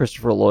much of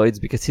Christopher Lloyd's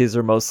because his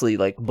are mostly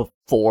like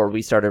before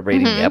we started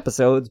rating the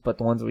episodes, but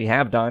the ones we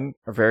have done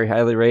are very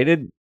highly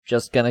rated.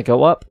 Just gonna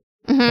go up.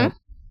 Mm-hmm. So,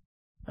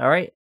 all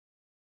right.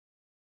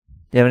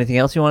 Do you have anything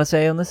else you want to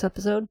say on this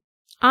episode?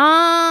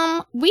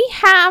 We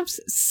have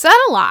said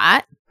a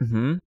lot,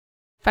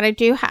 but I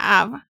do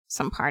have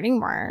some parting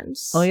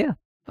words. Oh, yeah.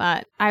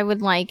 That I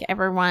would like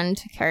everyone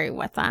to carry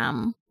with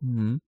them.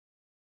 Mm-hmm.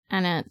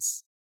 And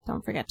it's,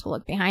 don't forget to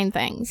look behind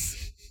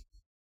things.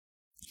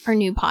 Our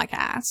new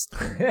podcast.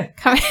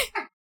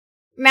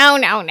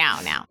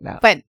 No.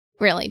 But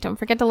really, don't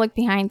forget to look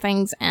behind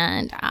things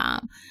and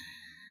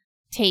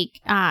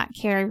take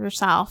care of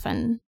yourself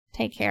and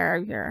take care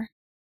of your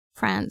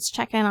friends.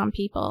 Check in on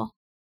people.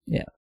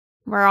 Yeah.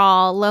 We're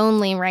all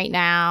lonely right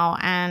now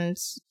and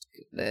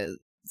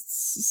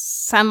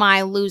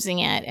semi losing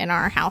it in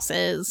our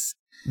houses.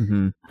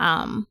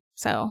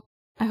 So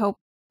I hope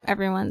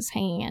everyone's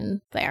hanging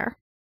in there.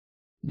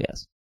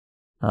 Yes.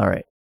 All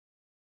right.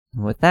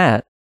 And with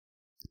that,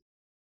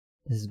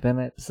 this has been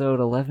episode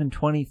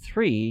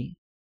 1123,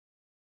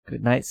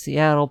 Good Night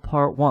Seattle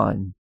Part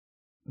 1.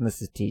 And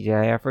this is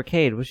TGIF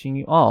Arcade wishing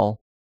you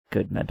all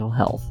good mental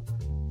health.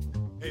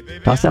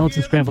 Tossed Salads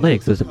and Scrambled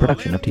Eggs is a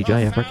production of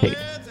TGIF Arcade.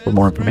 For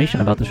more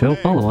information about the show,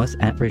 follow us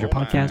at Frasier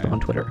Podcast on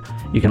Twitter.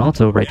 You can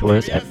also write to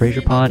us at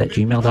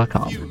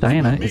FrasierPod@gmail.com.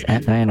 Diana is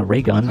at Diana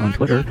Raygun on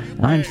Twitter,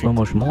 and I'm Slow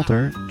Motion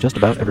Walter, just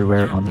about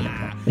everywhere on the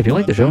internet. If you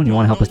like the show and you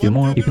want to help us do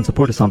more, you can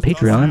support us on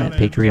Patreon at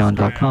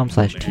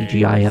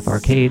patreon.com/TGIF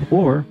Arcade,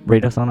 or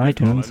rate us on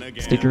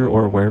iTunes, Stitcher,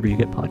 or wherever you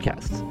get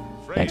podcasts.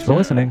 Thanks for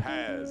listening.